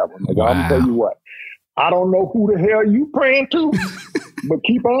to the devil. Wow. I'm gonna tell you what. I don't know who the hell you praying to, but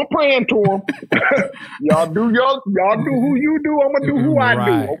keep on praying to him. y'all do who you do. I'm gonna do who I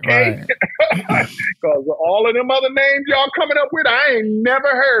do. Okay? Because all of them other names y'all coming up with, I ain't never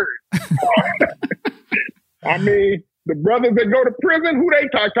heard. I mean, the brothers that go to prison, who they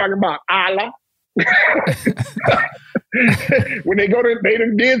talking about? Allah. When they done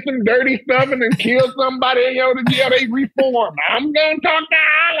did some dirty stuff and then killed somebody and to jail, they reform. I'm gonna talk to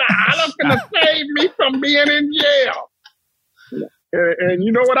Allah. Allah's gonna save me from being in jail. And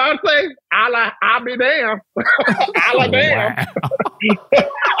you know what I say? Allah, I'll be damned. Allah damn.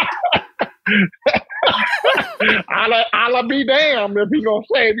 Allah be damned if he gonna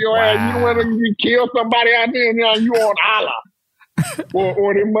save your ass. You want to kill somebody out there and you on Allah.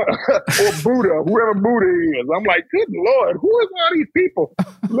 or Buddha, whoever Buddha is. I'm like, good Lord, who is all these people?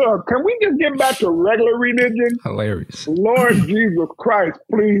 Look, can we just get back to regular religion? Hilarious. Lord Jesus Christ,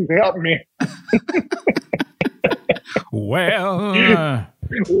 please help me. Well,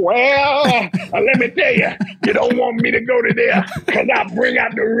 Well, let me tell you, you don't want me to go to there because I bring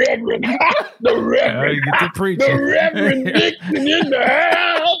out the Reverend, the Reverend Dixon in the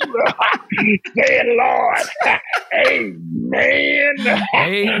house. Say it, Lord. Amen.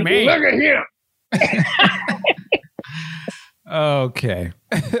 Amen. Look at him. Okay.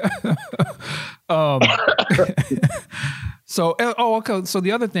 So, okay. So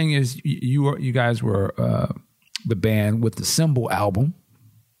the other thing is you guys were the band with the Symbol album.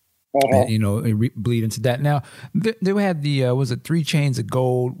 Uh-huh. And, bleed into that. Now, they had the, was it 3 Chains of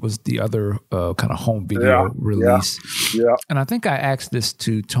Gold was the other kind of home video release. Yeah. And I think I asked this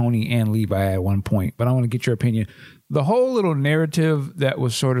to Tony and Levi at one point, but I want to get your opinion. The whole little narrative that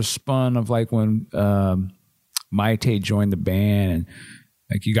was sort of spun of like when Mayte joined the band and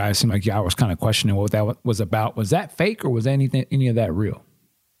like you guys seemed like y'all was kind of questioning what that was about. Was that fake or was any of that real?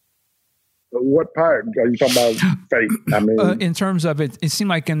 What part are you talking about? Fake? I mean, in terms of it seemed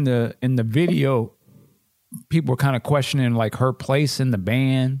like in the video, people were kind of questioning like her place in the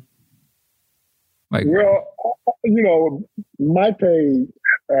band. Like, well, Mayte,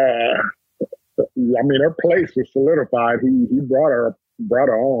 her place was solidified. He brought her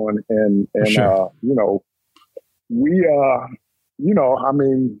on, and sure. There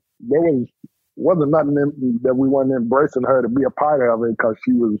wasn't nothing that we weren't embracing her to be a part of it because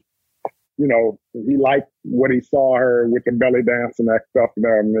she was. He liked what he saw her with the belly dance and that stuff.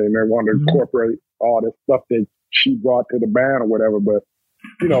 And they wanted to incorporate all this stuff that she brought to the band or whatever. But,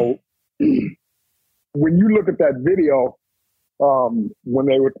 when you look at that video, when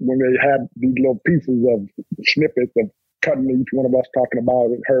they had these little pieces of snippets of cutting each one of us talking about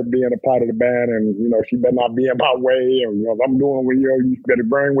her being a part of the band and, she better not be in my way or I'm doing what you better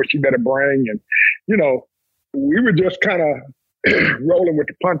bring what she better bring. And, we were just kind of rolling with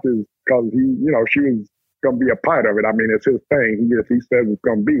the punches because she was going to be a part of it. I mean, it's his thing. If he says it's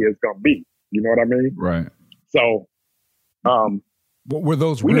going to be, it's going to be. You know what I mean? Right. So, were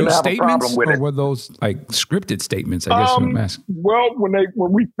those real statements or were those like scripted statements? I guess I'm asking. Well, when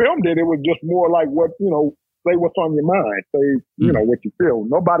we filmed it, it was just more like what, say what's on your mind, say, what you feel.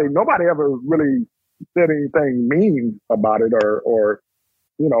 Nobody ever really said anything mean about it or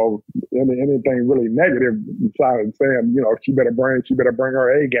anything really negative besides saying, she better bring her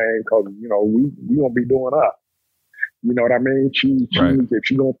A game because, we won't be doing us. You know what I mean? If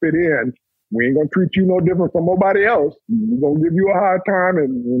she gonna fit in, we ain't gonna treat you no different from nobody else. We're gonna give you a hard time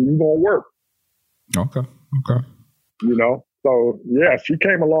and you're gonna work. Okay. So yeah, she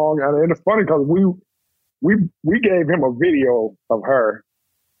came along and it's funny because we gave him a video of her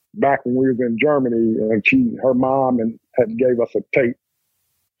back when we was in Germany and her mom had gave us a tape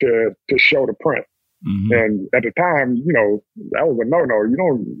to show the print. Mm-hmm. And at the time, that was a no-no. You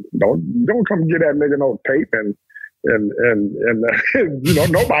don't come get that nigga no tape and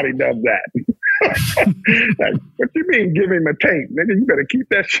nobody does that. Like, what you mean give him a tape? Nigga, you better keep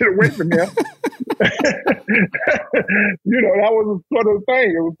that shit away from him. That was sort of the thing.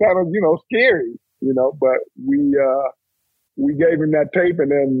 It was kind of, scary, but we gave him that tape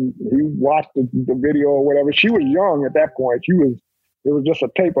and then he watched the video or whatever. She was young at that point. It was just a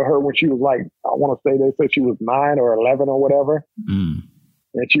tape of her when she was like, I want to say they said she was 9 or 11 or whatever. Mm.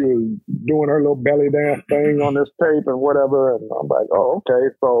 And she was doing her little belly dance thing on this tape and whatever. And I'm like, oh, okay.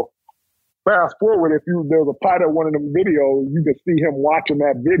 So fast forward, if there's a part of one of them videos, you can see him watching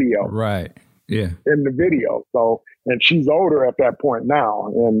that video. Right. Yeah. In the video. So, and she's older at that point now.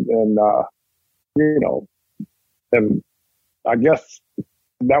 And I guess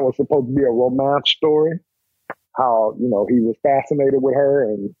that was supposed to be a romance story. How, he was fascinated with her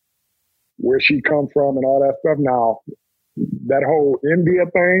and where she come from and all that stuff. Now, that whole India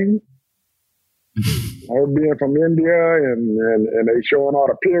thing, her being from India and they showing all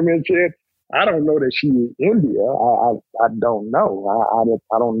the pyramid shit, I don't know that she's India. I don't know.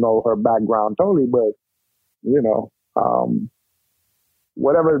 I don't know her background totally, but,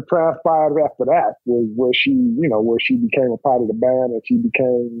 whatever transpired after that was where she became a part of the band and she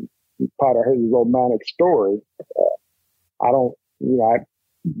became part of her romantic story. I don't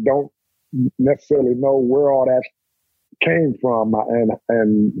necessarily know where all that came from.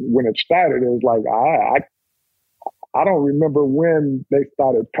 And when it started, it was like, I don't remember when they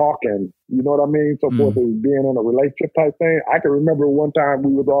started talking, you know what I mean? So forth as being in a relationship type thing. I can remember one time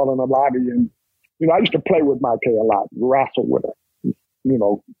we was all in the lobby and, I used to play with Mayte a lot, wrestle with her,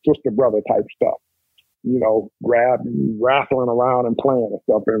 sister brother type stuff. Wrestling around and playing and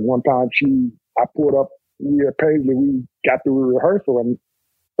stuff. And one time I pulled up at Paisley, we got through a rehearsal and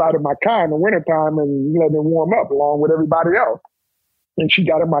started my car in the wintertime and let them warm up along with everybody else. And she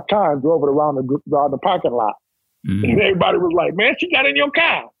got in my car and drove it around the parking lot. And everybody was like, man, she got in your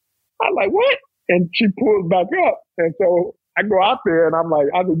car. I'm like, what? And she pulls back up. And so I go out there and I'm like,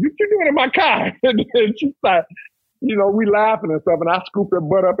 I said, what you doing in my car? And then she started, you know, we laughing and stuff. And I scooped her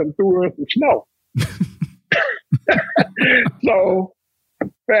butt up and threw her in some snow. So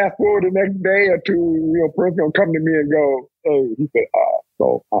fast forward the next day or two, you know, Prince gonna come to me and go, hey, he said,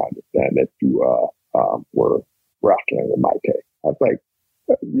 so I understand that you were wrestling with Mike K. I was like,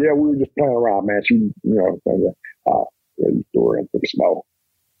 yeah, we were just playing around, man. She, you know, threw her in some snow.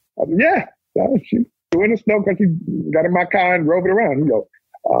 I said, yeah, she threw in the snow because she got in my car and drove it around. He goes,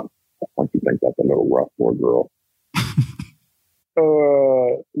 don't you think that's a little rough for a girl?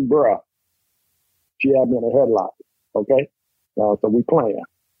 Bruh, she had me in a headlock, okay? So we playing.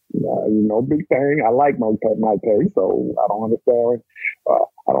 You know, big thing. I like Mike K, so I don't understand.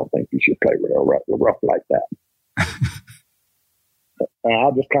 I don't think you should play with her rough like that. And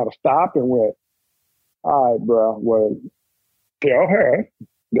I just kind of stopped and went, all right, bro, well, tell her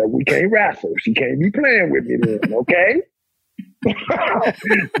that we can't wrestle. She can't be playing with me then, okay?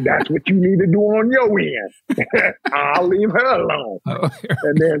 That's what you need to do on your end. I'll leave her alone.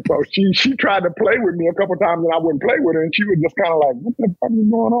 And then so she tried to play with me a couple times and I wouldn't play with her. And she was just kind of like, what the fuck is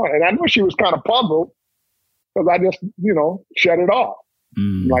going on? And I knew she was kind of puzzled because I just, you know, shut it off.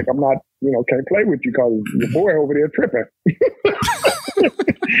 Like, I'm not, you know, can't play with you because your boy over there tripping.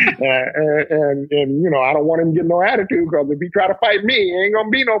 and you know, I don't want him to get no attitude because if he try to fight me, it ain't gonna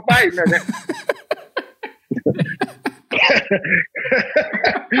be no fight.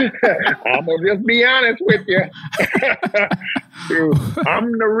 I'm gonna just be honest with you.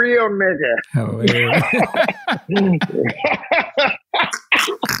 I'm the real nigga.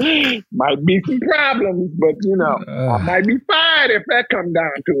 Might be some problems, but you know, I might be fired if that comes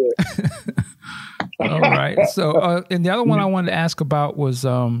down to it. All right. So, and the other one I wanted to ask about was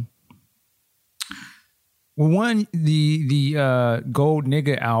the Gold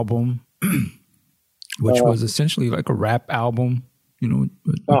Nigga album, which was essentially like a rap album, you know,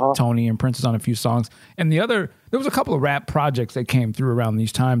 with Tony and Prince on a few songs. And there was a couple of rap projects that came through around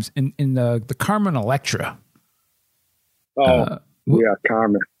these times in the Carmen Electra. Yeah,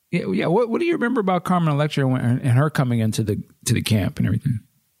 Carmen. Yeah. What do you remember about Carmen Electra and her coming into the camp and everything?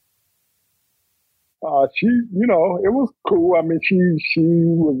 She, you know, it was cool. I mean, she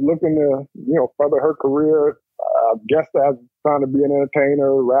was looking to, you know, further her career. I guess as trying to be an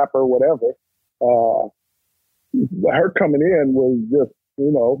entertainer, rapper, whatever. Her coming in was just,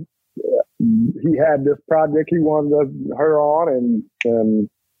 you know, he had this project he wanted her on, and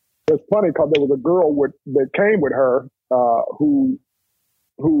it's funny because there was a girl that came with her who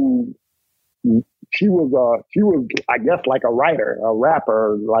she was I guess like a writer, a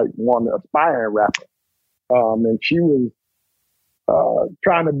rapper, like one aspiring rapper, and she was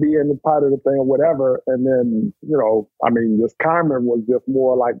trying to be in the part of the thing or whatever, and then, you know, I mean, this Carmen was just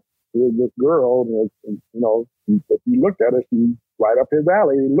more like this girl, and you know, if you looked at her, she's right up his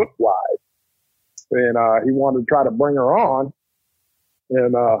alley, look-wise. And he wanted to try to bring her on,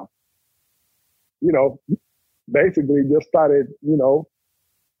 and you know, basically just started, you know,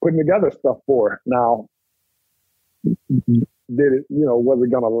 putting together stuff for her. Now, did it, you know, was it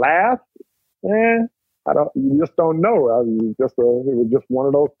gonna last? You just don't know. I mean, it was just one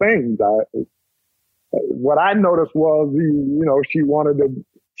of those things. What I noticed was, you know, she wanted to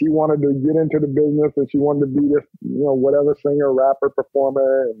get into the business, and she wanted to be this, you know, whatever singer, rapper,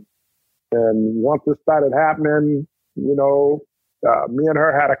 performer. And once it started happening, you know, me and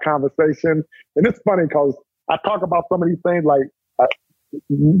her had a conversation. And it's funny because I talk about some of these things, like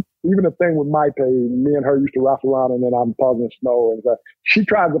even the thing with Maite, me and her used to wrestle around, and then I'm puzzling snow, and she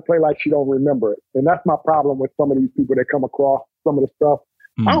tries to play like she don't remember it. And that's my problem with some of these people that come across some of the stuff.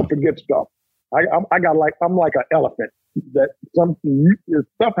 I don't forget stuff. I'm like an elephant. That if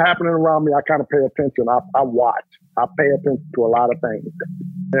stuff happening around me, I kind of pay attention. I watch. I pay attention to a lot of things.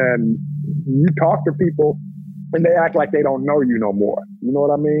 And you talk to people, and they act like they don't know you no more. You know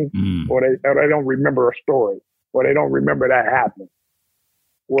what I mean? Or they don't remember a story, or they don't remember that happening.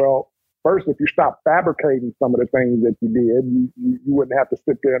 Well, first, if you stop fabricating some of the things that you did, you wouldn't have to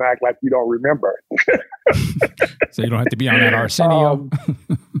sit there and act like you don't remember. So you don't have to be on that Arsenio.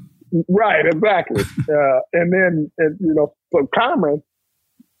 Right, exactly. And then, you know, so Carmen,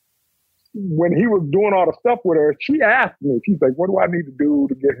 when he was doing all the stuff with her, she asked me, she's like, what do I need to do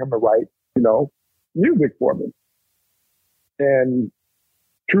to get him to write, you know, music for me? And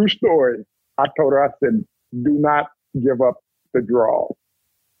true story, I told her, I said, do not give up the draw.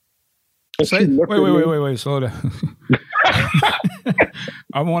 Wait, slow down.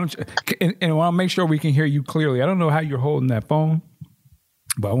 I want to make sure we can hear you clearly. I don't know how you're holding that phone,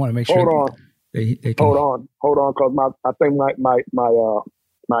 but I want to make sure. Hold on. They can... Hold on, because I think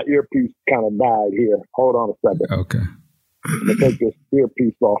my earpiece kind of died here. Hold on a second. Okay. I'm gonna take this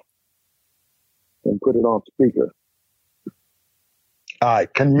earpiece off and put it on speaker. All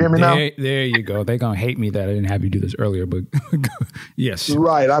right, can you hear me now? There you go. They're going to hate me that I didn't have you do this earlier, but yes.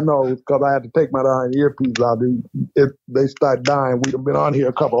 Right, I know, because I had to take my darn earpiece out. They start dying. We'd have been on here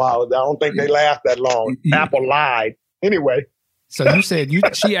a couple hours. I don't think they last that long. Yeah. Apple lied. Anyway. So you said,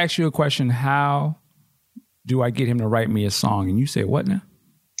 she asked you a question, how do I get him to write me a song? And you said, what now?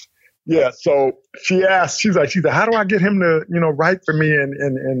 Yeah, so she asked, she said, how do I get him to, write for me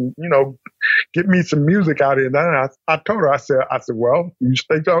and get me some music out here? And then I told her, I said, well, you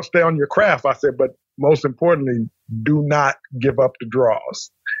stay on your craft. I said, but most importantly, do not give up the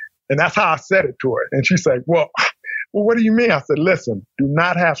draws. And that's how I said it to her. And she said, well, what do you mean? I said, listen, do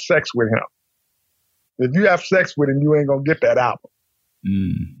not have sex with him. If you have sex with him, you ain't going to get that album.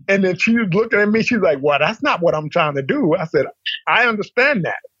 Mm. And then she was looking at me. She's like, well, that's not what I'm trying to do. I said, I understand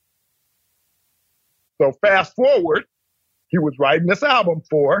that. So fast forward, he was writing this album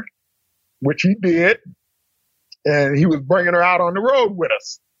for her, which he did, and he was bringing her out on the road with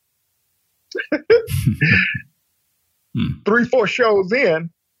us. 3-4 shows in,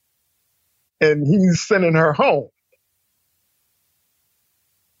 and he's sending her home.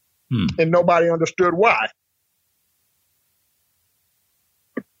 And nobody understood why.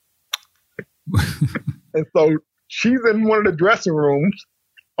 And so she's in one of the dressing rooms,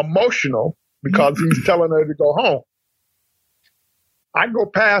 emotional, because he's telling her to go home. I go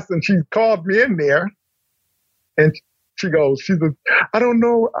past and she called me in there and she says, I don't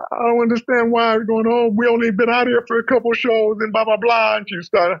know. I don't understand why we're going home. We only been out here for a couple shows and blah, blah, blah. And she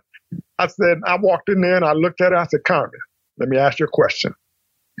started, I walked in there and I looked at her. I said, Carmen, let me ask you a question.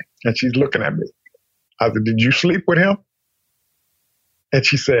 And she's looking at me. I said, did you sleep with him? And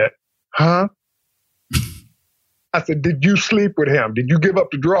she said, huh? I said, did you sleep with him? Did you give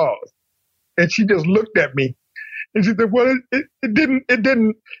up the draws? And she just looked at me and she said, well, it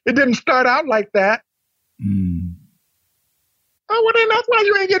didn't start out like that. Mm. Oh, well, then that's why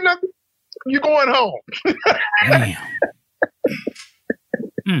you ain't getting nothing. You're going home. Damn.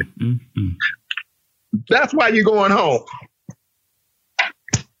 That's why you're going home.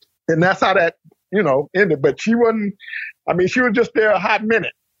 And that's how that, ended. But she wasn't, she was just there a hot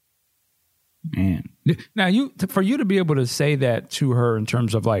minute. Man. Now, for you to be able to say that to her in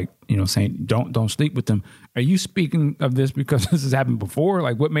terms of saying don't sleep with them, are you speaking of this because this has happened before?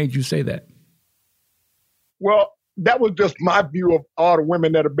 Like, what made you say that? Well, that was just my view of all the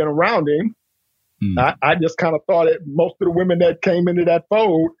women that have been around him. I just kind of thought that most of the women that came into that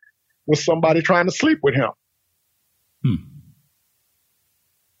fold was somebody trying to sleep with him.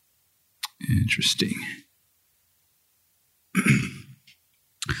 Interesting.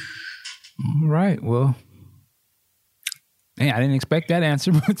 All right. Well, hey, I didn't expect that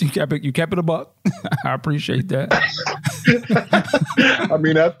answer, but you kept it a buck. I appreciate that.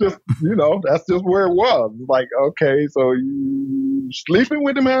 That's just where it was. Like, okay, so you sleeping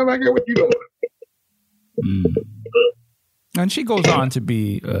with him? I get what you doing. And she goes on to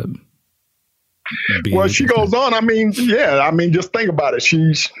be. Well, she goes on. Just think about it.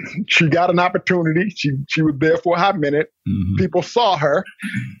 She got an opportunity. She was there for a hot minute. Mm-hmm. People saw her.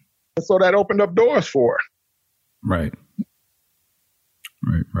 And so that opened up doors for her. Right.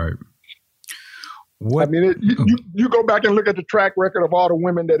 What? You go back and look at the track record of all the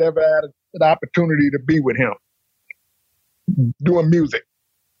women that ever had an opportunity to be with him doing music.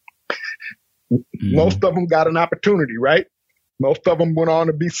 Most of them got an opportunity, right? Most of them went on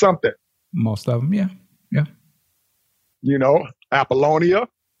to be something. Most of them, yeah. Apollonia,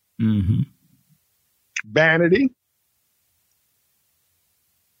 Vanity.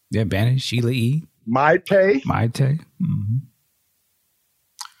 Yeah, Vanity, Sheila E. Maite. Mm-hmm.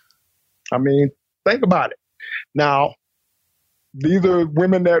 Think about it. Now, these are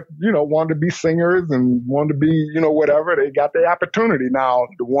women that, wanted to be singers and wanted to be, whatever. They got their opportunity. Now,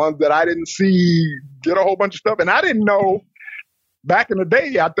 the ones that I didn't see did a whole bunch of stuff. And I didn't know back in the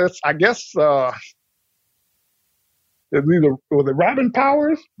day, I guess, was it Robin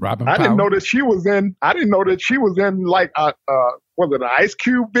Powers? I didn't know that she was in like was it an Ice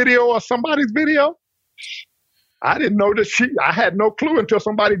Cube video or somebody's video? I didn't know that I had no clue until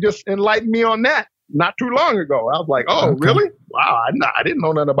somebody just enlightened me on that not too long ago. I was like, oh, really? Wow, I didn't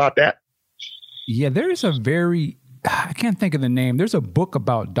know nothing about that. Yeah, there's I can't think of the name. There's a book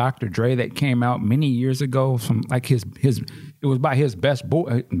about Dr. Dre that came out many years ago from like it was by his best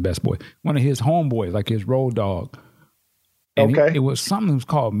boy, one of his homeboys, like his road dog. And it was something that was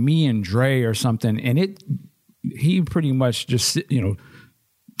called Me and Dre or something. And he pretty much just,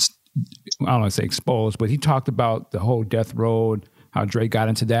 I don't want to say exposed, but he talked about the whole Death Row, how Dre got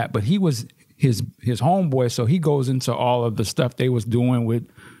into that. But he was his homeboy, so he goes into all of the stuff they was doing with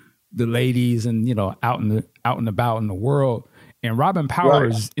the ladies and, you know, out and about in the world. And Robin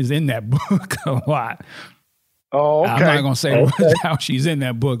Powers is in that book a lot. Oh, okay. I'm not gonna say how she's in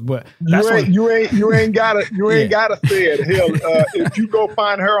that book, but that's you ain't gotta say it. Hell, if you go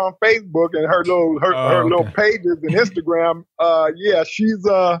find her on Facebook and her little pages and Instagram,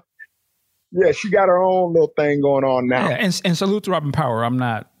 she got her own little thing going on now. Yeah, and salute to Robin Power. I'm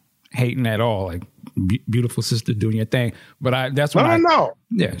not hating at all. Like beautiful sister doing your thing, but that's what no.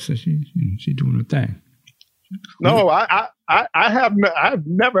 Yeah, so she doing her thing. No, I've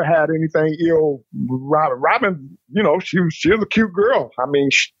never had anything ill. Robin, you know, she was a cute girl. I mean,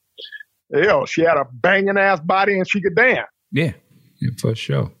 she had a banging ass body and she could dance. Yeah, for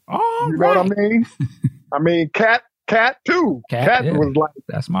sure. You know what I mean? I mean, Cat too. Cat was like,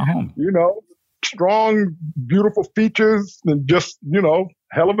 that's my home. You know, strong, beautiful features, and just, you know,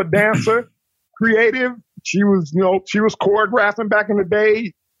 hell of a dancer, creative. She was choreographing back in the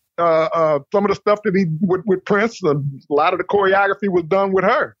day. Some of the stuff that he with Prince, a lot of the choreography was done with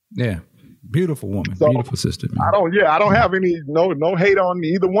her. Yeah, beautiful woman, beautiful sister. Man. I don't have no hate on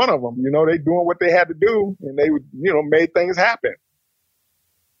either one of them. You know, they doing what they had to do, and they made things happen.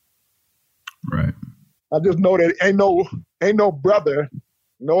 Right. I just know that ain't no brother,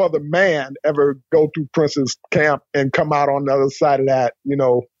 no other man ever go through Prince's camp and come out on the other side of that, you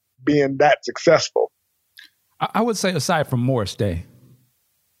know, being that successful. I would say aside from Morris Day.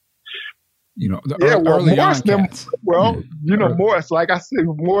 You know, Morris Morris, like I said,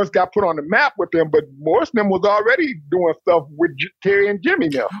 Morris got put on the map with them, but Morris them was already doing stuff with Terry and Jimmy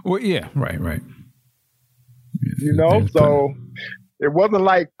now. Well, yeah, right. You know, so it wasn't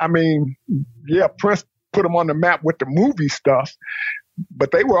like, I mean, Prince put them on the map with the movie stuff,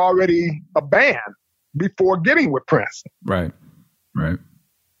 but they were already a band before getting with Prince. Right.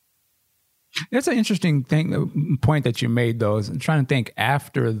 That's an interesting point that you made, though. I'm trying to think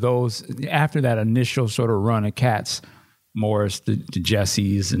after that initial sort of run of cats, Morris, the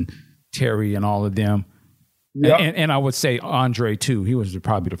Jessies and Terry and all of them. Yep. And I would say Andre too. He was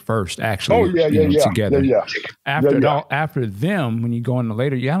probably the first actually. Together. Yeah. After them, when you go into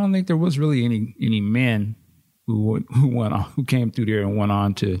later, I don't think there was really any men who came through there and went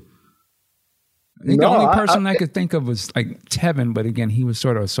on to. I think the only person I could think of was like Tevin, but again, he was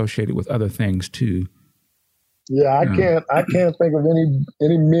sort of associated with other things too. Yeah, I can't think of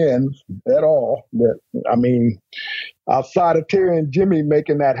any men at all that, I mean, outside of Terry and Jimmy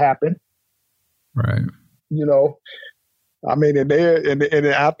making that happen. Right. You know, I mean, and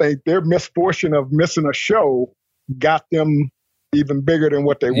I think their misfortune of missing a show got them even bigger than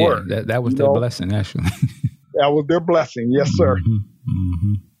what they were. That was their blessing, actually. That was their blessing. Yes, sir.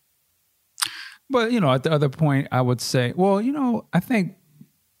 Mm-hmm. But, you know, at the other point, I would say, well, you know, I think,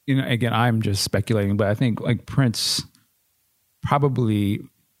 you know, again, I'm just speculating, but I think like Prince probably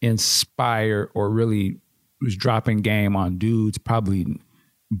inspired or really was dropping game on dudes probably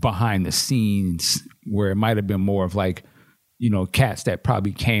behind the scenes where it might have been more of like, you know, cats that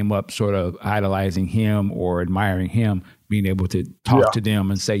probably came up sort of idolizing him or admiring him, being able to talk to them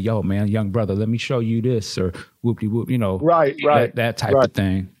and say, yo, man, young brother, let me show you this, or whoop-de-whoop, you know, right. that type of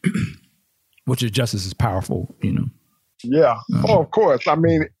thing. Which is just as powerful, you know. Yeah. Of course. I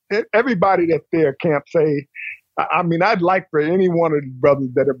mean, everybody that's there can't say. I mean, I'd like for any one of the brothers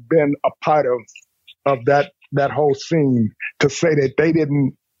that have been a part of that whole scene to say that they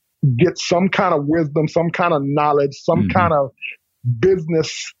didn't get some kind of wisdom, some kind of knowledge, some kind of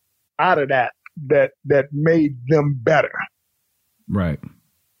business out of that made them better. Right.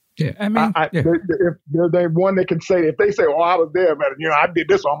 Yeah, I mean, if there's one that can say, if they say, "Oh, I was there, but you know, I did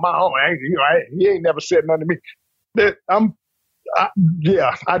this on my own," he ain't never said nothing to me.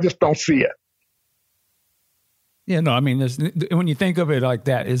 I just don't see it. Yeah, no, I mean, when you think of it like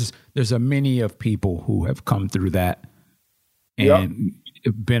that, there's a many of people who have come through that and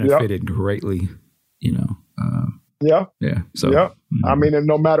benefited greatly, you know. So, I mean, and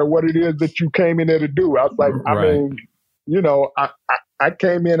no matter what it is that you came in there to do, I was like, I mean, you know, I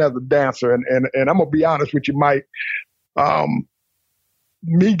came in as a dancer, and I'm gonna be honest with you, Mike.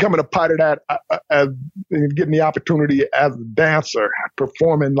 Me coming a part of that, as getting the opportunity as a dancer,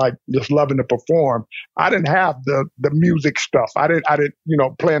 performing, like just loving to perform. I didn't have the music stuff. I didn't, you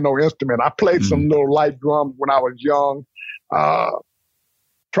know, playing no instrument. I played some little light drums when I was young.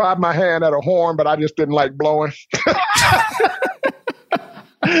 Tried my hand at a horn, but I just didn't like blowing.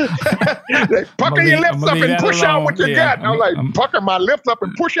 Pucker your lips up and push out what you got. I'm like, pucker my lips up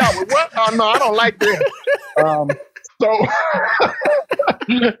and push out with what? Oh no, I don't like this.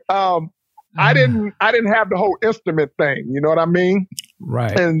 I didn't have the whole instrument thing. You know what I mean?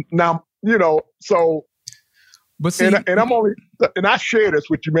 Right. And now, so. But see, and I share this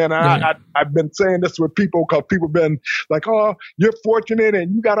with you, man. I've been saying this with people because people have been like, "Oh, you're fortunate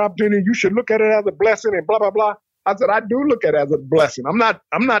and you got opportunity. You should look at it as a blessing," and blah blah blah. I said, I do look at it as a blessing. I'm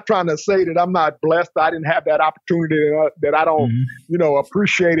not trying to say that I'm not blessed. I didn't have that opportunity, that I don't,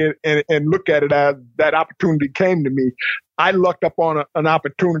 appreciate it and look at it as that opportunity came to me. I lucked up on an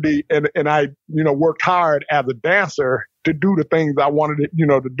opportunity and I, worked hard as a dancer to do the things I wanted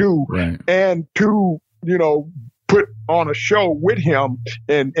to do, right. And to, put on a show with him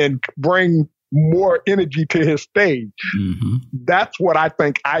and bring more energy to his stage. Mm-hmm. That's what I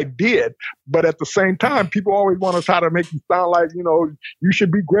think I did. But at the same time, people always want to try to make you sound like, you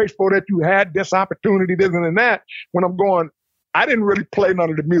should be grateful that you had this opportunity, this and that. When I'm going, I didn't really play none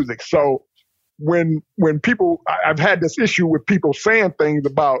of the music. So when people, I've had this issue with people saying things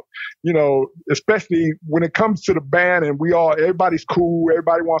about, especially when it comes to the band and everybody's cool,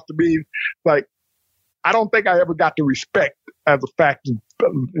 everybody wants to be like, I don't think I ever got the respect as a fact,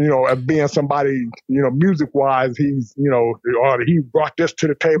 of being somebody, music wise, he's, or he brought this to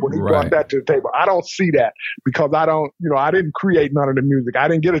the table, he brought that to the table. I don't see that because I don't, I didn't create none of the music. I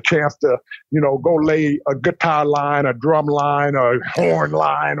didn't get a chance to, go lay a guitar line, a drum line, or horn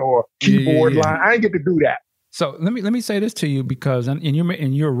line, or keyboard line. I didn't get to do that. So let me say this to you because, and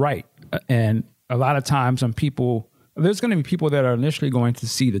you're right. And a lot of times when there's going to be people that are initially going to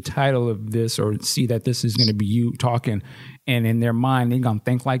see the title of this or see that this is going to be you talking, and in their mind, they're going to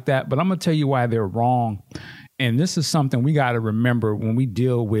think like that. But I'm going to tell you why they're wrong. And this is something we got to remember when we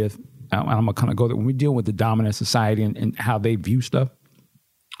deal with, I'm going to kind of go there, when we deal with the dominant society and how they view stuff.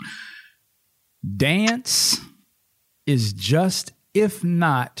 Dance is just, if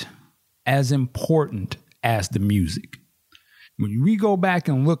not as important as the music. When we go back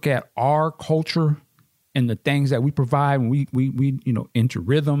and look at our culture and the things that we provide, when we into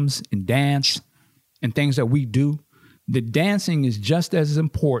rhythms and dance and things that we do, the dancing is just as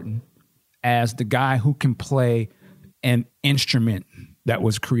important as the guy who can play an instrument that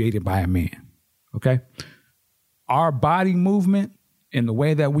was created by a man. Okay? Our body movement and the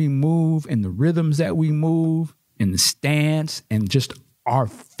way that we move and the rhythms that we move and the stance and just our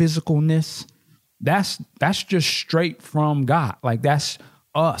physicalness, that's just straight from God. Like that's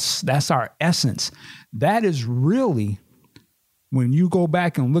us. That's our essence. That is really, when you go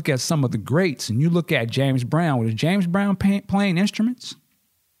back and look at some of the greats and you look at James Brown, was James Brown playing instruments?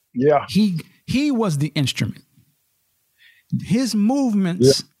 Yeah. He was the instrument. His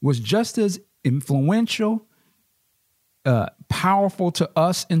movements was just as influential, powerful to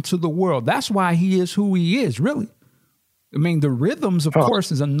us and to the world. That's why he is who he is, really. I mean, the rhythms, of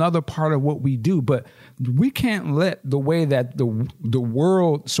course, is another part of what we do, but we can't let the way that the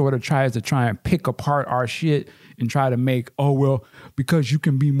world sort of tries to try and pick apart our shit and try to make, because you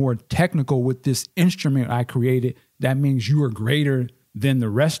can be more technical with this instrument I created, that means you are greater than the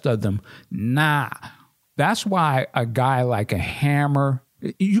rest of them. Nah, that's why a guy like a Hammer,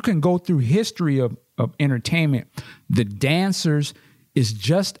 you can go through history of entertainment. The dancers is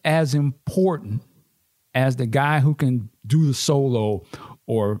just as important as the guy who can do the solo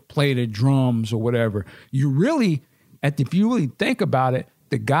or play the drums or whatever. If you really think about it,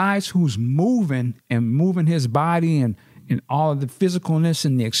 the guys who's moving his body and all of the physicalness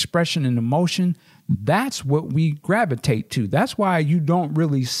and the expression and emotion, that's what we gravitate to. That's why you don't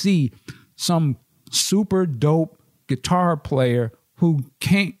really see some super dope guitar player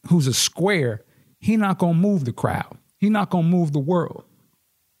who's a square. He not going to move the crowd. He not going to move the world.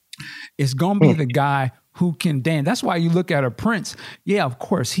 It's going to be the guy who can dance. That's why you look at a Prince. Yeah, of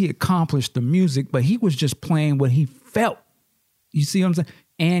course, he accomplished the music, but he was just playing what he felt. You see what I'm saying?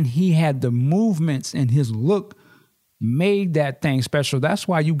 And he had the movements, and his look made that thing special. That's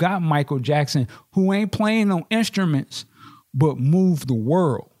why you got Michael Jackson, who ain't playing no instruments, but moved the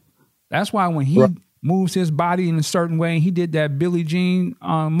world. That's why when he moves his body in a certain way, and he did that Billie Jean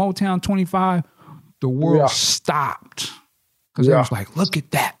Motown 25, the world stopped. Because it was like, look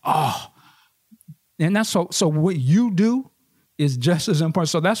at that. Oh. And that's so what you do is just as important.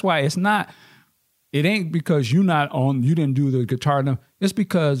 So that's why it ain't because you didn't do the guitar. No, it's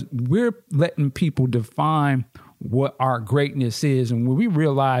because we're letting people define what our greatness is. And when we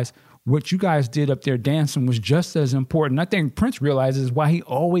realize what you guys did up there dancing was just as important. I think Prince realizes why he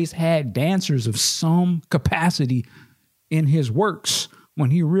always had dancers of some capacity in his works,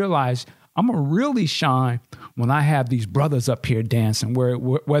 when he realized, I'm going to really shine when I have these brothers up here dancing,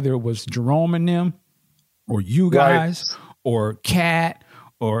 whether it was Jerome and them, or you guys, or Cat,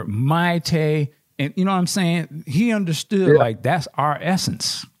 or Maite, And you know what I'm saying? He understood like that's our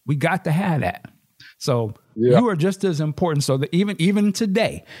essence. We got to have that. So you are just as important. So that even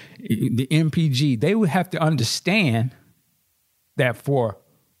today, the MPG, they would have to understand that for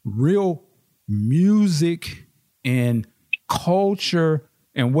real music and culture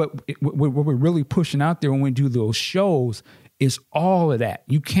and what we're really pushing out there when we do those shows is all of that.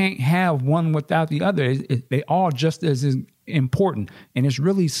 You can't have one without the other. They all just as important. And it's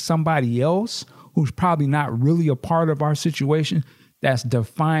really somebody else who's probably not really a part of our situation that's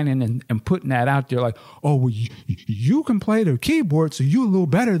defining and putting that out there like, oh, well, you can play the keyboard, so you're a little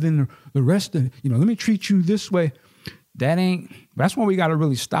better than the rest of, let me treat you this way. That's when we got to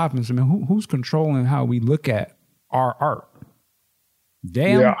really stop and say, man, who's controlling how we look at our art?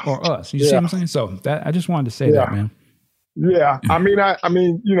 Them or us? You see what I'm saying? So I just wanted to say that, man. Yeah. I mean,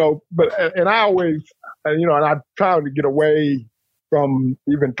 but I always, and I try to get away from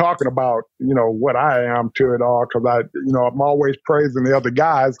even talking about, what I am to it all. Cause I'm always praising the other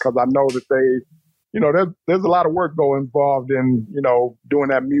guys cause I know that they, there's a lot of work involved in, doing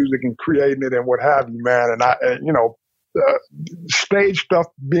that music and creating it and what have you, man. And stage stuff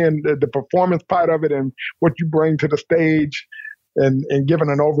being the performance part of it and what you bring to the stage and giving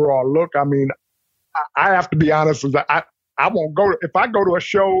an overall look. I mean, I have to be honest, I won't go, if I go to a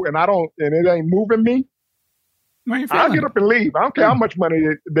show and it ain't moving me, I'll get up and leave. I don't care how much money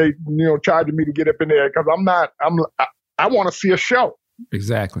they charging me to get up in there because I want to see a show.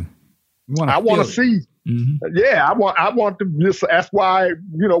 Exactly. I want to see. Mm-hmm. Yeah, I want to just. That's why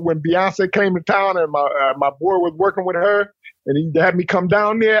when Beyonce came to town and my boy was working with her and he had me come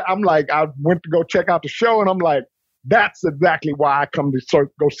down there. I'm like, I went to go check out the show and I'm like, that's exactly why I come to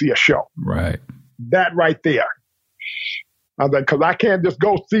go see a show. Right. That right there. I was like, because I can't just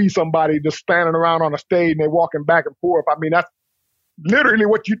go see somebody just standing around on a stage and they're walking back and forth. I mean, that's literally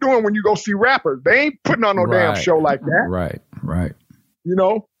what you're doing when you go see rappers. They ain't putting on no damn show like that. Right.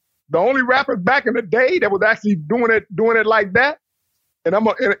 The only rappers back in the day that was actually doing it like that,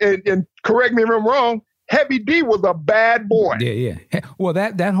 and correct me if I'm wrong, Heavy D was a bad boy. Yeah. Well,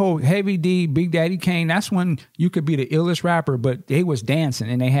 that whole Heavy D, Big Daddy Kane, that's when you could be the illest rapper, but they was dancing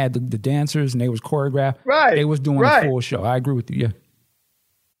and they had the dancers and they was choreographed. Right. They was doing a full show. I agree with you.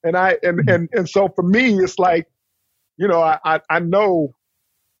 Yeah. And so for me, it's like, I know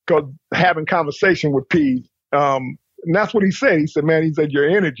because having conversation with P, and that's what he said. He said, man, your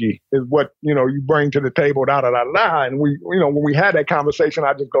energy is what, you bring to the table, da, da, da, da. And we, when we had that conversation,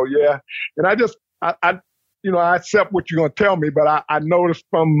 I just go, yeah. And I accept what you're going to tell me, but I noticed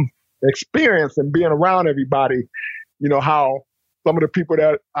from experience and being around everybody, how some of the people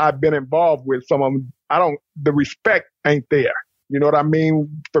that I've been involved with, some of them, the respect ain't there. You know what I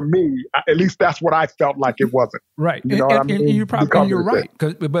mean? For me, at least that's what I felt like it wasn't. Right. And you're right.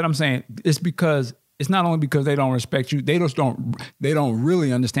 But I'm saying it's not only because they don't respect you, they don't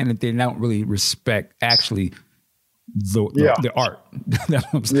really understand that they don't really respect actually the art.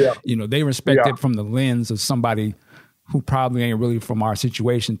 They respect it from the lens of somebody who probably ain't really from our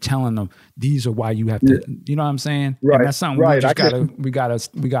situation, telling them these are why you have to. You know what I'm saying? Right. And that's something we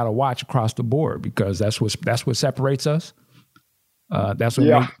gotta watch across the board because that's what separates us. That's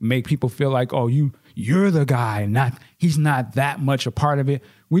what make people feel like, oh, you're the guy, he's not that much a part of it.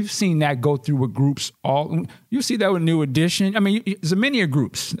 We've seen that go through with groups. You see that with New Edition. I mean, there's many of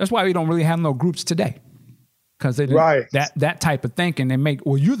groups. That's why we don't really have no groups today. Because they that type of thinking, they make,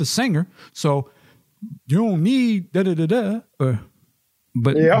 well, you're the singer, so you don't need da-da-da-da. But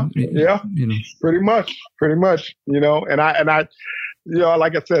pretty much, and I,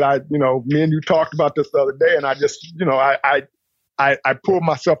 like I said, me and you talked about this the other day, and I just, I pulled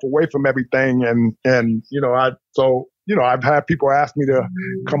myself away from everything, and I've had people ask me to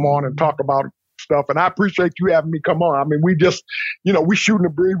come on and talk about stuff, and I appreciate you having me come on. I mean, we just, we shooting the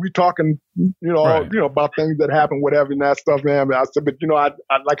breeze, we talking, about things that happen, whatever, and that stuff, man. I said, but I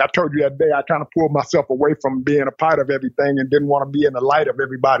like I told you that day, I kind of pulled myself away from being a part of everything and didn't want to be in the light of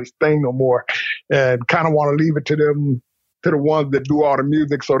everybody's thing no more, and kind of want to leave it to them, to the ones that do all the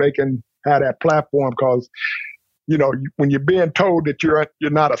music, so they can have that platform. Because when you're being told that you're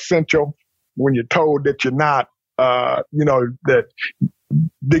not essential, when you're told that you're not, that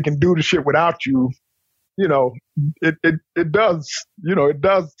they can do the shit without you, it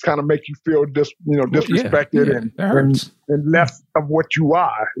does kind of make you feel disrespected and less of what you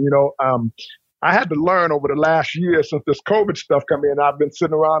are. I had to learn over the last year since this COVID stuff come in. I've been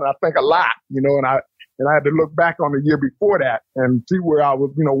sitting around, and I think a lot, and I had to look back on the year before that and see where I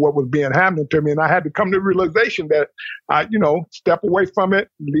was, what was being happening to me. And I had to come to the realization that I, step away from it,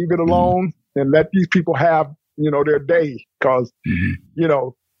 leave it alone, and let these people have, their day. Because,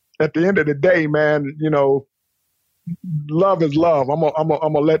 at the end of the day, man, love is love. I'm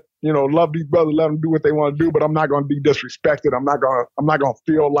gonna let, love these brothers, let them do what they want to do, but I'm not going to be disrespected. I'm not going to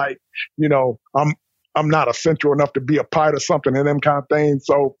feel like, I'm not essential enough to be a part of something and them kind of things.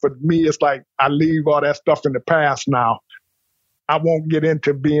 So for me, it's like I leave all that stuff in the past now. I won't get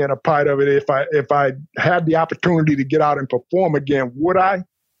into being a part of it. If I had the opportunity to get out and perform again, would I?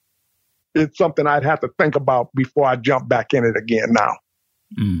 It's something I'd have to think about before I jump back in it again now.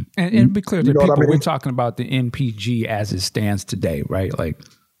 And be clear to people, we're talking about the NPG as it stands today, right? Like,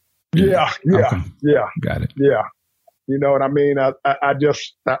 yeah. Got it. Yeah. You know what I mean? I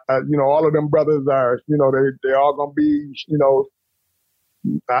just, all of them brothers are, they're all going to be,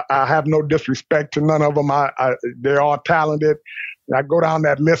 I have no disrespect to none of them. They're all talented. I go down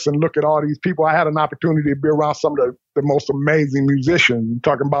that list and look at all these people. I had an opportunity to be around some of the most amazing musicians. You're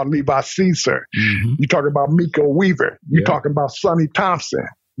talking about Levi Caesar. Mm-hmm. You're talking about Miko Weaver. You're talking about Sonny Thompson.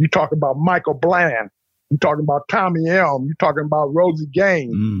 You're talking about Michael Bland. You're talking about Tommy Elm. You're talking about Rosie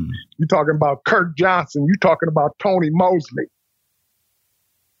Gaines. You're talking about Kirk Johnson. You're talking about Tony Mosley.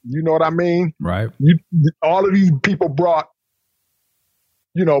 You know what I mean? Right. All of these people brought,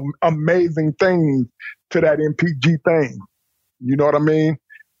 amazing things to that MPG thing. You know what I mean?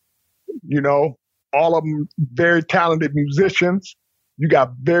 All of them very talented musicians. You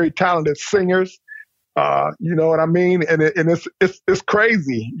got very talented singers. You know what I mean? And it's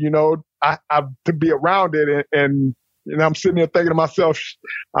crazy, I to be around it and I'm sitting there thinking to myself,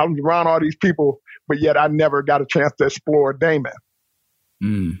 I was around all these people, but yet I never got a chance to explore Damon.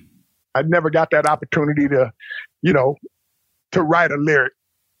 I never got that opportunity to, to write a lyric,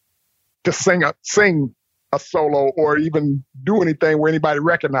 to sing a solo, or even do anything where anybody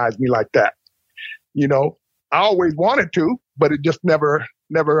recognized me like that. I always wanted to, but it just never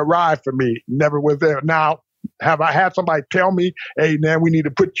arrived for me. Never was there. Now, have I had somebody tell me, hey, man, we need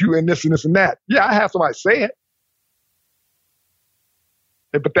to put you in this and this and that? Yeah, I have somebody say it.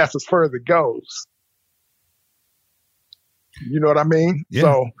 But that's as far as it goes. You know what I mean?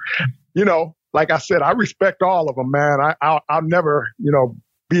 Yeah. So, like I said, I respect all of them, man. I'll never,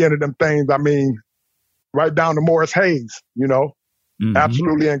 be into them things. I mean, right down to Morris Hayes,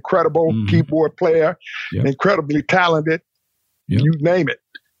 absolutely incredible keyboard player, incredibly talented, you name it,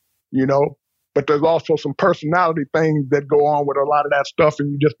 but there's also some personality things that go on with a lot of that stuff.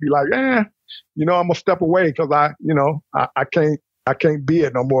 And you just be like, I'm gonna step away because I can't be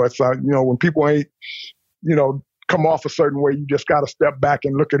it no more. So, when people ain't, come off a certain way, you just got to step back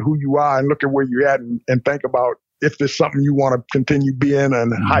and look at who you are and look at where you're at and think about if there's something you want to continue being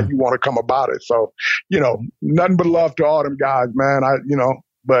and how you want to come about it. So, nothing but love to all them guys, man.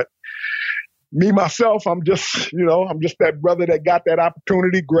 But me, myself, I'm just that brother that got that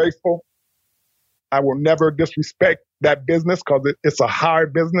opportunity, grateful. I will never disrespect that business because it's a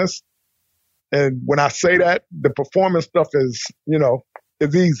hard business. And when I say that, the performance stuff is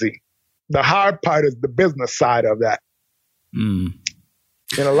easy. The hard part is the business side of that. And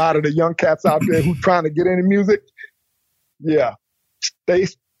a lot of the young cats out there who trying to get into music, they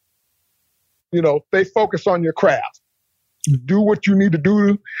focus on your craft. Do what you need to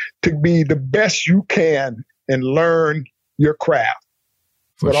do to be the best you can and learn your craft.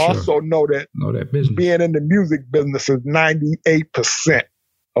 But also know that being in the music business is 98%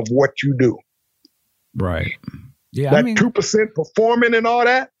 of what you do. Right. Yeah. That 2% performing and all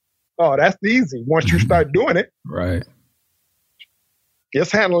that, that's easy. Once you start doing it. Right.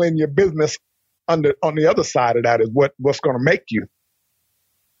 It's handling your business on the other side of that is what's going to make you.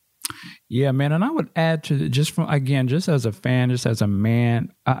 Yeah, man. And I would add to just as a fan, just as a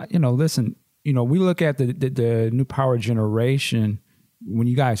man, listen, we look at the new power generation. When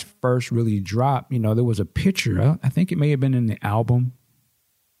you guys first really dropped, there was a picture. I think it may have been in the album.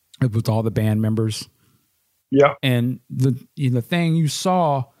 It was all the band members. Yeah. And the thing you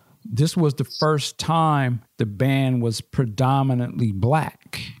saw, this was the first time the band was predominantly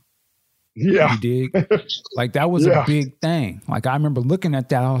black. Yeah. You dig? Like that was a big thing. Like I remember looking at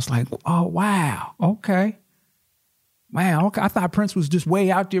that, I was like, oh wow, okay. Wow, okay. I thought Prince was just way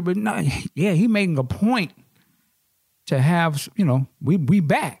out there, but no, he making a point to have, we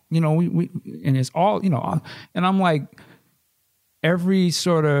back, we and it's all, and I'm like, every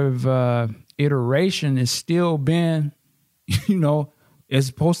sort of iteration is still been, it's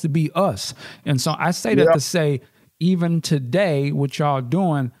supposed to be us. And so I say that to say, even today, what y'all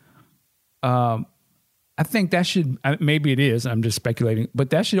doing, I think that should, maybe it is, I'm just speculating, but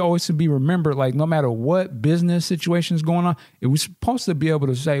that should always be remembered, like no matter what business situation is going on, it was supposed to be able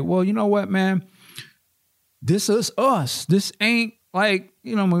to say, well, you know what, man, this is us. This ain't like,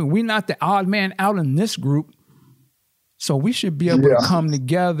 we're not the odd man out in this group. So we should be able to come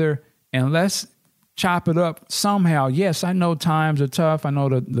together and let's chop it up somehow. Yes, I know times are tough. I know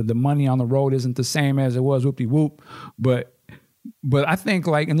the money on the road isn't the same as it was, whoop-de-whoop. But I think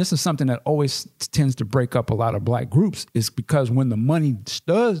and this is something that always tends to break up a lot of black groups, is because when the money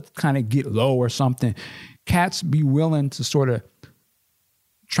does kind of get low or something, cats be willing to sort of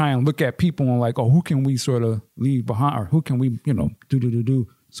try and look at people and like, oh, who can we sort of leave behind, or who can we, do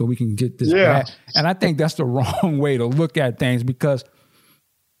so we can get this back. And I think that's the wrong way to look at things, because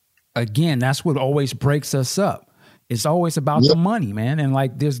again, that's what always breaks us up. It's always about the money, man. And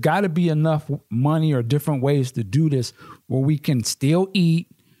there's got to be enough money or different ways to do this where we can still eat.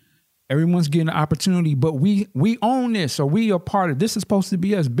 Everyone's getting an opportunity, but we own this, or we are part of this. Is supposed to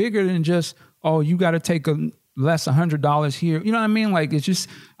be us, bigger than just, oh, you got to take less $100 here. You know what I mean? It's just,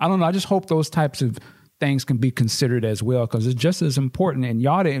 I don't know. I just hope those types of things can be considered as well, because it's just as important. And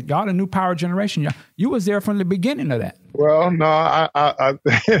y'all the new power generation. You was there from the beginning of that. Well, no, I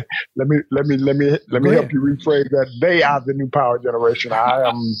let me help you rephrase that. They are the new power generation. I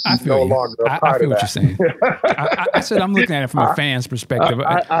am no longer a part I feel of what that. you're saying. I said I'm looking at it from a fan's perspective.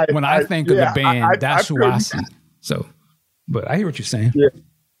 When I think of the band, that's who I see. So, but I hear what you're saying.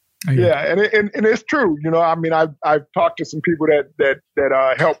 Yeah, and it's true. I've talked to some people that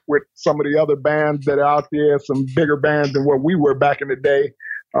help with some of the other bands that are out there, some bigger bands than what we were back in the day.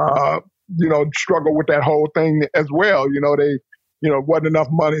 Struggle with that whole thing as well. They, wasn't enough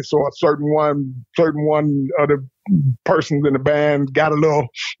money, so a certain one of the persons in the band got a little,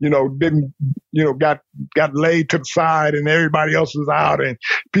 didn't, got laid to the side, and everybody else was out, and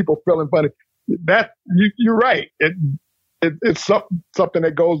people feeling funny. That you're right. It's something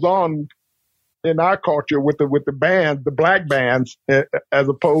that goes on in our culture with the bands, the black bands, as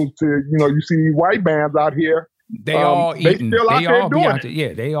opposed to, you see these white bands out here. They all eating. They still out there doing it.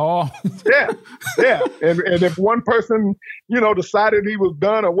 Yeah, they all. yeah. And if one person, decided he was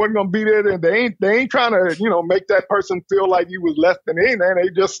done or wasn't going to be there, then they ain't trying to, make that person feel like he was less than anything. They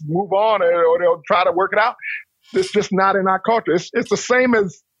just move on, or they'll try to work it out. It's just not in our culture. It's the same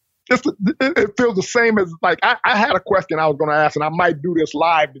as. It feels the same as I had a question I was going to ask, and I might do this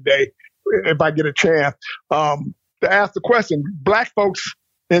live today if I get a chance to ask the question. Black folks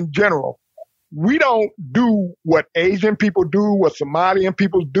in general, we don't do what Asian people do, what Somalian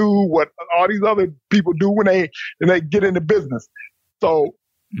people do, what all these other people do when they get into business. So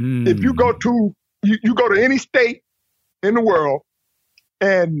if you go to you go to any state in the world,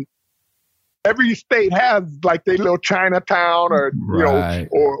 and every state has their little Chinatown, or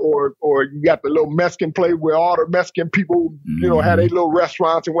or you got the little Mexican place where all the Mexican people have their little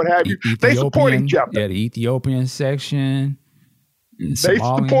restaurants and what have you. They support each other. Yeah, the Ethiopian section. They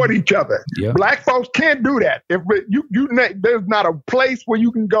support each other. Yep. Black folks can't do that. If there's not a place where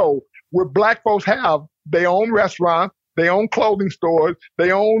you can go where black folks have their own restaurants, their own clothing stores,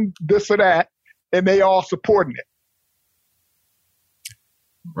 their own this or that, and they all supporting it.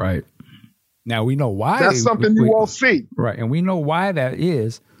 Right. Now we know why. That's something you won't see. Right. And we know why that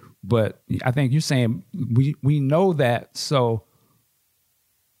is, but I think you're saying we know that. So,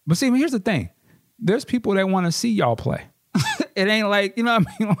 but see, here's the thing. There's people that want to see y'all play. It ain't what I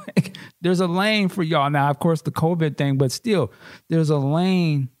mean? There's a lane for y'all. Now, of course, the COVID thing, but still, there's a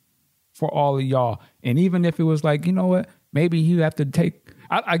lane for all of y'all. And even if it was what, maybe you have to take,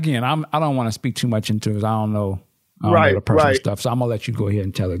 I don't want to speak too much into it. I don't know the personal stuff. So I'm going to let you go ahead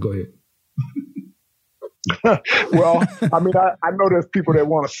and tell it. Go ahead. Well, I know there's people that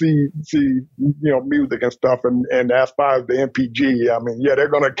want to see music and stuff, and as far as the NPG, they're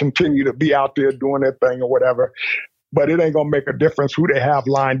going to continue to be out there doing their thing or whatever, but it ain't going to make a difference who they have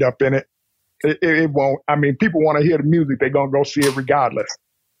lined up in it. It won't. People want to hear the music, they're going to go see it regardless.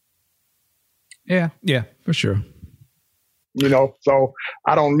 Yeah, for sure. So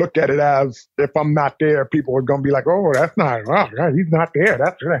I don't look at it as if I'm not there, people are going to be like, oh, he's not there.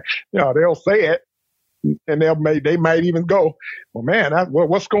 That's they'll say it, and they might even go, well, man,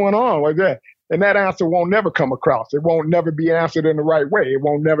 what's going on? What's that? And that answer won't never come across. It won't never be answered in the right way. It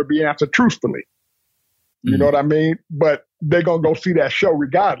won't never be answered truthfully. You know what I mean? But they're going to go see that show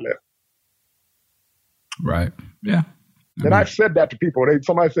regardless. Right. Yeah. And I've said that to people.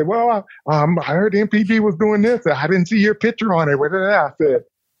 Somebody said, well, I heard MPG was doing this. I didn't see your picture on it. I said,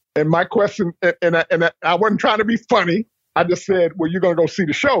 and my question, and I wasn't trying to be funny. I just said, well, you're going to go see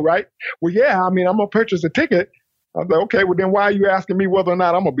the show, right? Well, yeah, I'm going to purchase a ticket. I was like, okay, well, then why are you asking me whether or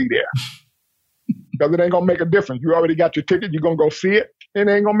not I'm going to be there? Because it ain't going to make a difference. You already got your ticket. You're going to go see it. And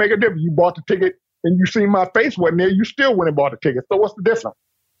it ain't going to make a difference. You bought the ticket and you seen my face wasn't there. You still went and bought the ticket. So what's the difference?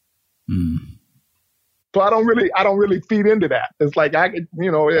 So I don't really feed into that. It's like, hey,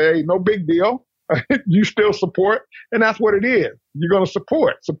 no big deal. you still support, and that's what it is. You're going to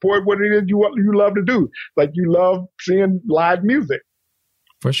support what it is you love to do. Like you love seeing live music.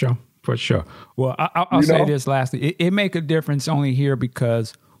 For sure. Well, I'll say this lastly. It make a difference only here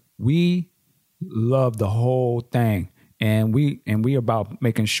because we love the whole thing, and we about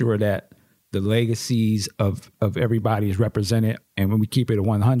making sure that the legacies of everybody is represented, and when we keep it at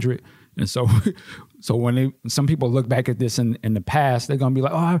 100. And so when some people look back at this in the past, they're gonna be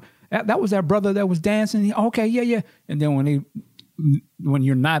like, oh, that was that brother that was dancing. Okay, yeah. And then when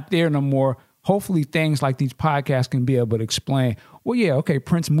you're not there no more, hopefully things like these podcasts can be able to explain, well, yeah, okay,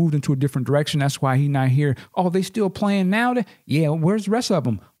 Prince moved into a different direction. That's why he's not here. Oh, they still playing now? Yeah, where's the rest of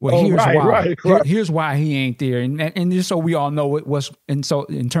them? Well, here's why. Right. Here's why he ain't there. And just so we all know it was, and so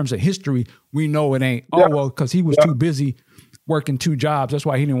in terms of history, we know it ain't, because he was too busy working 2 jobs. That's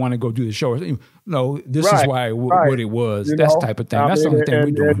why he didn't want to go do the show. No, this is why what it was. That's the type of thing. That's the only thing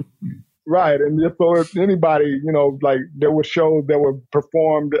we're doing. Right. And so if anybody, like there were shows that were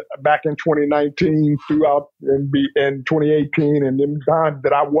performed back in 2019 throughout in 2018 and them times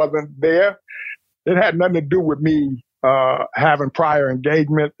that I wasn't there, it had nothing to do with me having prior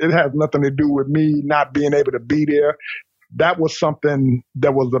engagement. It has nothing to do with me not being able to be there. That was something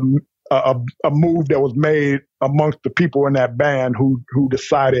that was a move that was made amongst the people in that band who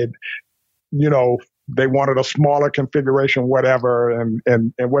decided, they wanted a smaller configuration, whatever, and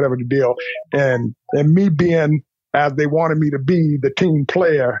whatever the deal. And me being, as they wanted me to be, the team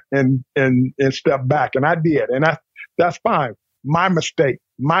player and step back. And I did. And that's fine. My mistake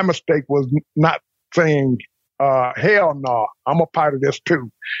was not saying, hell no, I'm a part of this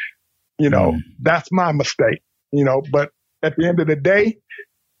too. That's my mistake, but at the end of the day,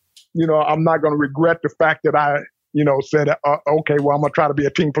 I'm not going to regret the fact that I, said, okay, well, I'm going to try to be a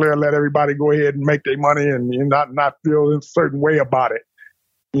team player, let everybody go ahead and make their money and not feel a certain way about it,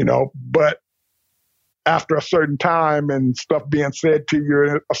 but after a certain time and stuff being said to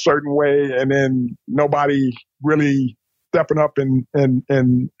you a certain way and then nobody really stepping up and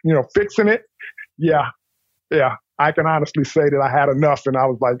fixing it. Yeah. I can honestly say that I had enough and I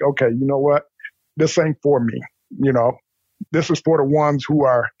was like, okay, you know what? This ain't for me, This is for the ones who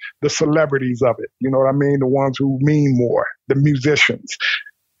are the celebrities of it. You know what I mean? The ones who mean more, the musicians.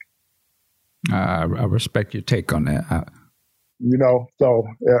 I respect your take on that. And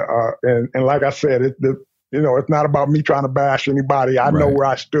like I said, it's not about me trying to bash anybody. I know where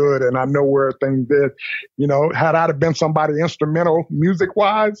I stood and I know where things did. Had I been somebody instrumental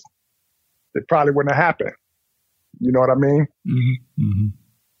music-wise, it probably wouldn't have happened. You know what I mean? Mm-hmm. Mm-hmm.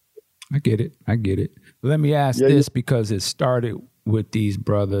 I get it. Let me ask this because it started with these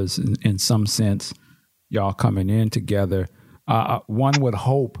brothers in some sense, y'all coming in together. One would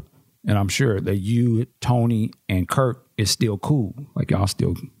hope, and I'm sure that you, Tony, and Kirk is still cool. Like y'all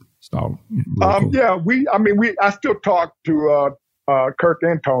still cool. Yeah, I still talk to Kirk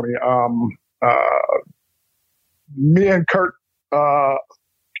and Tony. Me and Kirk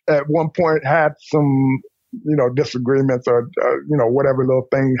at one point had some disagreements or, whatever little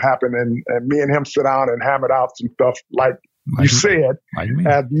thing happened. And me and him sit down and hammered out some stuff. Like you said,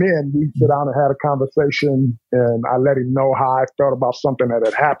 as men, we sit down and had a conversation and I let him know how I felt about something that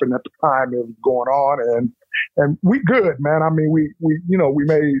had happened at the time it was going on. And we good, man. I mean, we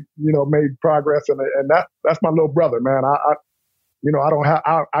made progress and that's my little brother, man. I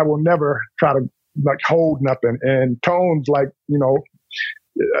will never try to hold nothing. And Tone's like,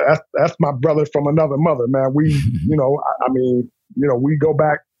 that's my brother from another mother, man. We, we go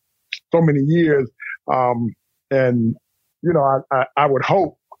back so many years. And, I would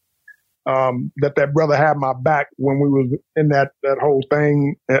hope, that brother had my back when we was in that whole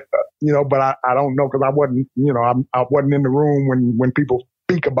thing, but I don't know. Cause I wasn't, I wasn't in the room when people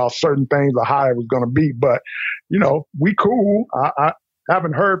speak about certain things or how it was going to be, but, we cool. I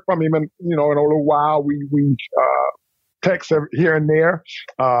haven't heard from him in a little while. We text here and there.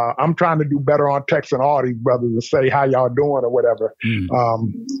 I'm trying to do better on texting all these brothers to say how y'all doing or whatever.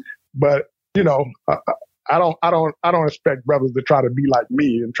 But I don't expect brothers to try to be like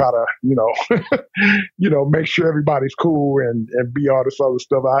me and try to make sure everybody's cool and be all this other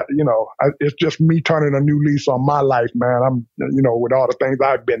stuff. It's just me turning a new lease on my life, man. I'm with all the things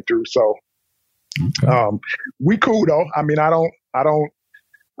I've been through. So we cool though. I mean, I don't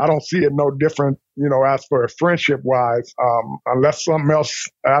see it no different, as for friendship wise, unless something else,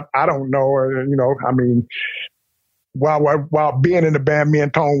 I don't know. Or, while being in the band, me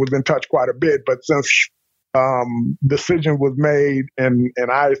and Tone was in touch quite a bit, but since, decision was made and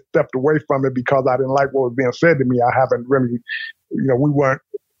I stepped away from it because I didn't like what was being said to me. I haven't really,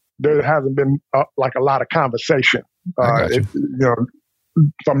 there hasn't been like a lot of conversation.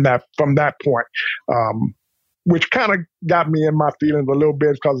 from that point, which kind of got me in my feelings a little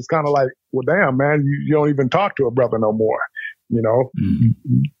bit, because it's kind of like, well, damn, man, you don't even talk to a brother no more. You know,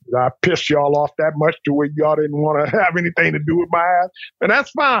 I pissed y'all off that much to where y'all didn't want to have anything to do with my ass, and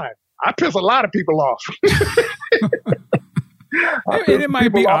that's fine. I piss a lot of people off. And it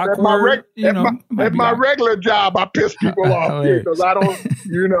might be awkward. At my regular job, I piss people off because I don't,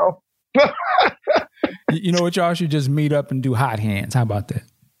 you know. You know what, y'all should just meet up and do hot hands. How about that?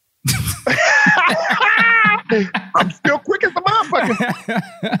 I'm still quick as the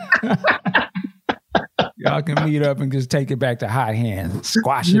motherfucker. Y'all can meet up and just take it back to hot hands.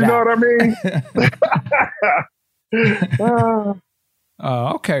 Squash it out. You know what I mean?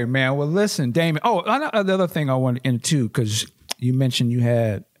 Okay, man. Well, listen, Damon. Oh, the other thing I wanted into, because you mentioned you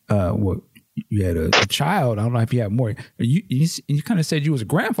had you had a child. I don't know if you have more. You kind of said you was a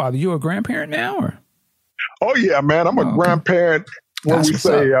grandfather. You a grandparent now, or? Oh yeah, man. I'm a grandparent. What we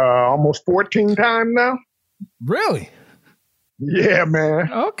say, almost 14 times now. Really? Yeah,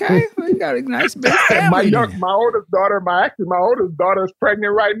 man. Okay, well, you got a nice big family. my oldest daughter is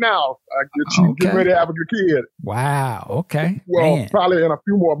pregnant right now. She's getting ready to have a kid. Wow. Okay. Well, man. probably in a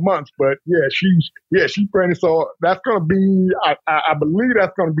few more months, but she's pregnant. So that's going to be, I believe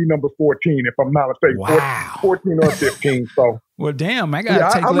that's going to be number 14, if I'm not mistaken. Wow. 14 or 15. So. Well, damn, I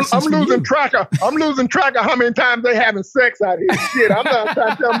got to take lessons from you. I'm losing track of how many times they having sex out here. Shit, I'm not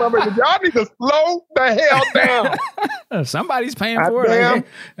trying to tell my brother, y'all need to slow the hell down. Somebody's paying for it,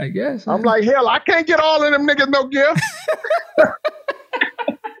 I guess. I'm like, hell, I can't get all of them niggas no gift.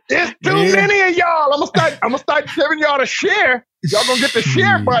 It's too many of y'all. I'm gonna start giving y'all the share. Y'all gonna get the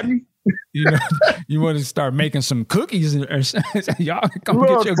share button. You know, you want to start making some cookies or something. Y'all come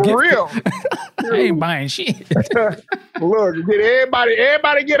get your for gift. Real. I ain't buying shit. Look, get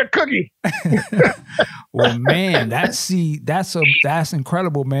everybody get a cookie. Well, man, that's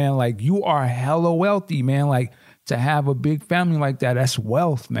incredible, man. Like, you are hella wealthy, man. Like, to have a big family like that, that's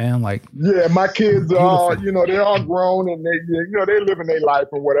wealth, man. Like, yeah, my kids are, they're all grown and they're living their life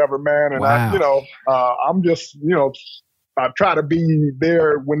and whatever, man. And wow. I'm just, I try to be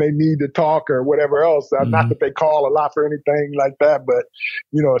there when they need to talk or whatever else. Not that they call a lot for anything like that, but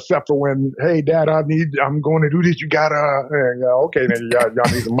except for when, hey, Dad, I'm going to do this. You gotta, okay, then y'all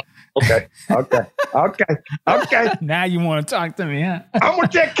need some money. Okay. Now you want to talk to me, huh? I'm gonna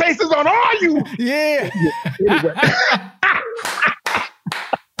check cases on all you. Yeah. Anyway.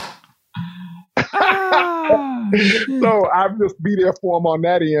 So I just be there for them on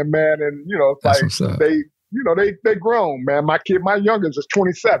that end, man. And it's like they grown, man. My youngest is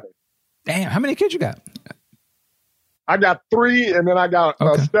 27. Damn, how many kids you got? I got 3, and then I got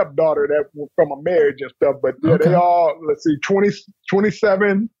a stepdaughter that was from a marriage and stuff. But they all,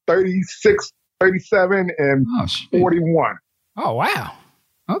 27, 36, 37, and 41. Oh, wow.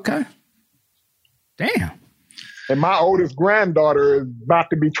 Okay. Damn. And my oldest granddaughter is about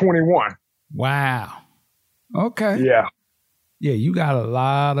to be 21. Wow. Okay. Yeah. Yeah, you got a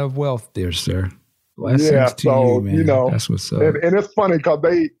lot of wealth there, sir. Blessings to you, man. That's what's up. And it's funny because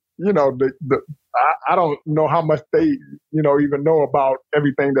they, I don't know how much they, even know about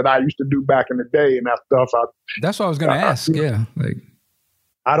everything that I used to do back in the day and that stuff. That's what I was going to ask. Yeah. Like,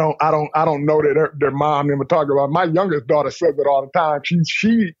 I don't know that their mom never talked about it. My youngest daughter says it all the time.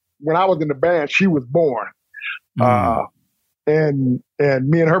 She, when I was in the band, she was born. And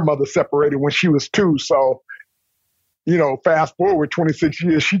me and her mother separated when she was 2. So, fast forward 26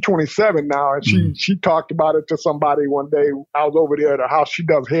 years, she's 27 now. And she talked about it to somebody one day. I was over there at her house. She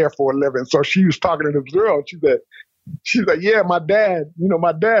does hair for a living. So she was talking to this girl. She's like, yeah, my dad,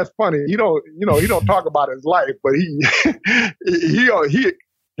 my dad's funny. He don't talk about his life, but he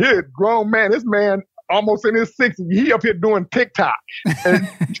a grown man. This man almost in his 60s. He up here doing TikTok. And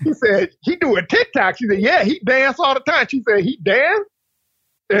she said, he doing TikTok. She said, yeah, he dance all the time. She said, he dance?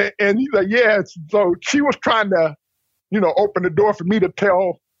 And he's like, yeah. So she was trying to, open the door for me to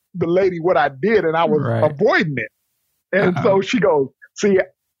tell the lady what I did, and I was avoiding it. And so she goes, see,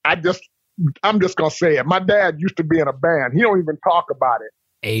 I'm just going to say it. My dad used to be in a band. He don't even talk about it.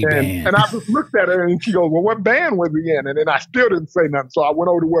 And I just looked at her and she goes, well, what band was he in? And then I still didn't say nothing. So I went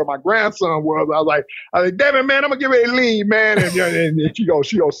over to where my grandson was. I was like, Devin, man, I'm going to give it a lead, man. And she goes,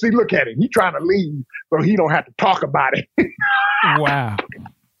 see, look at him. He trying to leave so he don't have to talk about it. Wow.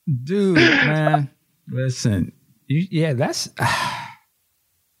 Dude, man, listen, that's,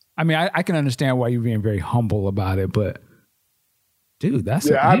 I mean, I can understand why you're being very humble about it, but dude, that's,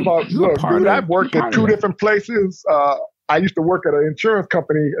 I've worked at 2 different places. I used to work at an insurance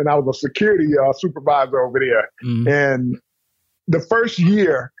company, and I was a security supervisor over there. And the first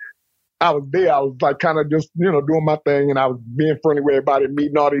year, I was there. I was like kind of just, doing my thing, and I was being friendly with everybody,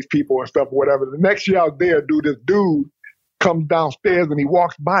 meeting all these people and stuff, whatever. The next year I was there, this dude comes downstairs and he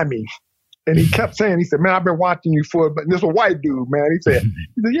walks by me, and he kept saying, he said, "Man, I've been watching you but this is a white dude, man." He said,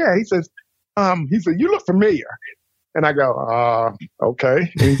 "Yeah." He said, "You look familiar." And I go, "Okay."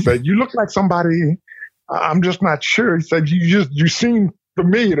 And he said, "You look like somebody, I'm just not sure." He said, you seem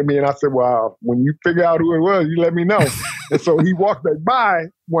familiar to me." And I said, "Well, when you figure out who it was, you let me know." And so he walked back by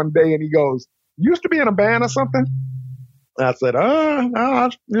one day and he goes, "You used to be in a band or something?" And I said, no, I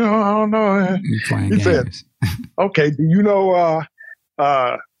don't know." He said, "Okay, do you know,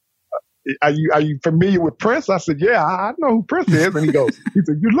 are you familiar with Prince?" I said, "Yeah, I know who Prince is." And he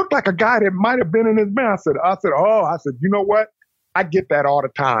said, "You look like a guy that might have been in his band." I said, "You know what? I get that all the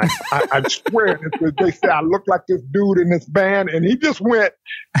time. I swear, they say I look like this dude in this band." And he just went.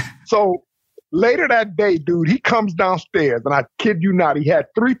 So later that day, dude, he comes downstairs, and I kid you not, he had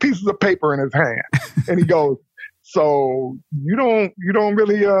 3 pieces of paper in his hand, and he goes, "So you don't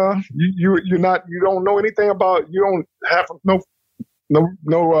really you don't know anything about, you don't have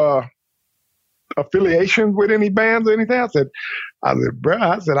no affiliations with any bands or anything?" I said, "Bro,"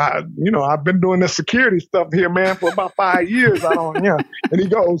 I've been doing this security stuff here, man, for about 5 years. I don't, yeah." And he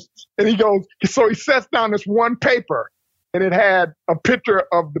goes, so he sets down this one paper, and it had a picture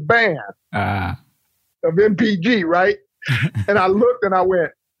of the band of MPG, right? And I looked and I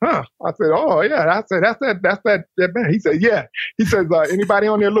went, "Huh?" I said, "Oh yeah." I said, "That's that band." He said, "Yeah." He says, "Anybody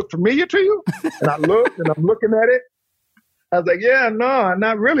on there look familiar to you?" And I looked, and I'm looking at it. I was like, "Yeah, no,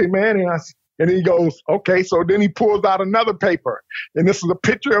 not really, man." And he goes, "Okay." So then he pulls out another paper, and this is a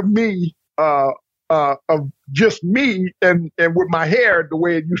picture of me, of just me, and with my hair the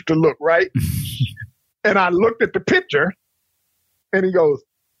way it used to look, right? And I looked at the picture, and he goes,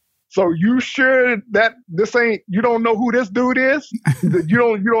 "So you sure that this ain't? You don't know who this dude is?" He said, "You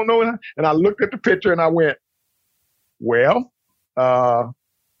don't know him?" And I looked at the picture, and I went, "Well,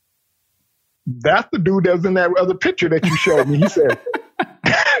 that's the dude that was in that other picture that you showed me." He said.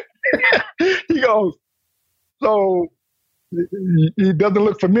 He goes, "So he doesn't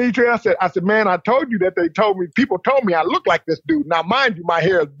look familiar to you?" I said, "Man, I told you that people told me I look like this dude. Now, mind you, my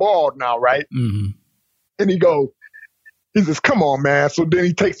hair is bald now, right?" Mm-hmm. And he says, "Come on, man." So then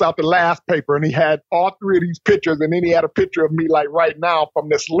he takes out the last paper, and he had all 3 of these pictures, and then he had a picture of me like right now from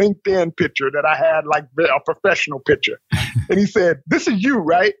this LinkedIn picture that I had, like a professional picture. And he said, "This is you,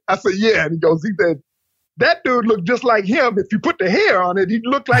 right?" I said, "Yeah." And he said, "That dude looked just like him. If you put the hair on it, he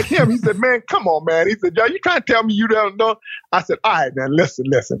looked like him." He said, "Man, come on, man." He said, "Yo, you trying to tell me you don't know?" I said, "All right, man, listen.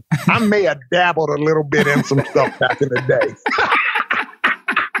 I may have dabbled a little bit in some stuff back in the day."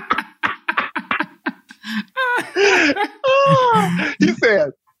 He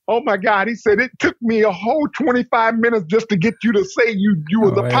said, "Oh my God." He said, "It took me a whole 25 minutes just to get you to say you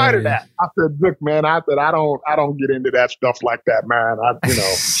was a part of that." I said, "Look, man," I said, I don't get into that stuff like that, man.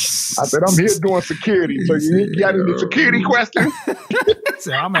 I said, "I'm here doing security. So you got any security questions?"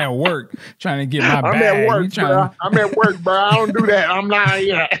 So I'm at work trying to get my bag. I'm at work, bro. I'm at work, bro. I don't do that. I'm not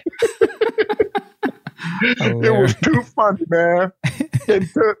yet. It was too funny, man. And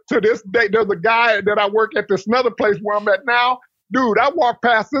to this day, there's a guy that I work at this another place where I'm at now. Dude, I walk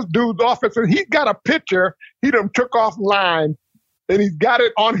past this dude's office, and he's got a picture he done took offline, and he's got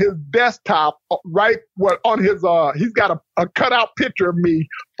it on his desktop, right? On his he's got a cutout picture of me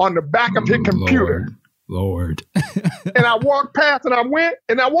on the back of his computer. Lord. And I walked past, and I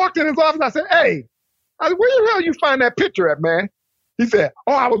walked in his office. I said, "Hey," I said, "Where the hell you find that picture at, man?" He said,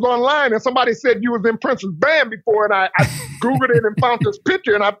 "Oh, I was online, and somebody said you was in Prince's band before, and I Googled it and found this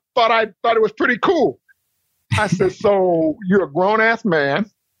picture, and I thought it was pretty cool." I said, "So you're a grown ass man.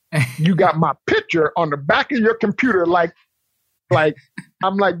 You got my picture on the back of your computer, like."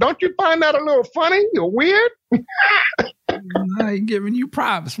 I'm like, "Don't you find that a little funny or weird?" I ain't giving you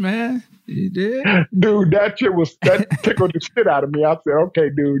props, man. You did? Dude, that tickled the shit out of me. I said, "Okay,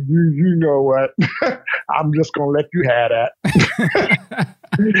 dude, you know what? I'm just going to let you have that."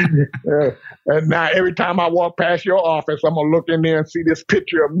 And now every time I walk past your office, I'm going to look in there and see this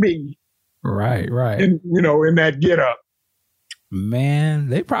picture of me. Right. In that get up. Man,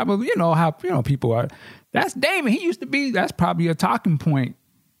 they probably, how, people are. That's Damon. He used to be, that's probably a talking point,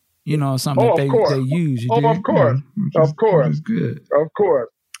 something that they use. Of course. Of course. Good. Of course.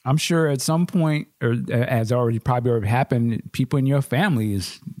 I'm sure at some point, or as probably already happened, people in your family and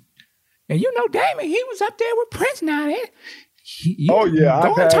Damon, he was up there with Prince now. Go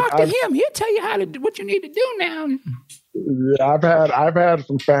and talk to him. He'll tell you what you need to do now. Yeah, I've had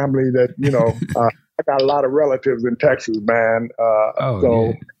some family that, I got a lot of relatives in Texas, man.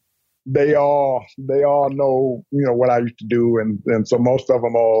 they all know, what I used to do. And so most of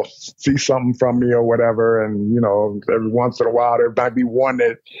them all see something from me or whatever. And, every once in a while, there might be one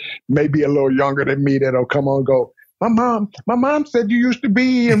that may be a little younger than me that'll come on and go, my mom said you used to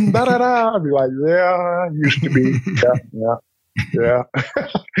be, and da da da. I'll be like, yeah, I used to be. Yeah.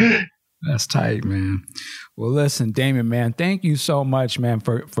 That's tight, man. Well, listen, Damon, man, thank you so much, man,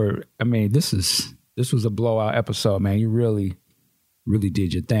 for this was a blowout episode, man. You really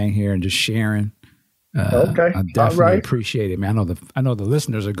did your thing here and just sharing. Okay. I definitely appreciate it, man. I know the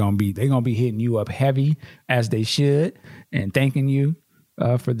listeners are gonna be hitting you up heavy, as they should, and thanking you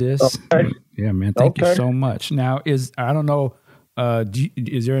for this. Okay. Yeah, man. Thank you so much. Now, I don't know,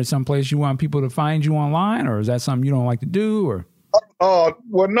 is there some place you want people to find you online, or is that something you don't like to do, or?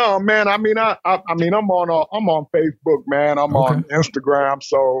 Well, no, man. I mean, I'm on Facebook, man. I'm on Instagram.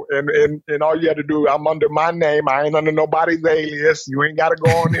 So, and all you have to do, I'm under my name. I ain't under nobody's alias. You ain't got to go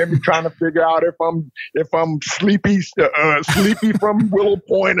on there and be trying to figure out if I'm sleepy from Willow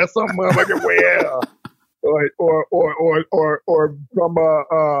Point or something like where, or from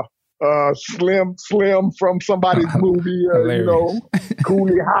Slim from somebody's movie,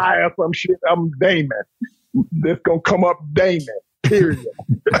 Cooley High or some shit. I'm Damon. This gonna come up Damon. Period.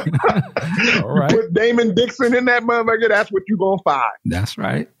 All right. Put Damon Dixon in that motherfucker, that's what you're going to find. That's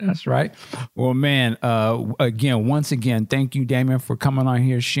right. Well, man, once again, thank you, Damon, for coming on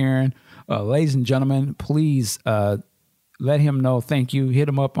here, sharing. Ladies and gentlemen, please let him know. Thank you. Hit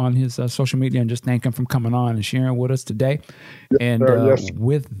him up on his social media and just thank him for coming on and sharing with us today. Yes, and sir,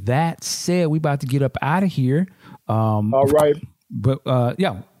 with that said, we about to get up out of here. All right. But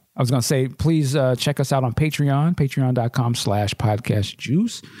I was going to say, please check us out on Patreon,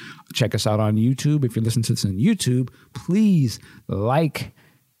 patreon.com/podcastjuice. Check us out on YouTube. If you're listening to this on YouTube, please like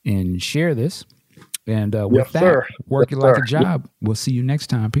and share this. And with that, work it like a job. We'll see you next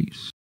time. Peace.